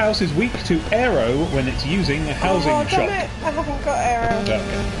 This house is weak to aero when it's using a housing Oh, shot. damn it! I haven't got arrow. Okay.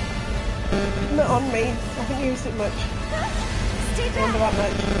 Not on me. I haven't used it much. I wonder that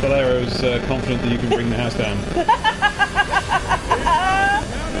much. Valero's confident that you can bring the house down.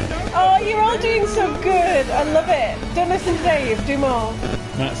 Oh, you're all doing so good. I love it. Don't listen to Dave. Do more.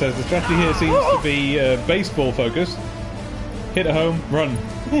 Matt says the strategy here seems to be baseball focused. Hit it home, run.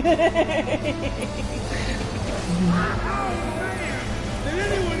 Did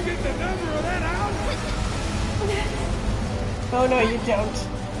anyone get the number of that house? Oh no, you don't.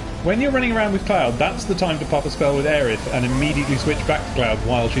 When you're running around with Cloud, that's the time to pop a spell with Aerith and immediately switch back to Cloud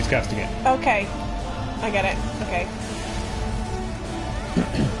while she's casting it. Okay. I get it. Okay.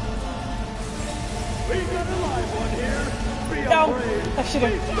 We got a live one here. Be No! afraid. I should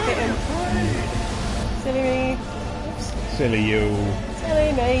have hit him. Silly me. Oops. Silly you.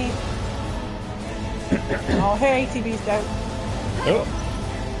 Silly me. Oh, her ATB's down. Oh.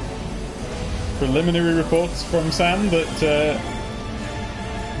 Preliminary reports from Sam that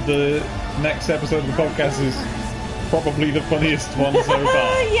the next episode of the podcast is probably the funniest one so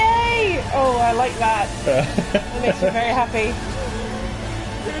far. Yay! Oh, I like that. That makes me very happy.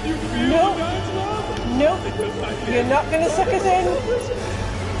 Nope. Nope. You're not going to suck us in.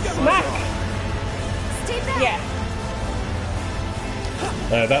 Smack. Yeah.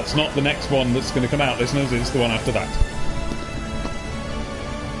 That's not the next one that's going to come out, listeners. It's the one after that.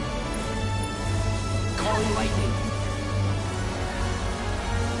 Calling lightning.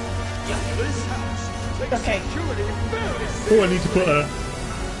 Okay. Oh, I need to put a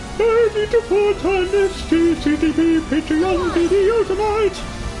HTTP Patreon video tonight.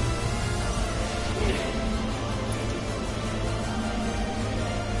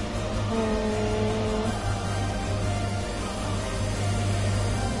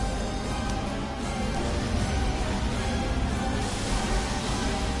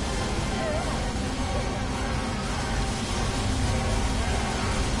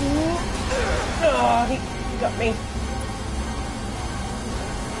 Oh, he got me.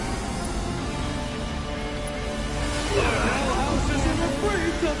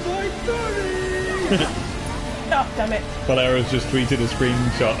 Oh, damn it. Valero's just tweeted a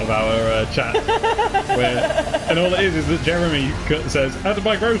screenshot of our chat. And all it is that Jeremy says, "How to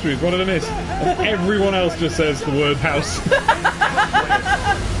buy groceries, what did I miss?" And everyone else just says the word house.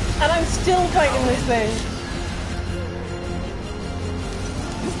 And I'm still fighting this thing.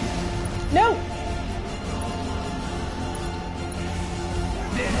 No!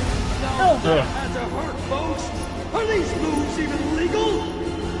 Oh. That's a hurt, folks. Are these moves even legal?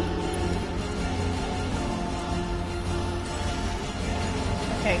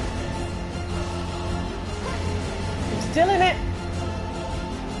 Okay. I'm still in it.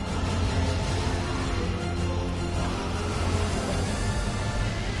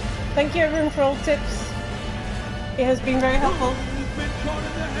 Thank you everyone for all tips. It has been very helpful.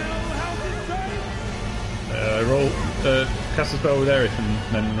 Roll, cast a spell with Aerith and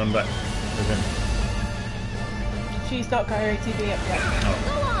then run back. with him. She's not got her ATV up yet. Go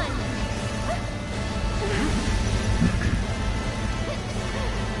on!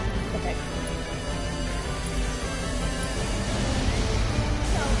 Okay.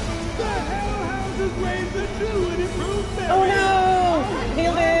 The hellhounds raised the new and improved berry. Oh no!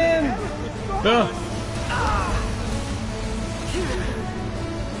 Heal him! No.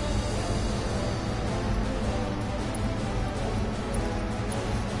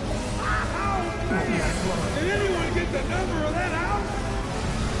 Did anyone get the number of that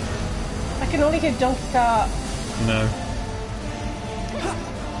house? I can only hear Donkey Kart. No.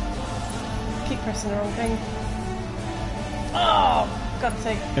 Keep pressing the wrong thing. Oh, God's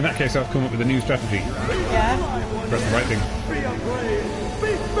sake. In that case, I've come up with a new strategy. Yeah? Press the right thing.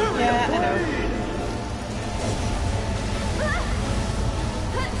 Yeah, I know.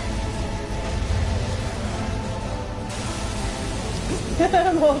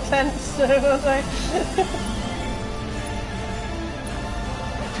 I'm all tense, was I?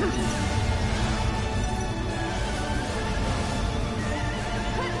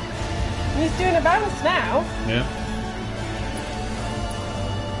 He's doing a bounce now. Yeah.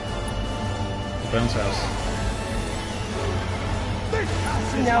 Bounce house.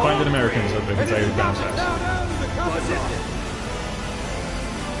 No. Find an American so they can say the bounce house.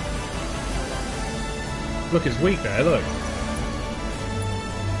 Look, it's weak there, look.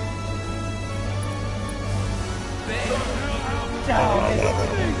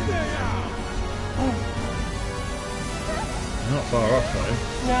 Not far off though.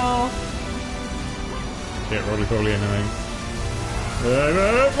 No. Yeah, roly-poly annoying.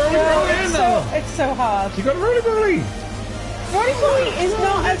 It's so hard. You got a roly-poly! Roly-poly is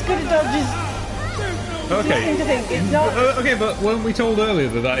not as good a dodge as Okay. you seem to think. It's not. Okay, but weren't we told earlier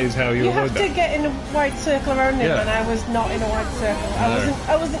that that is how you You avoid have to that? get in a wide circle around him, Yeah. and I was not in a wide circle. No.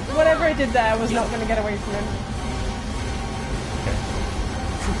 I wasn't. Whatever I did there, I was not going to get away from him.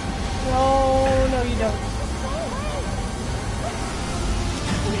 No, no, you don't.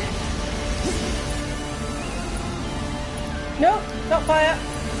 Nope, not fire.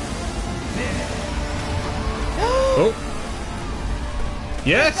 Oh.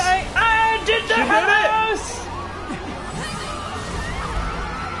 Yes! I did the She did it! house!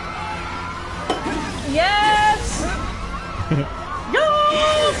 Yes!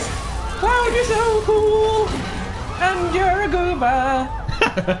 Yes! Wow, you're so cool! And you're a goober!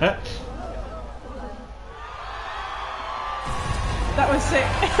 That was sick.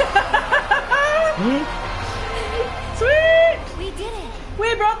 Sweet! We did it!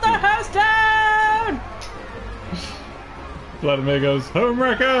 We brought the house down! Vladimir goes, home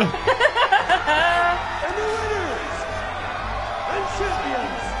wrecker! And the winners and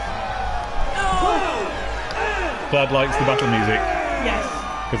champions. Vlad likes the battle music. Yes.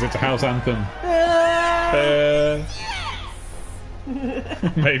 Because it's a house anthem.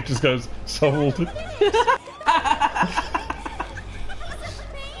 Maeve just goes, sold.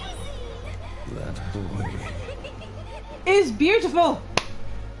 Is beautiful.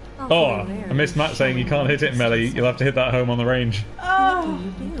 Oh, I missed Matt saying you can't hit it melee, you'll have to hit that home on the range. Oh.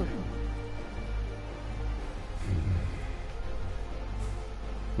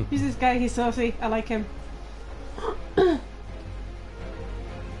 Who's this guy? He's saucy. I like him.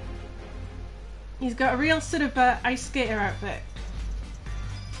 He's got a real sort of ice skater outfit.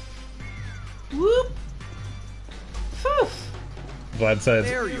 Whoop! Phew. Vlad says,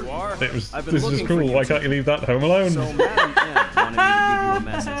 There you are. this I've been is looking for cool, you why two. can't you leave that home alone? So Madam M wanted me to give you a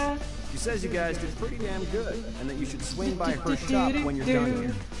message. She says you guys did pretty damn good, and that you should swing by her shop when you're done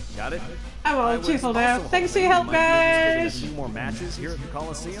here. Got it? I'm all was cheerful now. also Thanks for hoping your help, you might be interested in a guys. few more matches here at the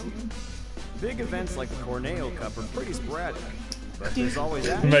Coliseum. Big events like the Corneo Cup are pretty sporadic, but there's always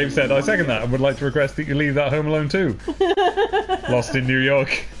action. Maeve said, I second that and would like to request that you leave that home alone too. Lost in New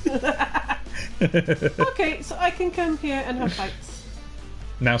York. Okay, so I can come here and have fights.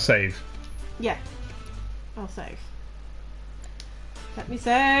 Now save. Yeah. I'll save. Let me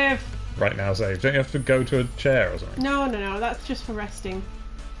save. Right now save. Don't you have to go to a chair or something? No, no, no. That's just for resting.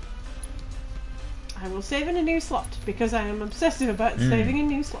 I will save in a new slot because I am obsessive about saving in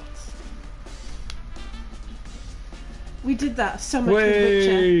new slots. We did that so much with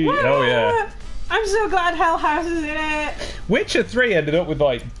Whey! Witcher. Oh, yeah. I'm so glad Hell House is in it. Witcher 3 ended up with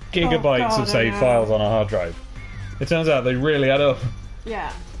like gigabytes God, of save I know. files on a hard drive. It turns out they really add up.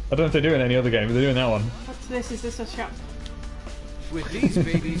 Yeah. I don't know if they're doing any other game, but they're doing that one. What's this? Is this a shop? With these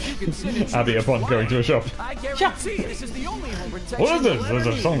babies, you can sit and Abby upon going to a shop. I guarantee this is the only home protection. What is this? you'll ever Is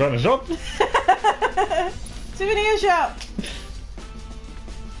there need. some kind of shop? Souvenir shop.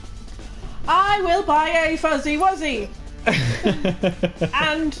 I will buy a fuzzy wuzzy.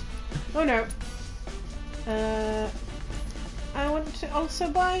 And Oh no. I want to also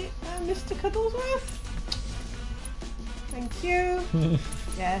buy Mr. Cuddlesworth. Thank you.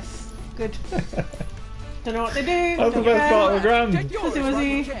 Yes, good. Don't know what they do. That's the best part of the grand. Fuzzy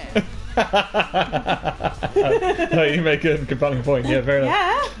Wuzzy. No, you make a compelling point. Yeah, very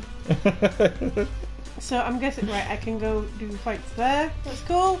nice. Yeah. So I'm guessing, right, I can go do fights there. That's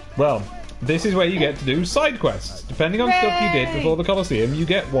cool. Well, this is where you get to do side quests. Depending on stuff you did before the Colosseum, you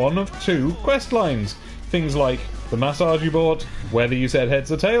get one of two quest lines. Things like the massage you bought, whether you said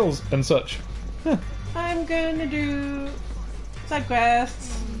heads or tails, and such. Huh. I'm gonna do side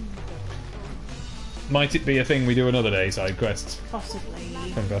quests. Might it be a thing we do another day, side quests? Possibly.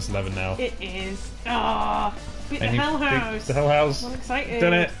 I'm past 11 now. It is. Ah, beat the And you Hell beat House. the Hell House. I'm excited.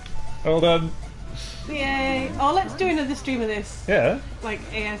 Done it. Well done. Yay. Oh, let's do another stream of this. Yeah. Like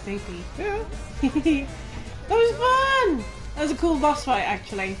ASAP. Yeah. That was fun! That was a cool boss fight,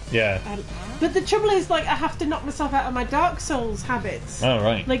 actually. Yeah. But the trouble is, like, I have to knock myself out of my Dark Souls habits. Oh,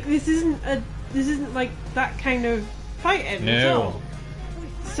 right. Like, this isn't like that kind of fighting at No. all.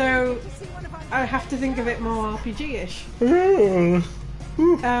 So I have to think of it more RPG-ish.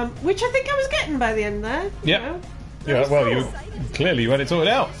 Which I think I was getting by the end there. Yeah. You know? Yeah, well, you clearly you had it sorted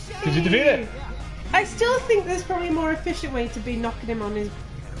out. Did you defeat it? I still think there's probably a more efficient way to be knocking him on his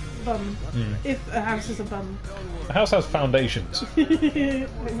bum. If a house is a bum. The house has foundations.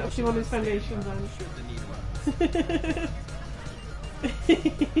 Knock him on his foundations on.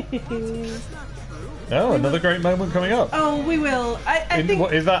 Oh, another great moment coming up. Oh, we will. I think.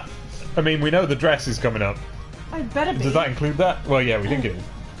 What is that? I mean, we know the dress is coming up. I better be. Does that include that? Well, yeah, we think it is.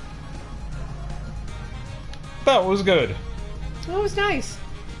 That was good. That was nice.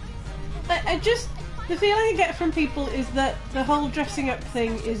 I just. The feeling I get from people is that the whole dressing up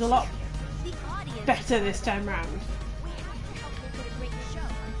thing is a lot better this time round.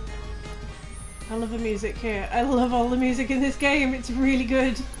 I love the music here. I love all the music in this game. It's really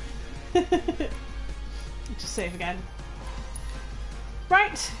good. Just save again.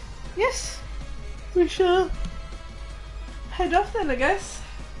 Right. Yes. We shall head off then, I guess.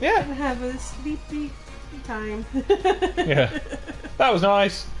 Yeah. And have a sleepy time. Yeah. That was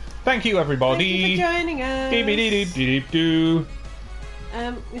nice. Thank you, everybody. Thank you for joining us. Dee-dee-dee-dee-dee-doo.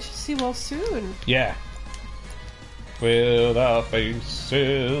 We shall see you all soon. Yeah. With our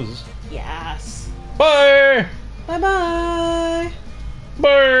faces. Yes. Bye. Bye-bye.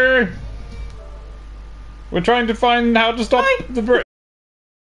 Bye. We're trying to find how to stop the Brit.